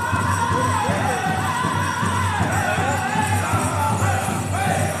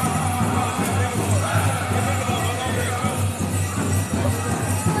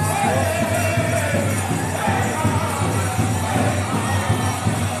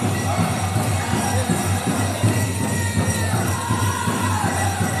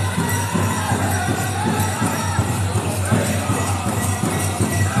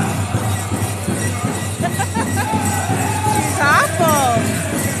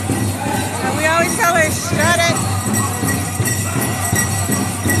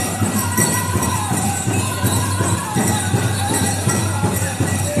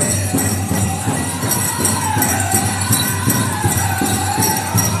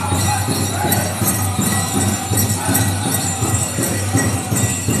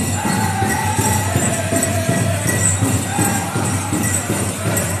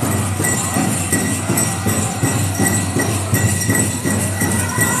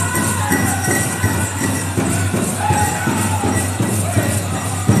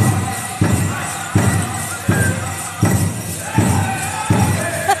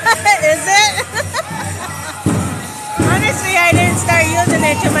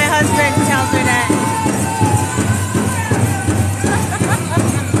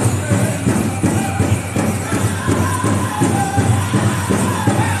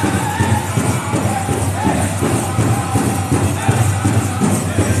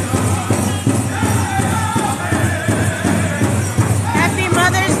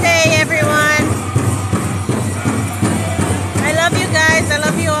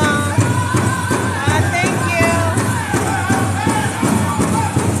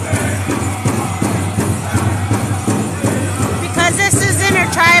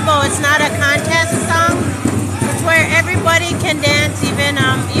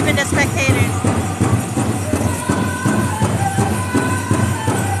 spectators.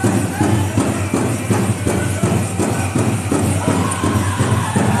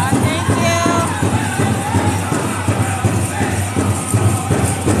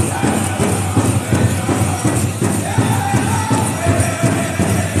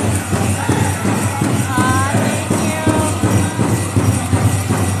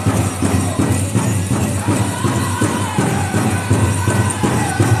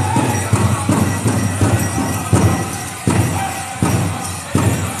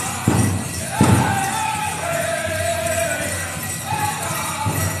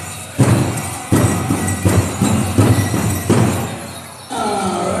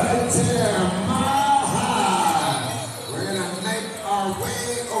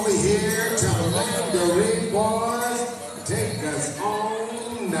 Take us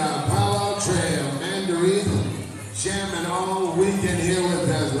on the Powwow Trail. Mandarin jamming all weekend here with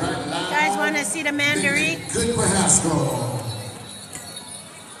us right now. You guys want to see the mandarin? Good for Haskell.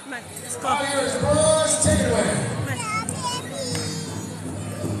 Come on, let's go. All yours, boys. Take it away.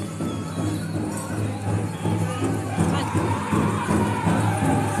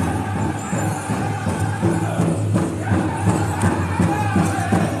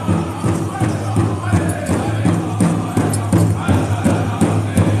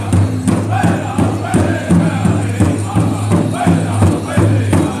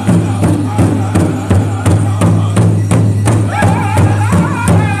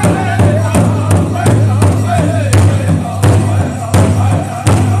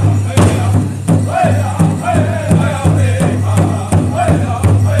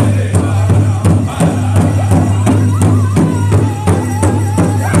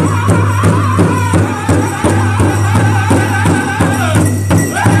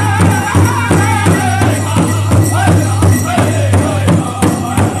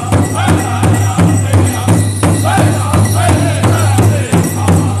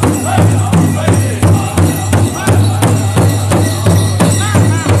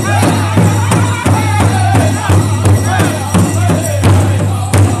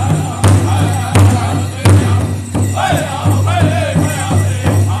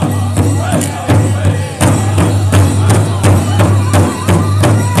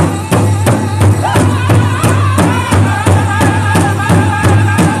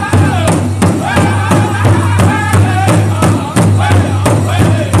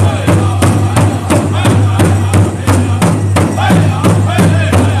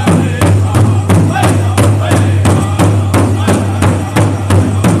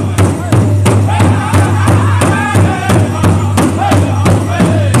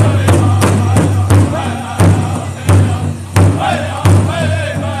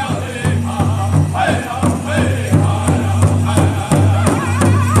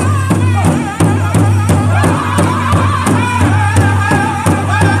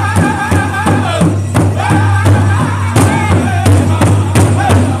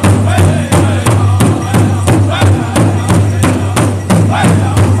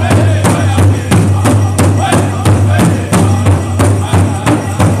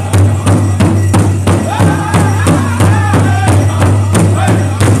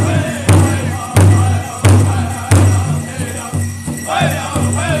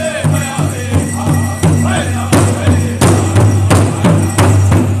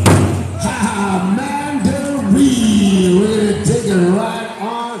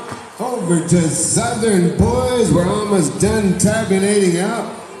 To Southern Boys, we're almost done tabulating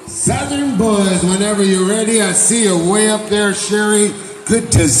up. Southern Boys, whenever you're ready, I see you way up there, Sherry.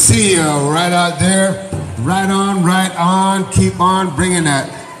 Good to see you right out there. Right on, keep on bringing that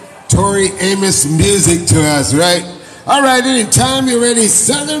Tori Amos music to us, right? All right, anytime you're ready,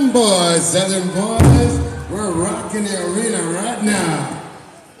 Southern Boys, we're rocking the arena right now.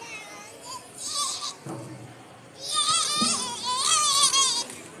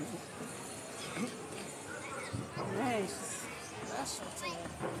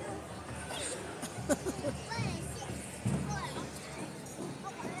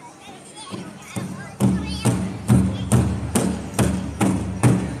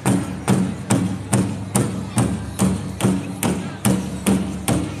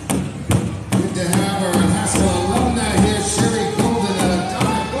 Good to have our Haskell alumni here, Sherry Golden.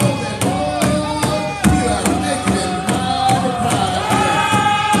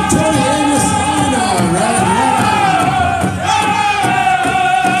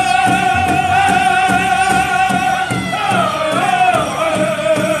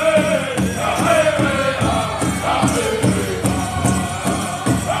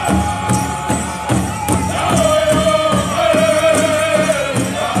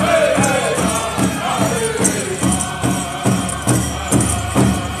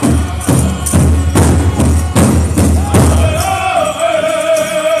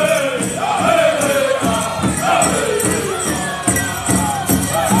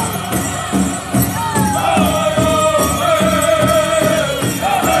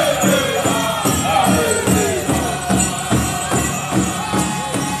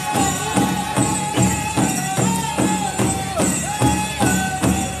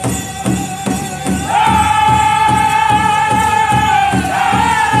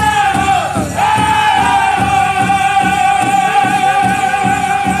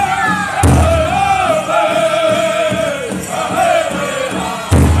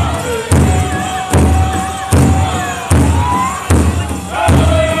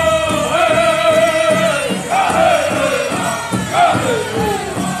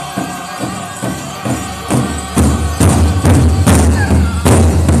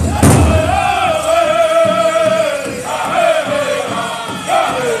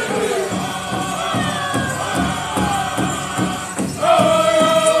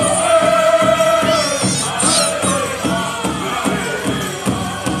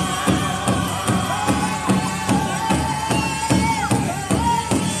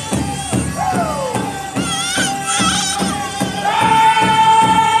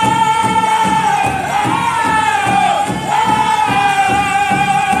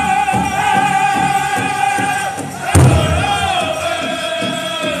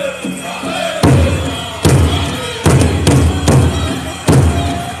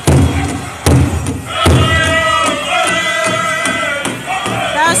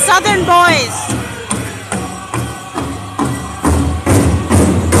 Southern boys.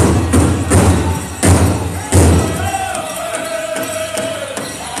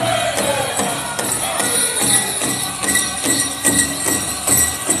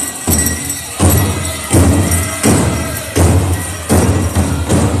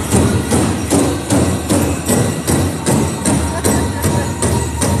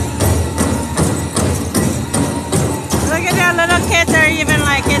 Little kids are even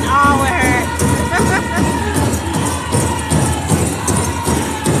like in awe with her.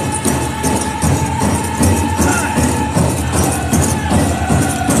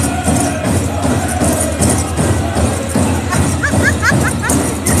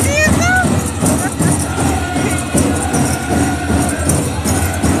 You see it though?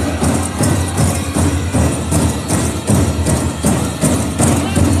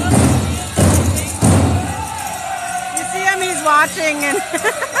 He's watching and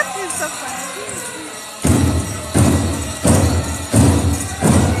he's so funny.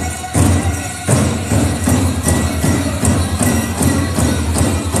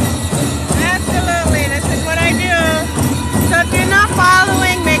 Absolutely, this is what I do. So if you're not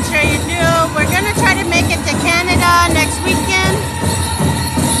following, make sure you do. We're going to try to make it to Canada next weekend.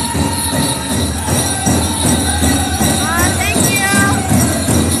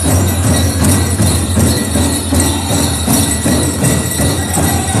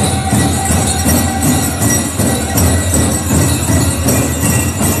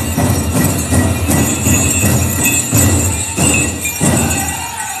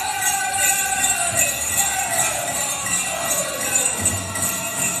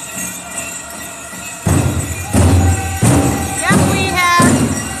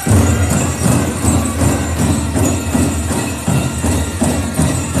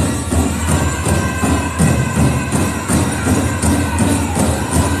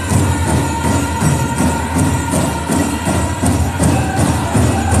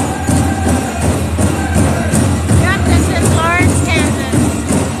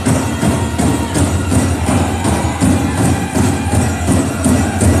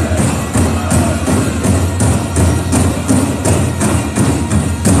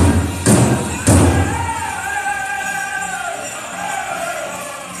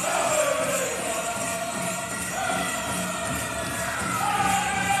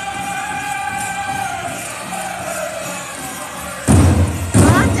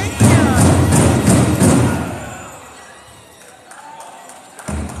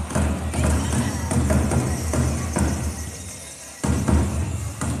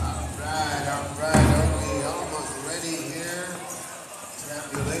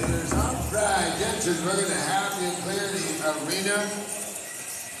 We're going to have you clear the arena.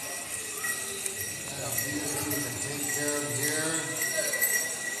 You can take care of here.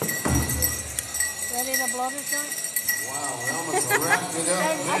 Ready to blow this joint? Wow, we almost wrapped it up.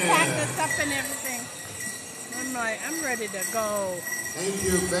 I packed this up and everything. I'm ready to go. Thank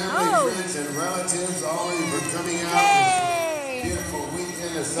you, family, friends, and relatives, all of you for coming out. Yay! Beautiful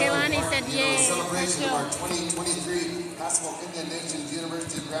weekend of said yay. Celebration of our 2023 Haskell Indian Nations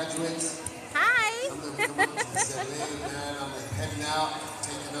University graduates. Hi. Come up and say, hey man, I'm heading out,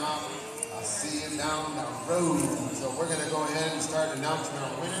 taking off. I'll see you down the road. So we're going to go ahead and start announcing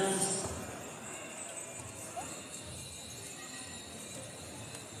our winners.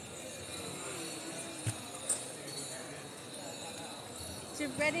 You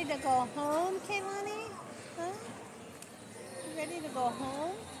ready to go home, Kaylani? Huh? You ready to go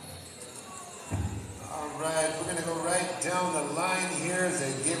home? All right, we're going to go right down the line here as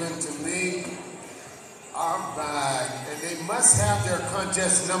they give it to me. All right, and they must have their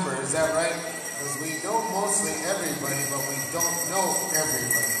contest number, is that right? Because we know mostly everybody, but we don't know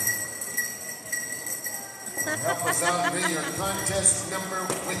everybody. So help us out and bring your contest number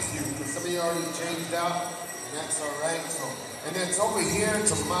with you, because some of you already changed out, and that's all right. So, and it's over here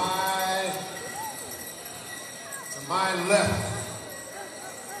to my left.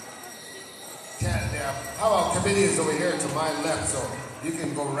 The Powwow committee is over here to my left, so you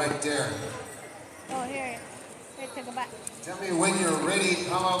can go right there. Oh, here. Here, take a back. Tell me when you're ready,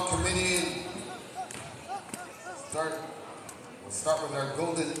 Powwow committee. We'll start with our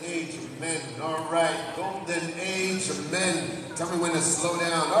golden age of men. All right, golden age of men. Tell me when to slow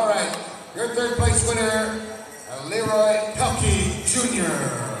down. All right, your third place winner, Leroy Pelkey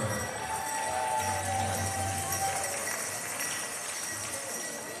Jr.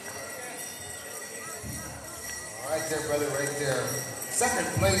 Right there, brother, right there. Second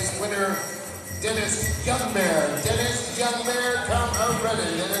place winner, Dennis Youngbear. Dennis Youngbear, come on, brother,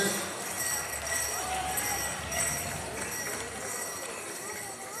 Dennis.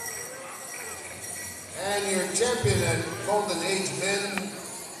 champion at Golden Age Men,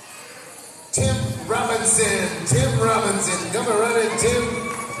 Tim Robinson. Tim Robinson. Come and run it, Tim.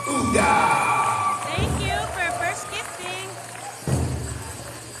 Ooh-yah. Thank you for first gifting.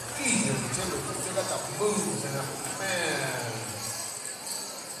 Jesus, Tim, still got the moves and man.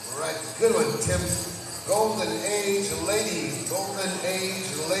 All right, good one, Tim. Golden Age Ladies. Golden Age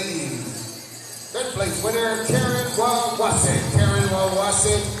Ladies. Third place winner, Karen Wawasek. Karen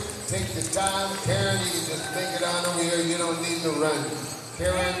Wawasek. Take the time, Karen, you can just make it on over here. You don't need to run.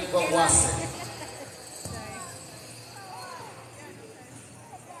 Karen Wawasek.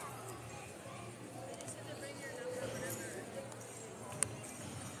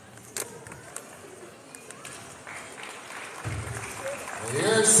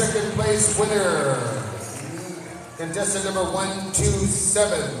 Here's second place winner. Contestant number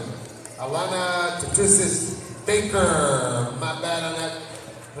 127. Alana Tatusis Baker. My bad on that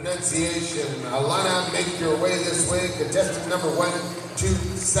pronunciation. Alana, make your way this way. Contestant number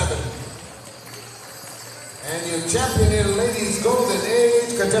 127. And your champion in Ladies Golden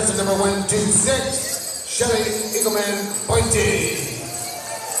Age, contestant number 126, Shelly Eagleman Pointy.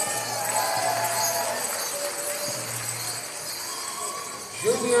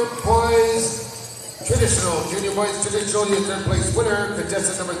 Junior Boys Traditional, your third place winner,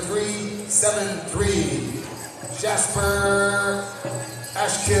 contestant number 373, Jasper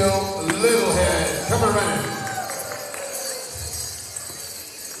Haskell Littlehead. Come and run it.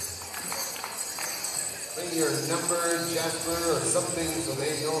 Bring your number, Jasper, or something so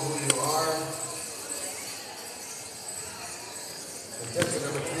they know who you are. Contestant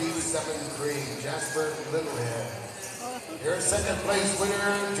number 373, Jasper Littlehead. Your second place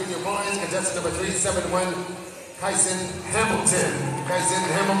winner, Junior Boys, contestant number 371, Kyson Hamilton. Kyson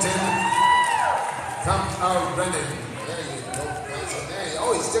Hamilton, come out running. There you go, Kyson. There you go. Oh,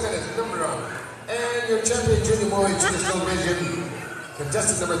 he's still got his number on. And your champion, Junior Boys, Traditional Division,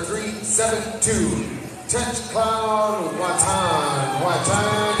 contestant number 372, Touch Cloud Watan.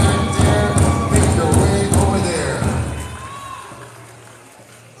 Watan, right there. Make your way over there.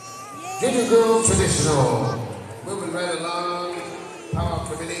 Junior Girls Traditional. Moving right along, Powwow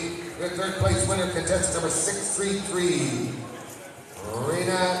Committee. Your third place winner, contestant number 633,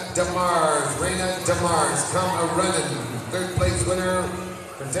 Raina DeMars. Raina DeMars, come a running. Third place winner,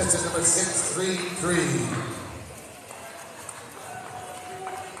 contestant number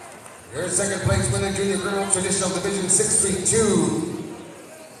 633. Your second place winner, Junior Girls Traditional Division 632,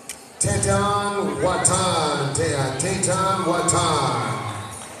 Teton Watan. Teton Watan.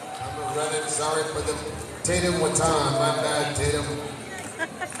 I'm a running, sorry for the Tatum Watan, my bad, Tatum.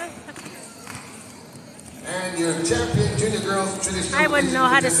 And your champion, Junior Girls Traditional. I wouldn't know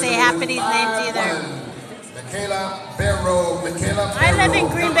how to say half of these names either. Michaela Barrow. Michaela Barrow. I live in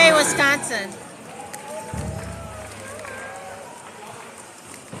Green Bay, Wisconsin.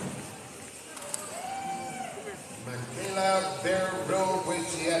 Michaela Barrow, where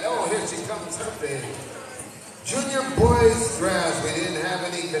she at? Oh, here she comes, her baby. Junior Boys Grass, we didn't have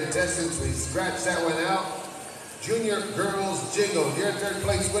any contestants, we scratched that one out. Junior Girls Jingle, your third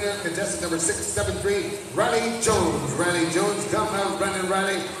place winner, contestant number 673, Riley Jones. Riley Jones, come out running,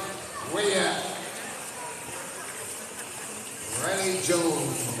 Riley. Where you at? Riley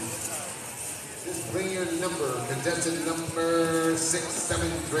Jones. Just bring your number, contestant number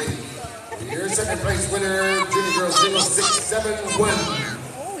 673. Your second place winner, Junior Girls Jingle 671.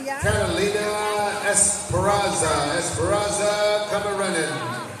 Catalina Esperanza. Esperanza, come a running.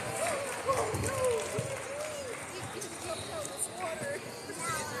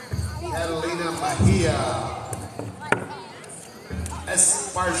 Catalina Mahia.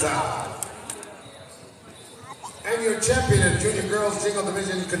 Esparza. And your champion in Junior Girls Jingle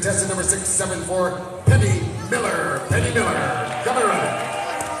Division, contestant number 674, Penny Miller. Penny Miller, come a running.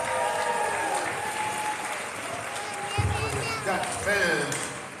 Got fans.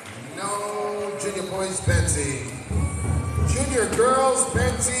 No Junior Boys Betsy. Junior Girls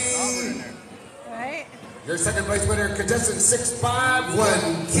Betsy. Right. Your second place winner, contestant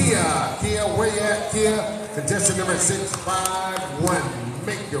 651, Kia. Kia, where you at, Kia? Contestant number 651.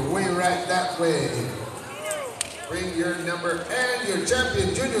 Make your way right that way. Bring your number and your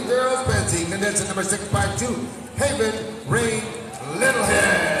champion, Junior Girls Betsy. Contestant number 652, Haven Ray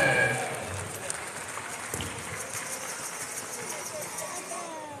Littlehead.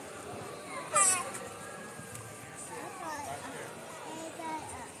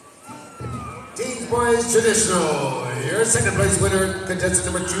 Boys Traditional, your second place winner, contestant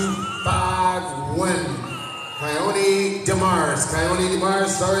number 251, Coyote DeMars. Coyote DeMars,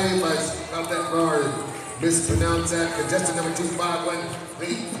 sorry if I spelled that wrong or mispronounced that. Contestant number 251,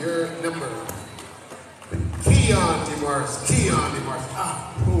 read your number. Keon DeMars.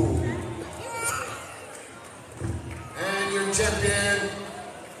 Ah, ooh. And your champion,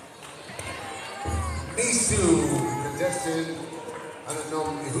 Misu, contestant. I don't know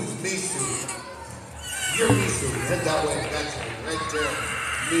who's Misu. You're Misu. Head that way. That's it. Right there.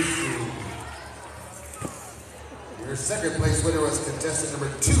 Misu. Your second place winner was contestant number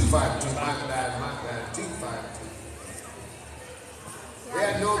 252. My bad. 252. We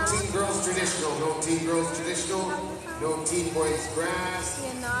had no teen girls traditional, no teen boys grass.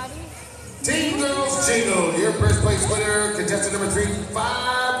 Teen girls jingle. Your first place winner, contestant number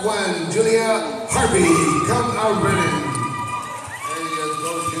 351, Julia Harvey. Come out running. There you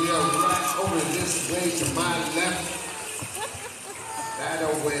go, Julia, right over this way to my left. That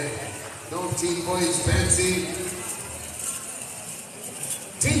away. No teen boys fancy.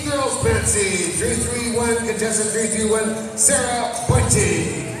 Teen girls fancy. 331, contestant 331, Sarah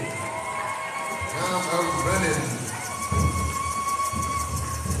Bunting. Come out running.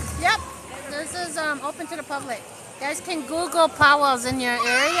 Yep, this is open to the public. You guys can Google powwows in your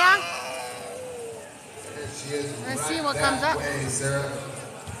area. There she is. And right see what comes up. Way, Sarah.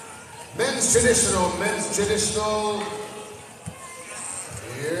 Men's traditional.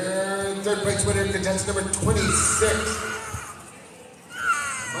 Here, third place winner, contestant number 26.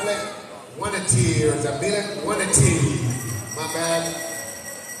 Malik Wanati, or Zamila Wanati. My bad.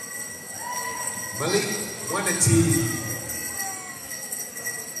 Malik Wanati.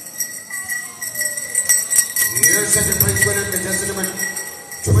 Your second place winner, contestant number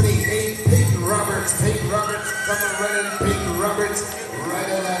 28, Peyton Roberts. Come running, Peyton Roberts, right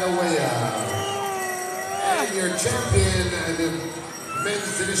on that away. And your champion in the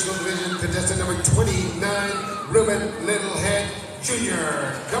men's traditional division, contestant number 29, Ruben Littlehead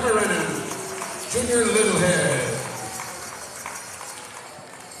Jr. Come running, Junior Littlehead.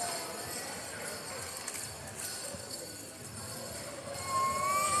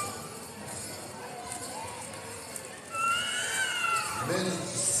 Men's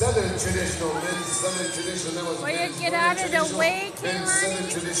Southern traditional. That was Will you get out of the way, Men's Southern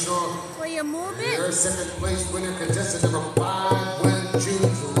Kehlani? traditional. Will you move it? Your second place winner, contestant number 5,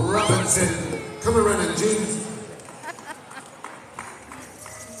 Junes Robinson. Come running, Junes.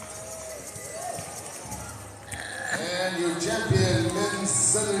 And your champion, men's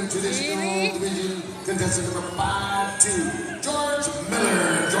Southern traditional division, contestant number 5, George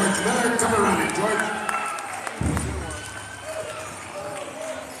Miller. Come running, George.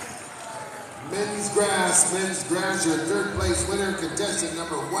 Men's grass, your third place winner, contestant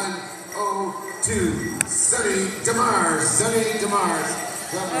number 102, Sonny DeMars.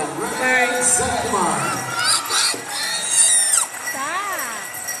 Come running, Sonny DeMars.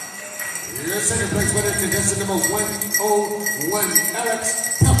 Your second place winner, contestant number 101, Alex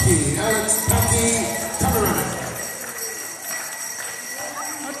Pelkey. Come running.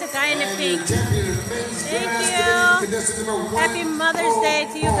 What's the guy in the pink? Champion of men's Thank grass you. division, contestant number 1. Happy Mother's Day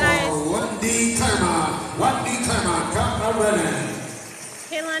to you guys. Wendy Claremont, come running.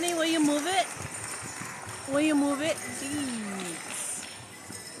 Kehlani, will you move it?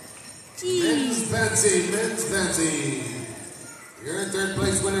 Jeez. Men's fancy. Your third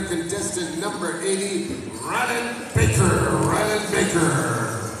place winner, contestant number 80, Rylan Baker.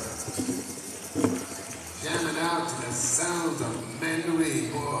 Jamming out to the sounds of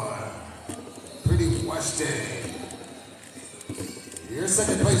Mandarin, boy. Pretty wash day. Your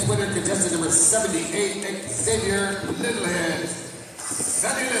second place winner, contestant number 78, Xavier Littlehead.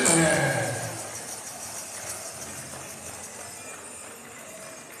 Sonny Littlehead.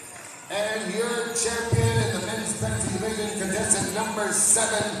 And your champion in the men's fantasy division, contestant number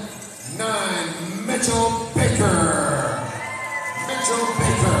 79, Mitchell Baker.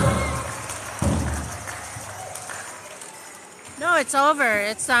 No, it's over.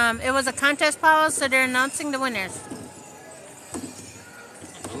 It was a contest powwow, so they're announcing the winners.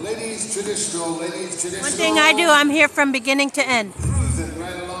 Ladies traditional. One thing I do, I'm here from beginning to end. Cruising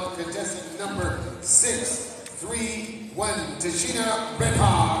right along, contestant number 631, Tashina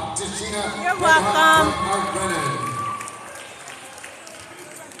Redhawk. You're welcome.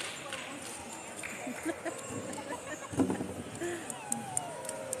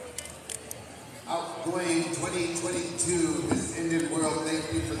 Outgoing 2022, Miss Indian World,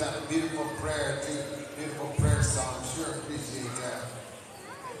 thank you for that beautiful prayer song. Sure appreciate that.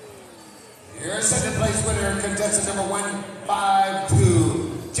 Your second place winner, contestant number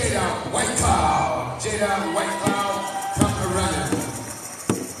 152, Jada White Cloud, come running.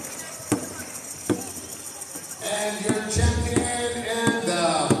 And your champion in the,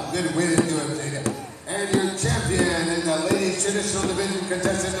 good way to do it, Jada. And your champion in the ladies traditional division,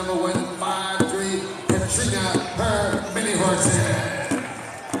 contestant number 153, Katrina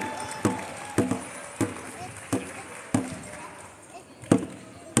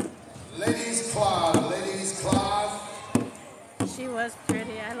Ladies Claude, Ladies Claude. She was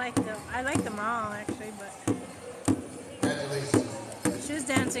pretty. I like them all actually, but Congratulations. she was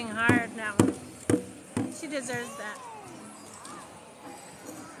dancing hard now. She deserves that.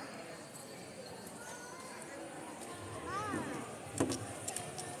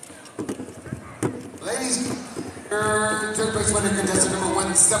 Ladies, third place winner, contestant number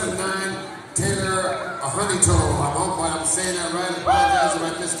 179, Taylor Honeytone. I hope I'm saying that right. I apologize if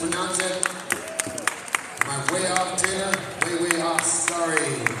I mispronounce it. Am I way off, Taylor? Way off.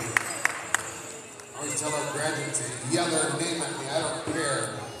 Sorry. I always tell our graduates to yell their name at me. I don't care.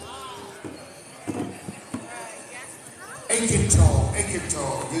 Akinto.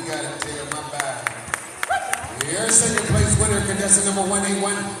 You got it, Taylor. My bad. Your second place winner, contestant number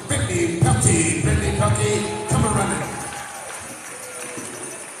 181, Brittany Pelkey. Brittany Pelkey, come on running.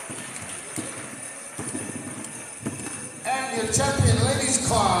 And your champion, Ladies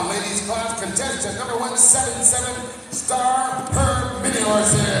Claude, contestant number 177, Star Her Mini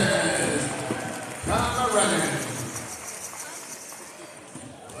Horses. Come on running.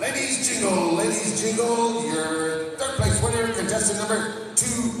 Ladies Jingle, your third place winner, contestant number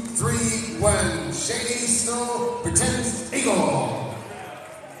 231, Shady Snow Pretends Eagle.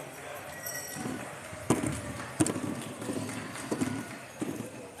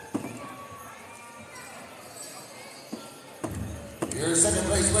 Your second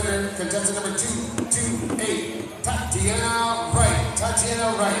place winner, contestant number 228, Tatiana Wright.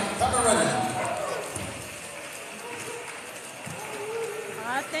 Come on running.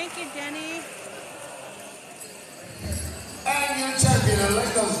 Thank you, Jenny. And your champion,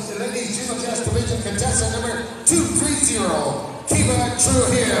 Ladies Jingle Jazz Division, contestant number 230, Kiva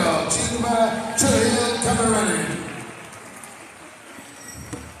Truhill. Come on running.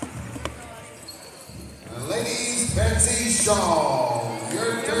 Ladies Betsy Shaw,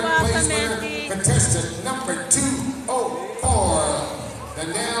 your third place winner, contestant number 204,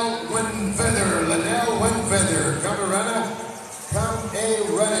 Linnell Winfeather. Come a running.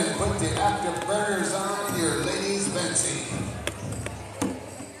 Put the afterburners on your Ladies Betsy.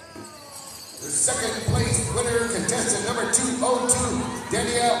 The second place winner, contestant number 202,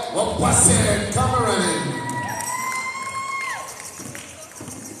 Danielle Wapwasen. Come a running.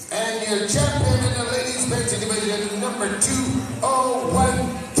 And your champion in the Ladies Betsy division, number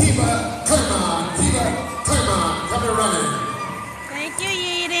 201, Kiva Clermont. Come a running. Thank you,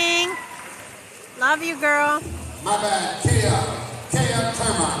 Yeating. Love you, girl. My bad, Kea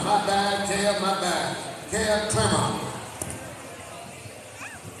Clermont. My bad. Kea Clermont.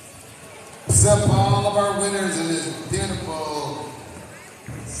 What's up, all of our winners in this beautiful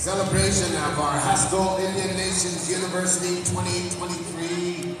celebration of our Haskell Indian Nations University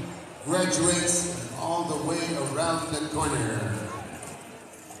 2023 graduates all the way around the corner.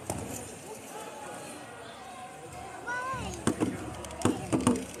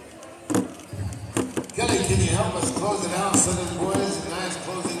 Kelly, can you help us close it out, Southern Boys? A nice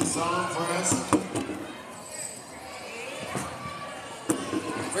closing song for us.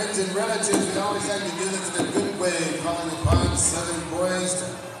 Friends and relatives, we always like to do this in a good way, calling upon Southern Boys to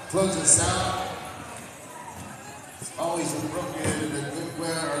close us out. It's always appropriate in a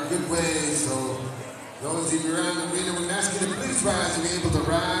good way, so those of you around the arena, we ask you to please rise and be able to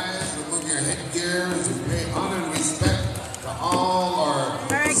rise, remove your headgears, and pay honor and respect to all our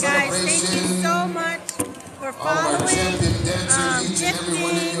guys, thank you so much for following.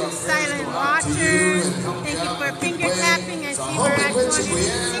 Gifting, silent watchers. Thank you for finger tapping. I see we're at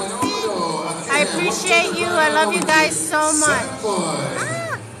 260. I appreciate you. I love you guys so much.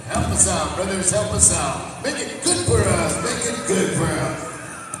 Help us out, brothers. Help us out. Make it good for us.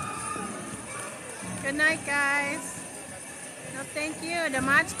 Good night, guys. No, thank you. The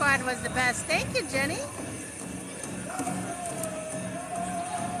Mod Squad was the best. Thank you, Jenny.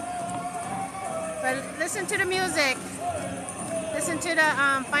 But listen to the music. Listen to the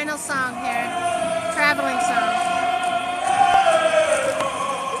final song here. Traveling song.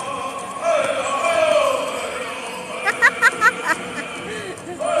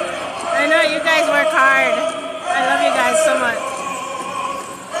 I know you guys work hard. I love you guys so much.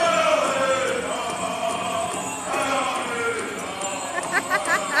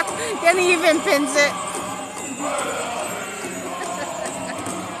 Jenny even pins it.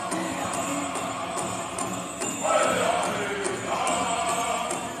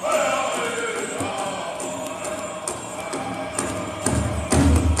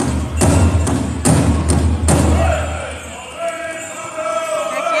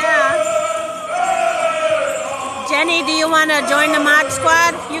 Jenny, do you want to join the Mod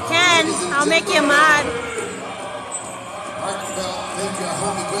Squad? You can. I'll make you a mod. Heartfelt, thank you.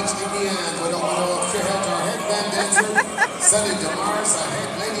 homie Quinch Indian. With our headband dancer, Sunny Demars, our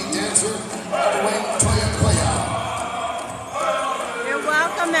head lady dancer, all the way Toya Koya. You're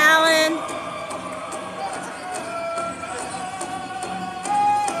welcome, Alan.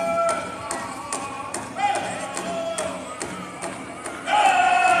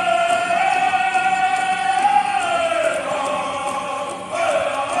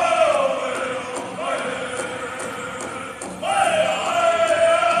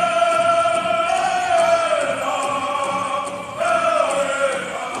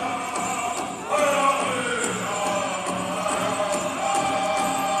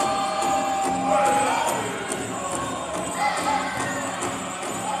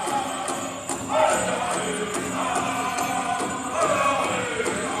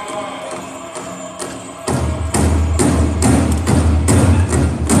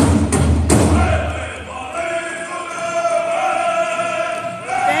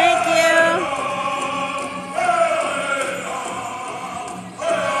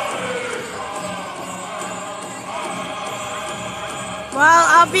 Well,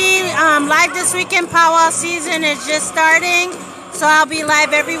 I'll be live this weekend. Powwow season is just starting, so I'll be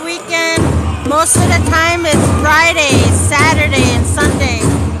live every weekend. Most of the time it's Friday, Saturday, and Sunday.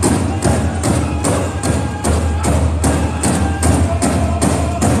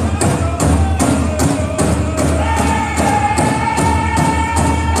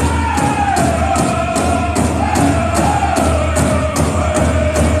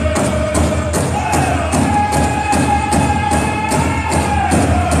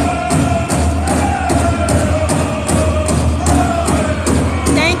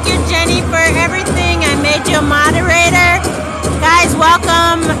 Moderator. Guys,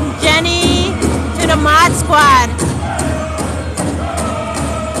 welcome Jenny to the Mod Squad.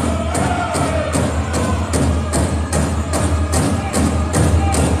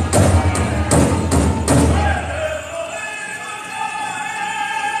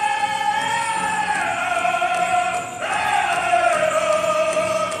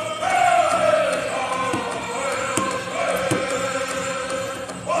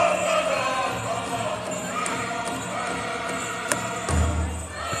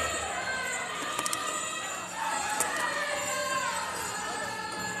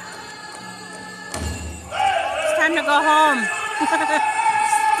 Time to go home.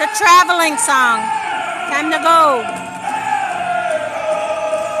 The traveling song. Time to go.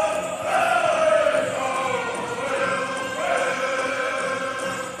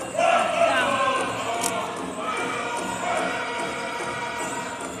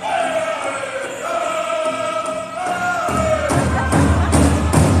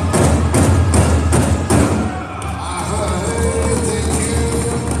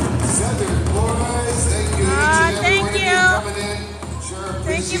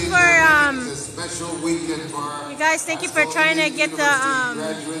 You guys, thank you for trying to get the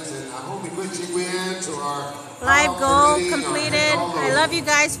live goal completed. I love you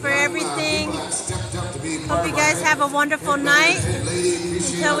guys for everything. Hope you guys have a wonderful night.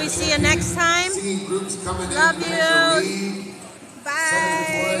 Until we see you next time. Love you.